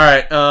 All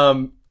right.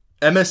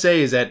 MSA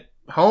is at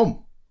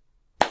home.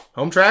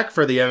 Home track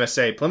for the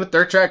MSA. Plymouth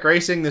Dirt Track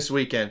Racing this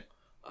weekend.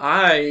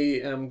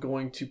 I am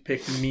going to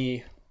pick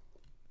me.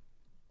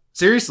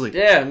 Seriously?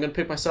 Yeah, I'm going to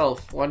pick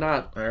myself. Why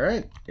not? All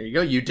right. Here you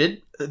go. You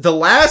did. The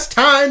last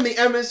time the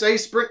MSA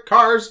sprint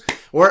cars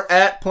were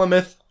at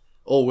Plymouth,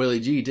 old Willie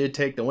G did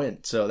take the win.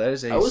 So that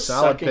is a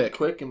solid pick. I was second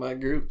quick in my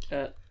group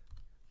at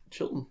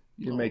Chilton.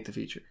 You didn't make the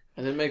feature.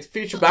 I didn't make the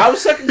feature, but I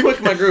was second quick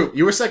in my group.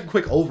 You were second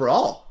quick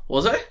overall.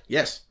 Was I?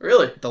 Yes.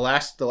 Really? The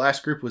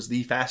last group was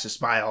the fastest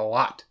by a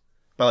lot.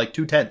 By like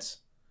 2/10.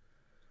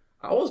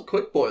 I was a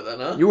quick boy then,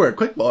 huh? You were a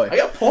quick boy. I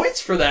got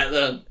points for that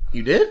then.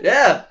 You did?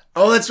 Yeah.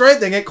 Oh, that's right.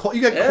 You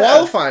got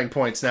qualifying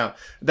points now.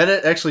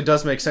 That actually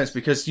does make sense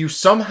because you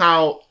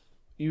somehow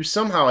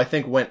I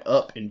think went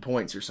up in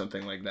points or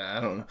something like that. I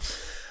don't know.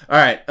 All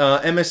right,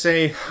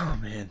 MSA. Oh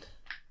man,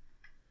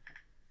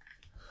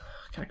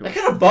 that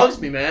kind of bugs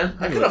me, man.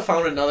 I could have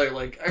found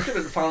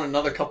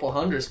another couple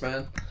hundreds,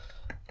 man.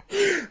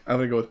 I'm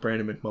gonna go with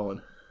Brandon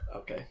McMullen.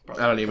 Okay.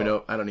 I don't even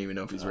know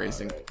if he's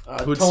racing. Right.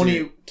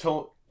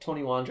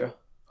 Tony Wandra.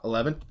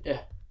 11. Yeah.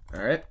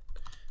 All right.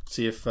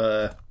 See if.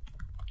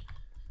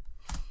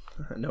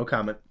 No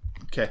comment.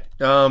 Okay.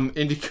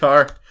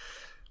 IndyCar.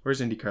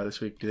 Where's IndyCar this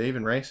week? Do they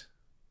even race?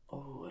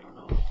 Oh, I don't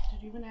know.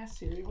 Did you even ask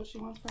Siri what she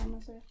wants for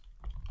MSA?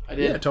 I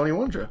did. Yeah, Tony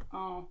Wandra.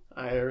 Oh.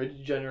 I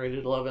already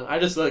generated 11. I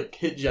just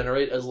hit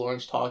generate as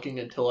Lauren's talking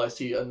until I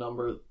see a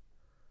number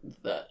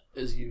that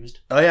is used.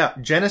 Oh yeah,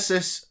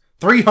 Genesis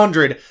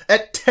 300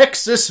 at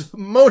Texas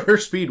Motor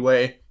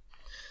Speedway.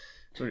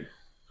 Who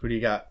do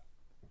you got?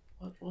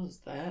 What was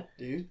that,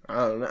 dude?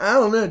 I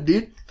don't know,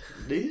 dude.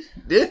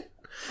 Dude?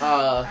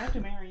 I have to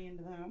marry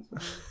into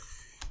that.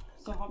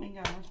 So help me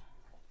God.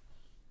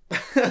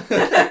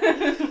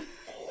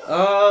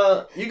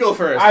 You go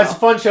first. It's a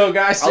fun show,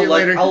 guys. See you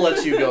later. I'll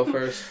let you go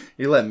first.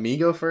 You let me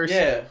go first?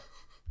 Yeah.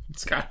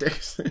 Scott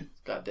Dixon.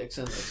 Scott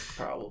Dixon is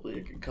probably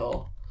a good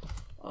call.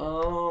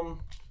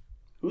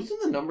 Who's in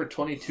the number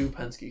 22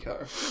 Penske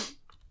car? Is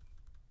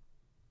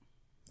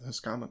that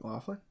Scott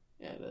McLaughlin?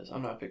 Yeah, it is.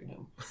 I'm not picking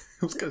him.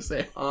 I was gonna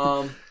say.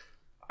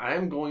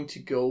 I'm going to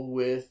go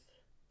with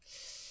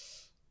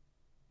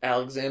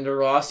Alexander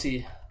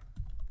Rossi.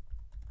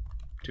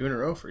 2 in a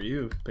row for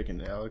you,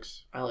 picking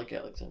Alex. I like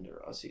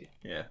Alexander Rossi.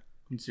 Yeah.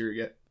 Who's your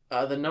get?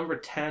 The number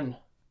 10.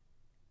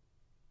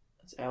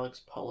 That's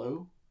Alex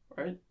Palou,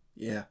 right?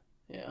 Yeah.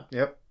 Yeah.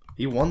 Yep.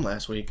 He won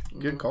last week.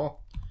 Good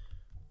call.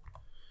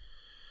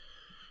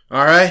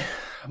 All right.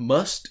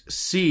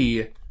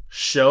 must-see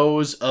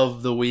shows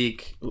of the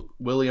week.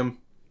 William,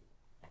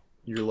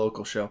 your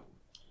local show.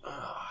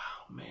 Oh,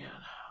 man.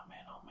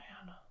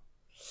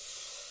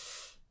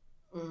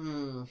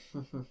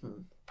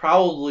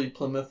 Probably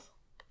Plymouth.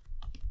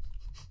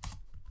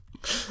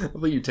 I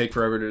think you take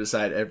forever to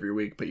decide every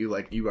week, but you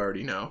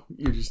already know.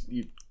 You just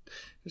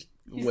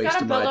He's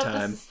wasting my build up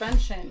time. the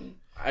suspension.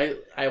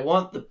 I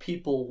want the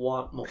people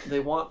want more. They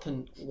want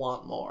to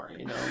want more,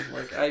 you know?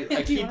 Like,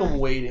 I keep them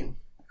waiting.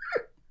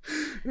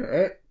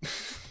 Alright.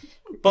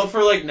 But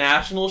for, like,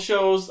 national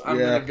shows, I'm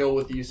going to go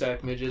with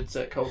USAC Midgets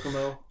at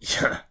Kokomo.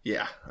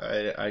 Yeah.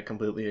 I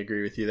completely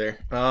agree with you there.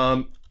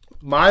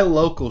 My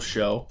local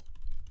show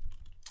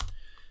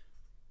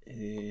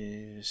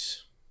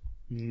is...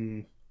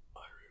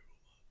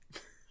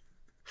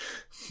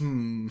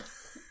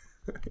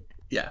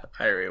 Yeah,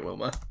 Irie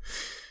Wilma.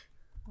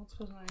 That's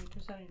because I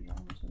just had any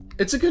dramas in there.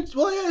 It's a good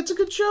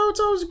show. It's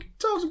always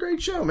a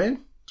great show,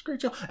 man. It's a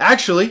great show.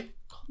 Actually,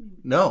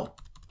 no,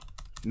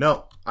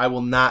 I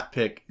will not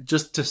pick,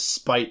 just to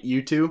spite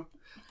you two,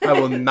 I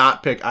will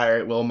not pick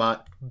Irie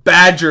Wilmot.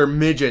 Badger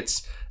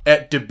Midgets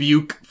at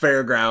Dubuque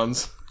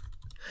Fairgrounds.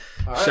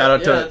 Right,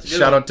 shout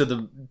out to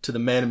the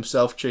man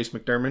himself, Chase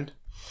McDermott.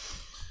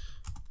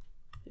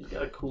 He's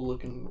got a cool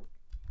looking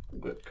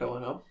whip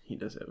coming up. He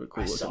does have a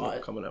cool looking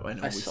whip coming up. I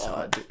know. We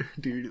saw it.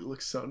 Dude, it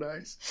looks so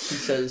nice. He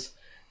says,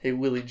 "Hey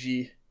Willie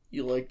G,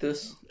 you like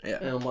this?" Yeah.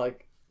 And I'm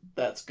like,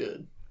 "That's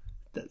good.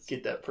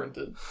 Get that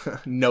printed."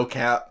 No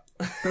cap.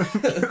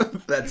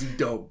 That's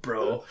dope,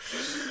 bro.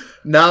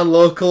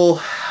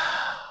 Non-local.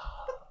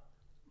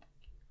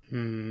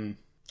 F1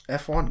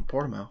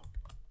 Portimao.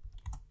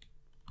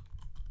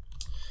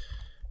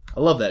 I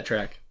love that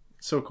track.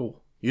 It's so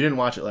cool. You didn't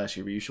watch it last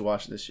year, but you should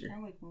watch it this year.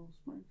 I like Willow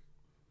Springs.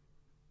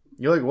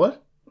 You like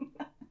what?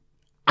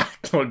 I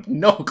don't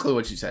no clue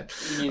what you said.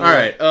 All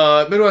right.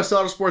 Midwest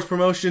Auto Sports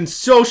Promotion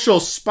Social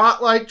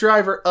Spotlight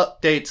Driver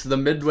Updates. The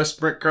Midwest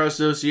Sprint Car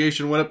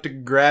Association went up to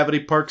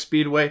Gravity Park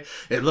Speedway.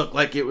 It looked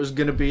like it was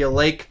going to be a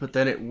lake, but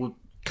then it was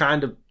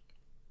kind of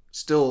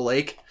still a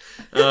lake.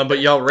 But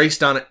y'all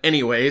raced on it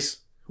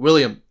anyways.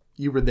 William,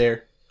 you were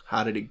there.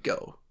 How did it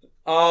go?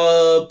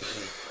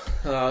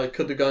 It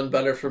could have gone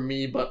better for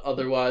me, but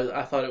otherwise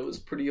I thought it was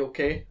pretty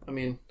okay. I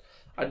mean,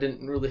 I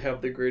didn't really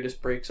have the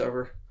greatest brakes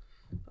ever,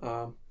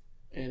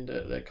 and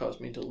that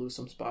caused me to lose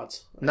some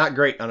spots. Not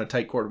great on a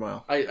tight quarter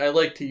mile. I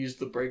like to use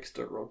the brakes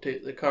to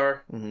rotate the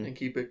car and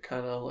keep it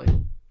kind of like,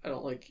 I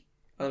don't like,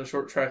 on a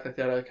short track like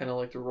that, I kind of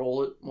like to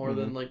roll it more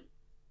than like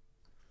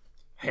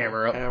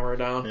hammer up, hammer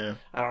down. Yeah.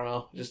 I don't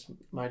know, just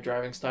my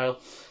driving style.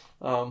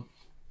 I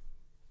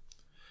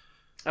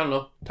don't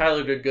know.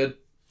 Tyler did good.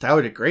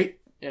 Tyler did great.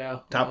 Yeah.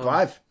 Top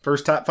 5.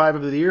 First top 5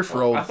 of the year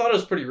for old. I thought it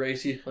was pretty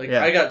racy. Like,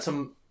 I got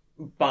some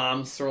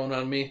bombs thrown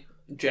on me.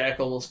 Jack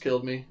almost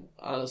killed me,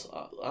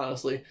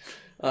 honestly.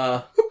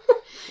 For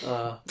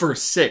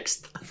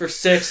 6th. For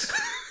 6th.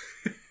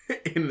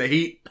 In the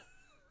heat.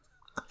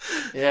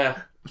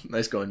 Yeah.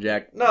 Nice going,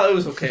 Jack. No, it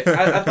was okay.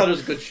 I thought it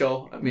was a good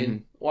show. I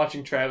mean,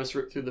 watching Travis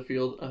rip through the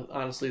field,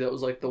 honestly, that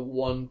was like the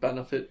one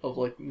benefit of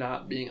like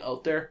not being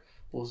out there,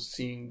 was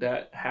seeing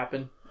that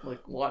happen.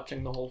 Like,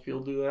 watching the whole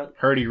field do that.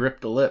 Heard he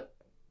ripped a lip.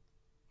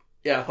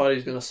 Yeah, I thought he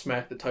was going to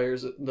smack the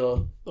tires,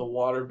 the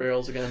water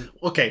barrels again.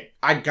 Okay,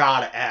 I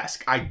gotta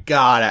ask.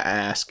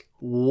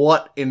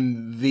 What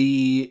in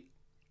the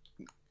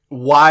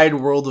wide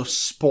world of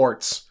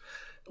sports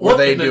were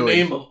they doing? What in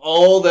the name of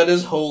all that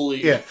is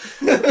holy? Yeah.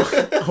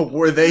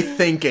 Were they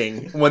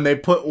thinking when they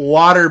put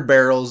water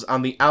barrels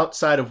on the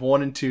outside of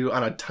 1 and 2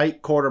 on a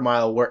tight quarter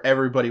mile where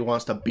everybody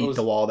wants to beat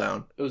the wall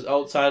down? It was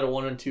outside of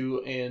 1 and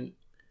 2 and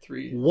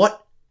 3.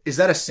 What? Is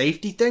that a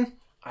safety thing?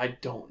 I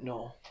don't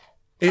know.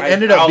 It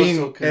ended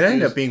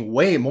up being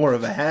way more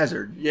of a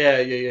hazard.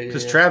 Yeah.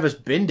 Because Travis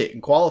binned it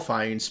in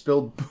qualifying and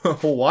spilled a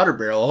whole water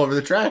barrel all over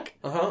the track.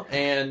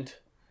 And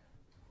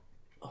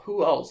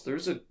who else?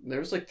 There's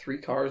like 3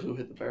 cars who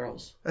hit the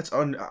barrels.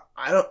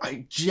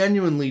 I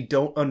genuinely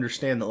don't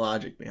understand the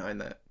logic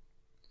behind that.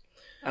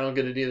 I don't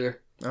get it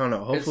either. I don't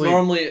know.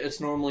 Hopefully,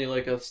 it's normally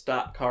like a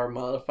stock car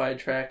modified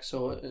track,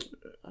 so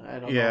I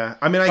don't know. Yeah,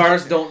 I mean,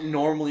 cars don't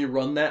normally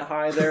run that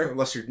high there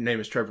unless your name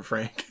is Trevor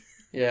Frank.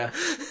 Yeah.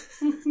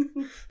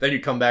 Then you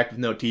come back with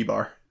no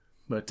T-bar.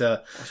 But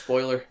a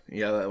spoiler.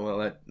 Yeah,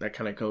 that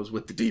kind of goes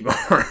with the T-bar.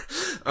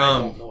 I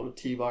don't know what a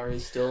T-bar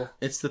is still.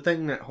 It's the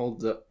thing that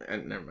holds up.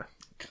 And never mind.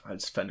 God,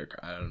 it's fender.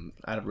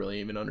 I don't really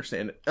even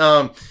understand it.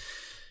 No,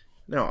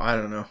 I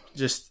don't know.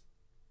 Just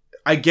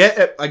I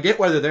get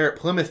why they're there at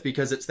Plymouth,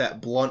 because it's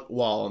that blunt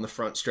wall on the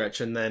front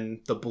stretch, and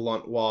then the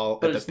blunt wall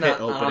at the pit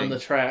opening on the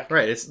track.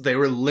 Right. They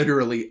were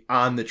literally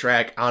on the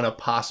track on a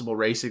possible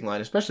racing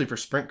line, especially for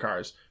sprint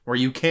cars, where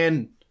you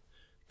can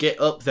get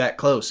up that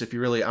close if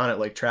you're really on it,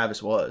 like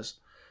Travis was.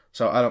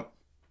 So I don't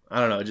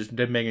know. It just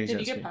didn't make any sense.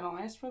 Did you get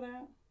penalized for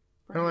that?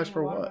 Penalized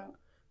for what?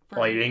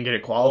 Well, you didn't get a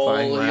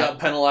qualifying lap. You got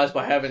penalized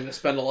by having to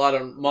spend a lot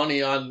of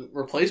money on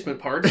replacement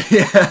parts.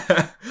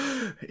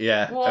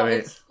 Yeah. Well, I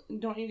mean,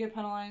 don't you get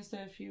penalized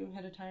if you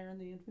hit a tire in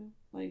the infield?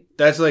 Like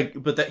That's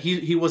like, but that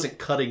he wasn't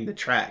cutting the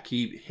track.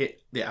 He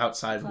hit the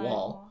outside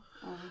wall.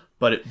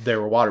 But there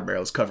were water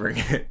barrels covering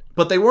it.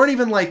 But they weren't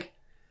even like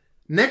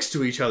next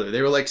to each other.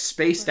 They were like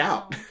spaced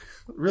out.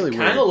 Really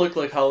weird. Kind of looked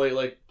like how they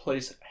like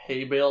place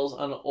hay bales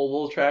on an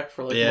oval track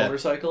for like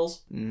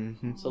motorcycles.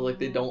 Mm-hmm. So like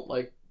they don't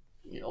like,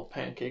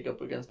 pancake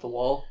up against the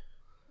wall.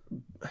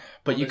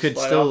 But you could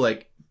still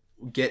like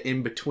get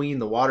in between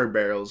the water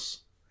barrels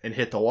and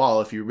hit the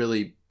wall if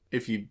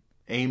you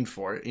aimed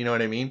for it. You know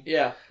what I mean?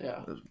 Yeah.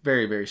 It was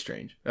very, very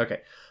strange.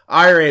 Okay.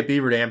 IRA at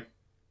Beaver Dam.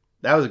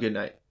 That was a good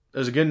night. It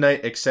was a good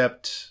night,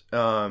 except,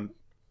 good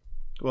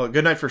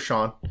night for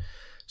Sean.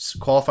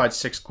 Qualified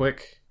 6th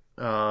quick.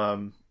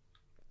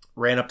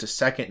 Ran up to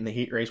 2nd in the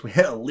heat race. We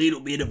had a little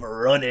bit of a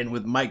run-in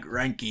with Mike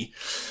Reinke.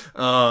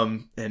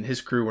 And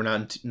his crew were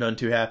none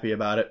too happy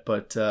about it,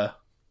 but,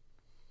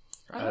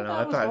 I don't know.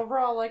 I thought it was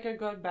overall like a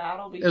good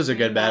battle. It was a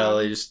good battle.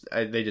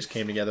 They just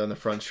came together on the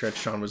front stretch.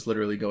 Sean was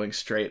literally going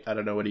straight. I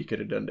don't know what he could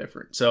have done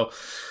different. So,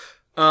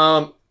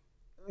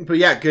 but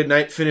yeah, good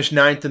night. Finished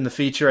 9th in the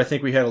feature. I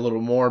think we had a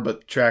little more, but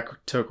the track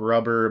took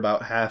rubber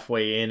about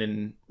halfway in,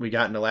 and we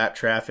got into lap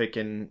traffic.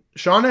 And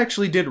Sean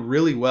actually did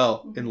really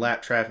well in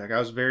lap traffic. I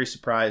was very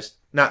surprised.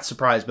 Not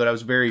surprised, but I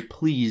was very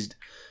pleased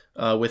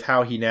with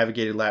how he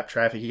navigated lap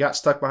traffic. He got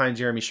stuck behind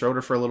Jeremy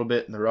Schroeder for a little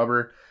bit in the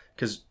rubber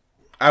because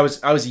I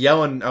was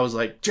yelling. I was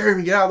like,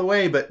 Jeremy, get out of the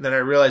way. But then I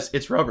realized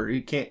it's rubber.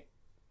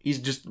 He's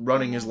just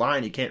running his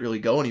line. He can't really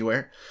go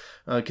anywhere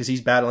because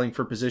he's battling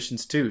for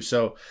positions too.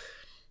 So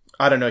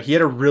I don't know. He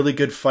had a really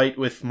good fight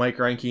with Mike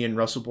Reinke and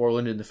Russell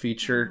Borland in the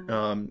feature.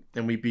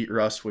 And we beat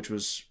Russ, which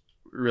was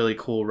really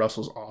cool.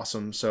 Russell's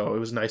awesome. So it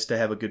was nice to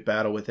have a good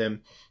battle with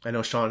him. I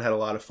know Sean had a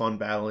lot of fun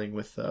battling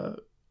with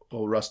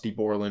old Rusty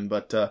Borland,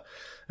 but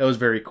it was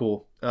very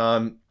cool.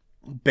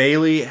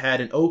 Bailey had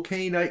an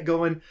okay night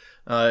going.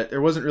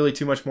 There wasn't really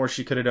too much more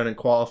she could have done in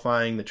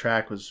qualifying. The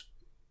track was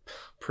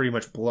pretty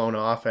much blown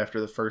off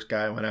after the first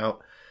guy went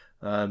out.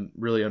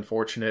 Really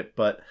unfortunate,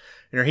 but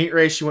in her heat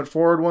race, she went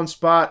forward one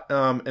spot,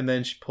 and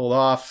then she pulled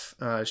off.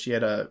 She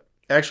had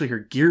actually her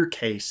gear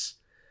case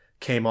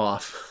came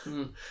off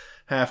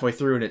halfway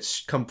through, and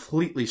it's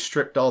completely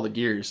stripped all the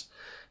gears.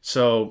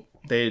 So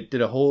they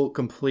did a whole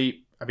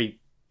complete, I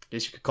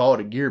guess you could call it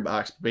a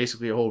gearbox, but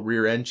basically a whole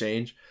rear end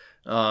change.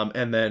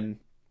 And then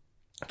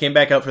came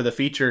back out for the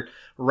feature,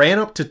 ran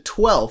up to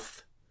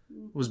 12th,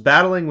 was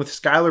battling with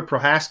Skylar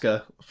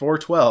Prohaska for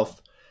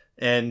 12th,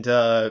 and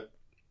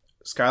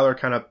Skylar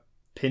kind of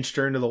pinched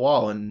her into the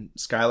wall, and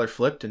Skylar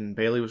flipped, and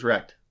Bailey was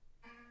wrecked.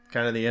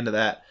 Kind of the end of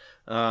that.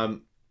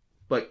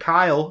 But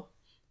Kyle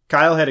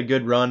had a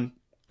good run.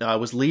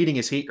 Was leading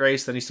his heat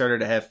race, then he started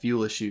to have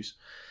fuel issues.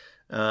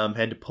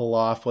 Had to pull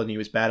off when he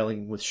was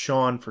battling with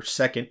Sean for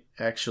 2nd,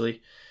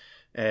 actually.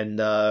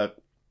 And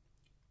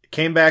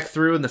came back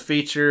through in the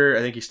feature. I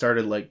think he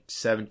started like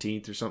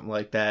 17th or something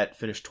like that.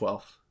 Finished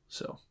 12th.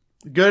 So,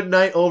 good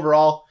night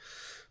overall.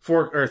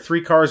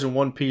 3 cars in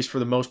one piece for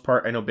the most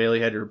part. I know Bailey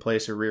had to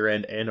replace her rear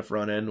end and a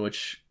front end,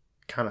 which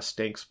kind of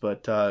stinks,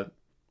 but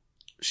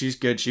she's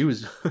good. She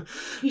was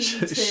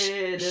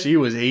she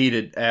was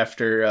heated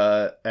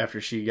after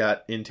she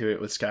got into it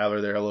with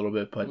Skylar there a little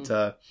bit, but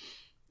it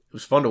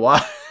was fun to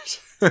watch.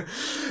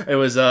 It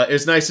was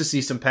nice to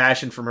see some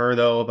passion from her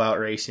though about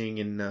racing,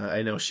 and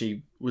I know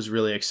she was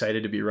really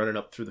excited to be running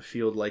up through the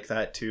field like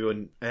that too.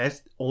 And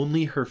that's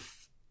only her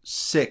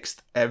 6th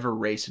ever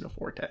race in a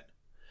 410.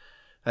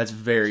 That's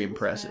very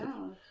impressive.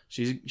 Wow.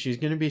 She's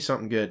going to be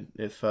something good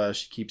if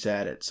she keeps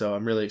at it. So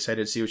I'm really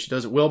excited to see what she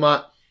does at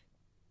Wilmot.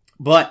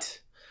 But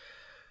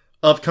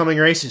upcoming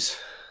races,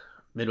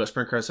 Midwest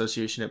Sprint Car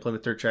Association at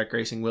Plymouth Dirt Track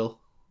Racing. Will,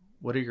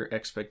 what are your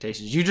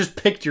expectations? You just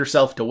picked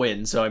yourself to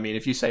win, so I mean,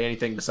 if you say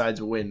anything besides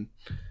a win,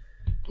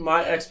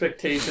 my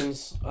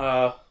expectations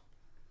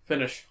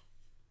finish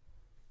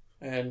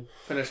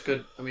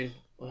good. I mean,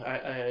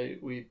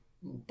 we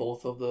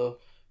both of the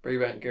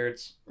Brabant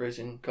Garrett's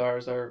racing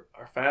cars are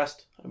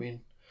fast. I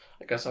mean,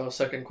 I guess I was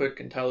 2nd quick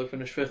and Tyler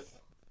finished 5th.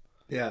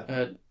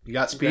 Yeah, you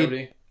got speed.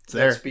 Gravity. It's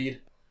there.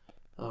 Speed.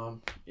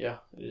 Yeah,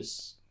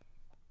 just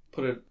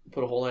put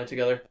a whole night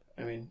together.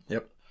 I mean,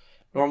 yep.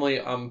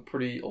 Normally, I'm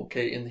pretty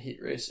okay in the heat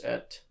race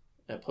at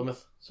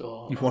Plymouth.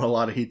 So you've won a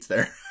lot of heats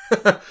there.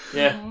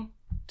 Yeah,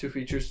 2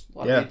 features, a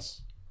lot of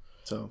heats.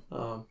 So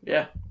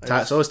yeah.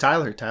 So is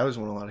Tyler. Tyler's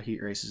won a lot of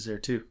heat races there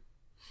too.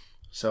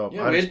 So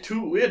yeah,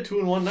 we had two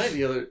in one night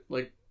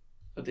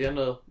at the end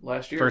of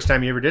last year. First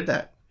time you ever did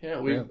that.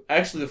 Yeah,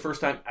 actually the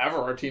first time ever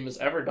our team has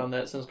ever done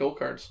that since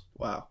go-karts.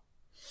 Wow.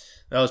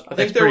 I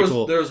think there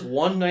was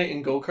one night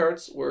in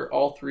go-karts where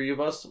all 3 of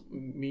us,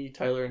 me,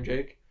 Tyler, and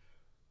Jake,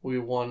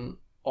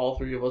 all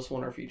 3 of us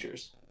won our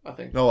features. I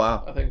think. Oh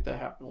wow. I think that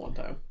happened one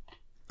time.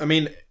 I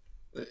mean,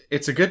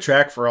 it's a good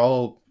track for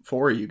all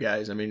 4 of you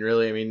guys. I mean,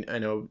 really, I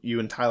know you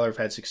and Tyler have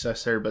had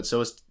success there, but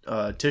so is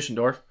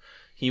Tischendorf.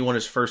 He won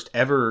his first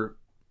ever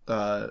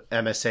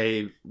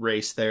MSA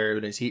race there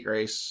in his heat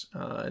race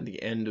in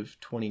the end of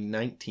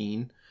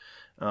 2019.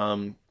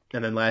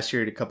 And then last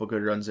year he had a couple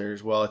good runs there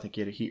as well. I think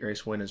he had a heat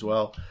race win as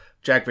well.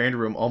 Jack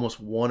Vanderboom almost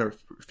won a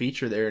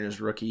feature there in his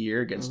rookie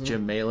year against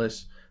Jim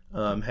Malis.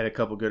 Had a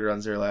couple good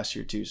runs there last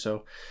year too.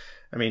 So,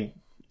 I mean,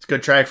 it's a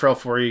good track for all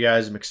four of you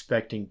guys. I'm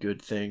expecting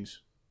good things.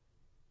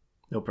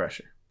 No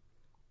pressure.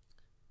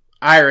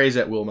 IRAs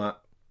at Wilmot.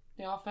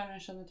 They all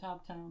finish in the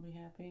top 10. I'll be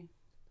happy.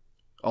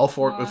 All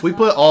four. Oh, if we it's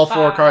put not all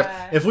four cars,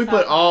 five. if we It's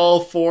put not all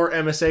four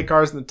MSA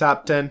cars in the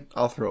top 10,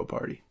 I'll throw a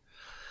party.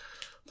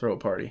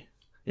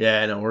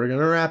 Yeah, I know. We're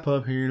gonna wrap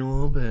up here in a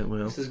little bit.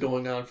 Will. This is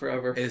going on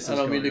forever. This I is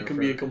don't mean going to on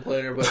be a forever.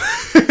 complainer,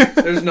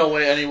 but there's no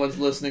way anyone's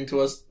listening to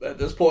us at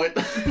this point.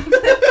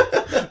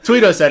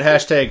 Tweet us at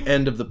hashtag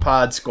end of the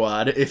pod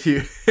squad if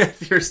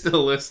you're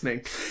still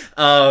listening.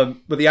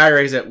 But the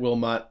IRAs at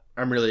Wilmot,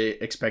 I'm really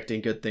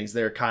expecting good things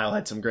there. Kyle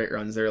had some great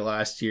runs there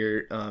last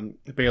year.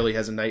 Bailey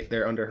has a night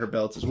there under her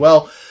belt as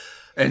well.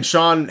 And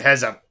Sean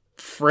has a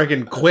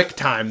friggin' quick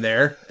time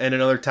there and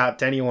another top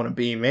 10. He won a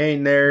B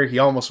main there. He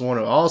almost won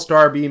an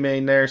all-star B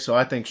main there. So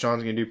I think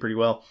Sean's going to do pretty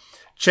well.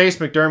 Chase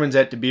McDermott's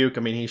at Dubuque.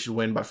 I mean, he should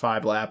win by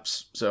 5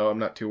 laps. So I'm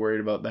not too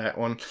worried about that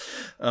one.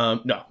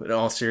 No, in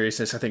all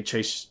seriousness, I think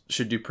Chase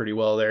should do pretty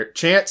well there.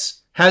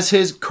 Chance has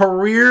his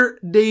career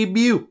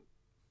debut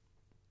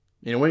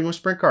in a New England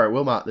Sprint car at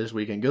Wilmot this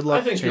weekend. Good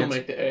luck, I think Chance. he'll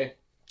make the A.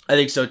 I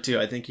think so too.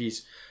 I think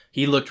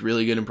he looked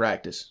really good in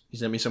practice. He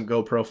sent me some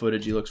GoPro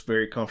footage. He looks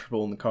very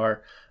comfortable in the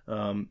car.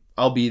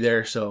 I'll be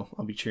there, so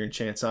I'll be cheering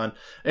Chance on.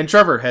 And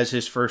Trevor has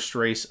his first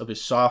race of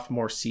his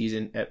sophomore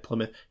season at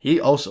Plymouth. He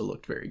also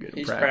looked very good in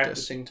He's practice.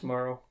 practicing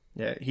tomorrow.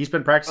 Yeah, he's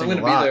been practicing I'm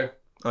a going to lot. be there.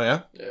 Oh,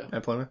 yeah? Yeah.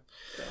 At Plymouth?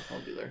 Yeah,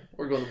 I'll be there.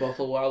 We're going to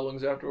Buffalo Wild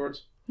Wings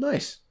afterwards.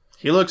 Nice.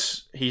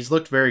 He's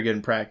looked very good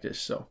in practice.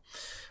 So, all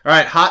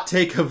right, hot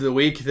take of the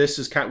week. This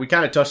is we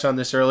kind of touched on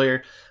this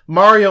earlier.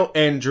 Mario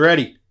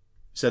Andretti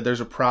said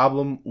there's a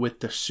problem with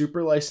the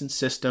super license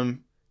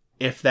system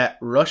if that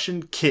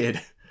Russian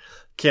kid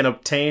can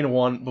obtain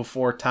one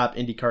before top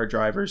IndyCar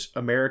drivers.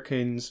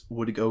 Americans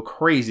would go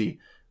crazy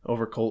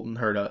over Colton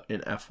Herta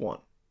in F1.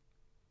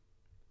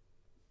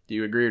 Do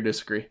you agree or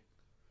disagree?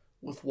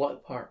 With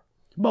what part?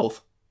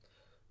 Both.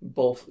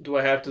 Both. Do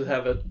I have to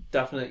have a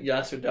definite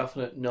yes or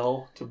definite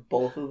no to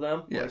both of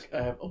them? Yes.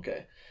 Like I have.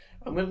 Okay.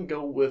 I'm going to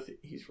go with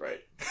he's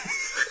right.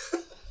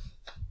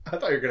 I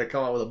thought you were going to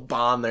come out with a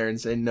bomb there and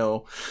say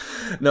no.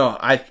 No,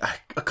 I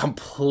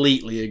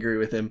completely agree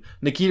with him.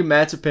 Nikita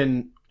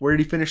Mazepin, where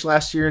did he finish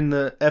last year in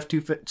the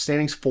F2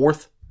 standings?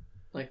 4th?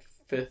 Like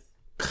 5th.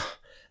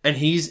 And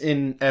he's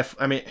in F.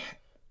 I mean,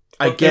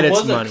 I get it's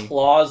money. There was a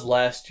clause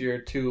last year,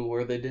 too,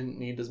 where they didn't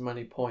need as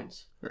many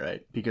points.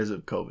 Right, because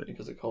of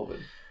COVID.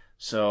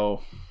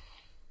 So,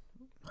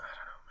 I don't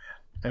know,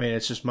 man. I mean,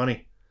 it's just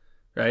money,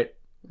 right?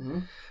 Mm-hmm.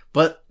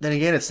 But then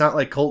again, it's not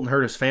like Colton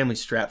Herta's family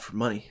strapped for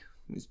money.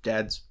 His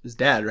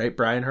dad, right?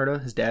 Brian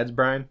Herta. His dad's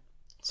Brian.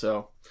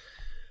 So,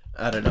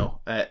 I don't know.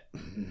 I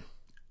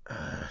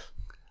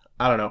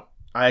don't know.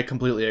 I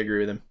completely agree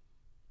with him.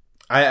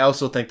 I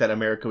also think that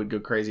America would go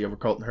crazy over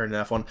Colton Herta in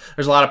F1.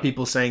 There's a lot of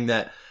people saying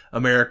that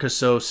America's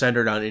so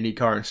centered on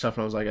IndyCar and stuff,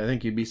 and I was like, I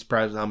think you'd be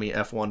surprised with how many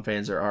F1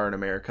 fans there are in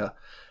America.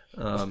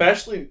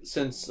 Especially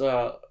since,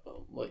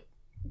 like,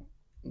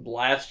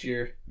 last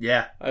year.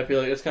 Yeah. I feel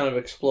like it's kind of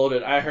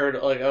exploded. I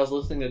heard, like, I was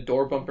listening to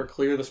Door Bumper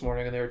Clear this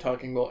morning, and they were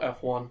talking about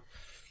F1.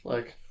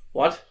 Like,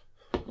 what?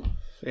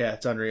 Yeah,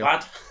 it's unreal.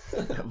 What?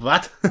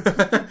 What?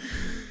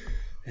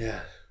 Yeah.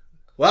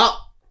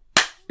 Well,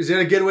 is it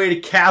a good way to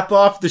cap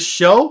off the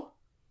show?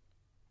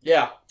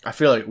 Yeah. I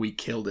feel like we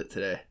killed it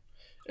today.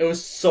 It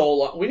was so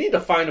long. We need to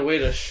find a way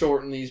to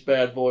shorten these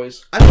bad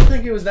boys. I don't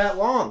think it was that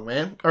long,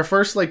 man. Our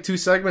first, 2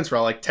 segments were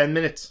all 10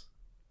 minutes.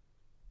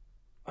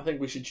 I think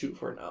we should shoot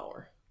for an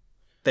hour.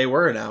 They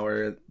were an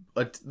hour.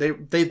 But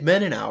they've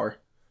been an hour.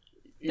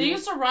 They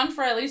used to run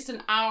for at least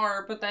an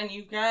hour, but then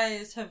you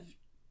guys have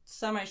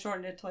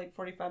semi-shortened it to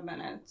 45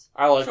 minutes.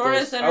 I like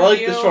Shortest those. I like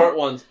the interview. short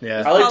ones.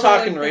 Yeah. I like Probably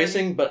talking 30.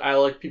 racing, but I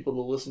like people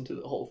to listen to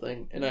the whole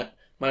thing. And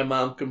my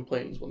mom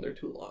complains when they're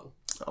too long.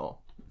 Oh.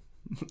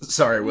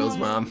 Sorry, Will's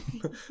mom.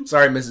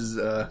 Sorry,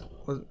 Mrs.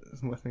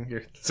 What's my thing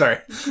here? Sorry,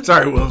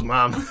 Will's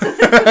mom.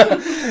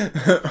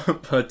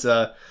 But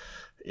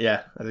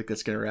yeah, I think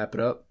that's gonna wrap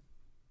it up.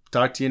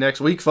 Talk to you next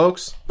week,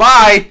 folks.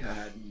 Bye.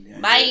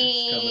 God,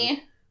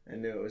 Bye. I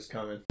knew it was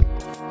coming.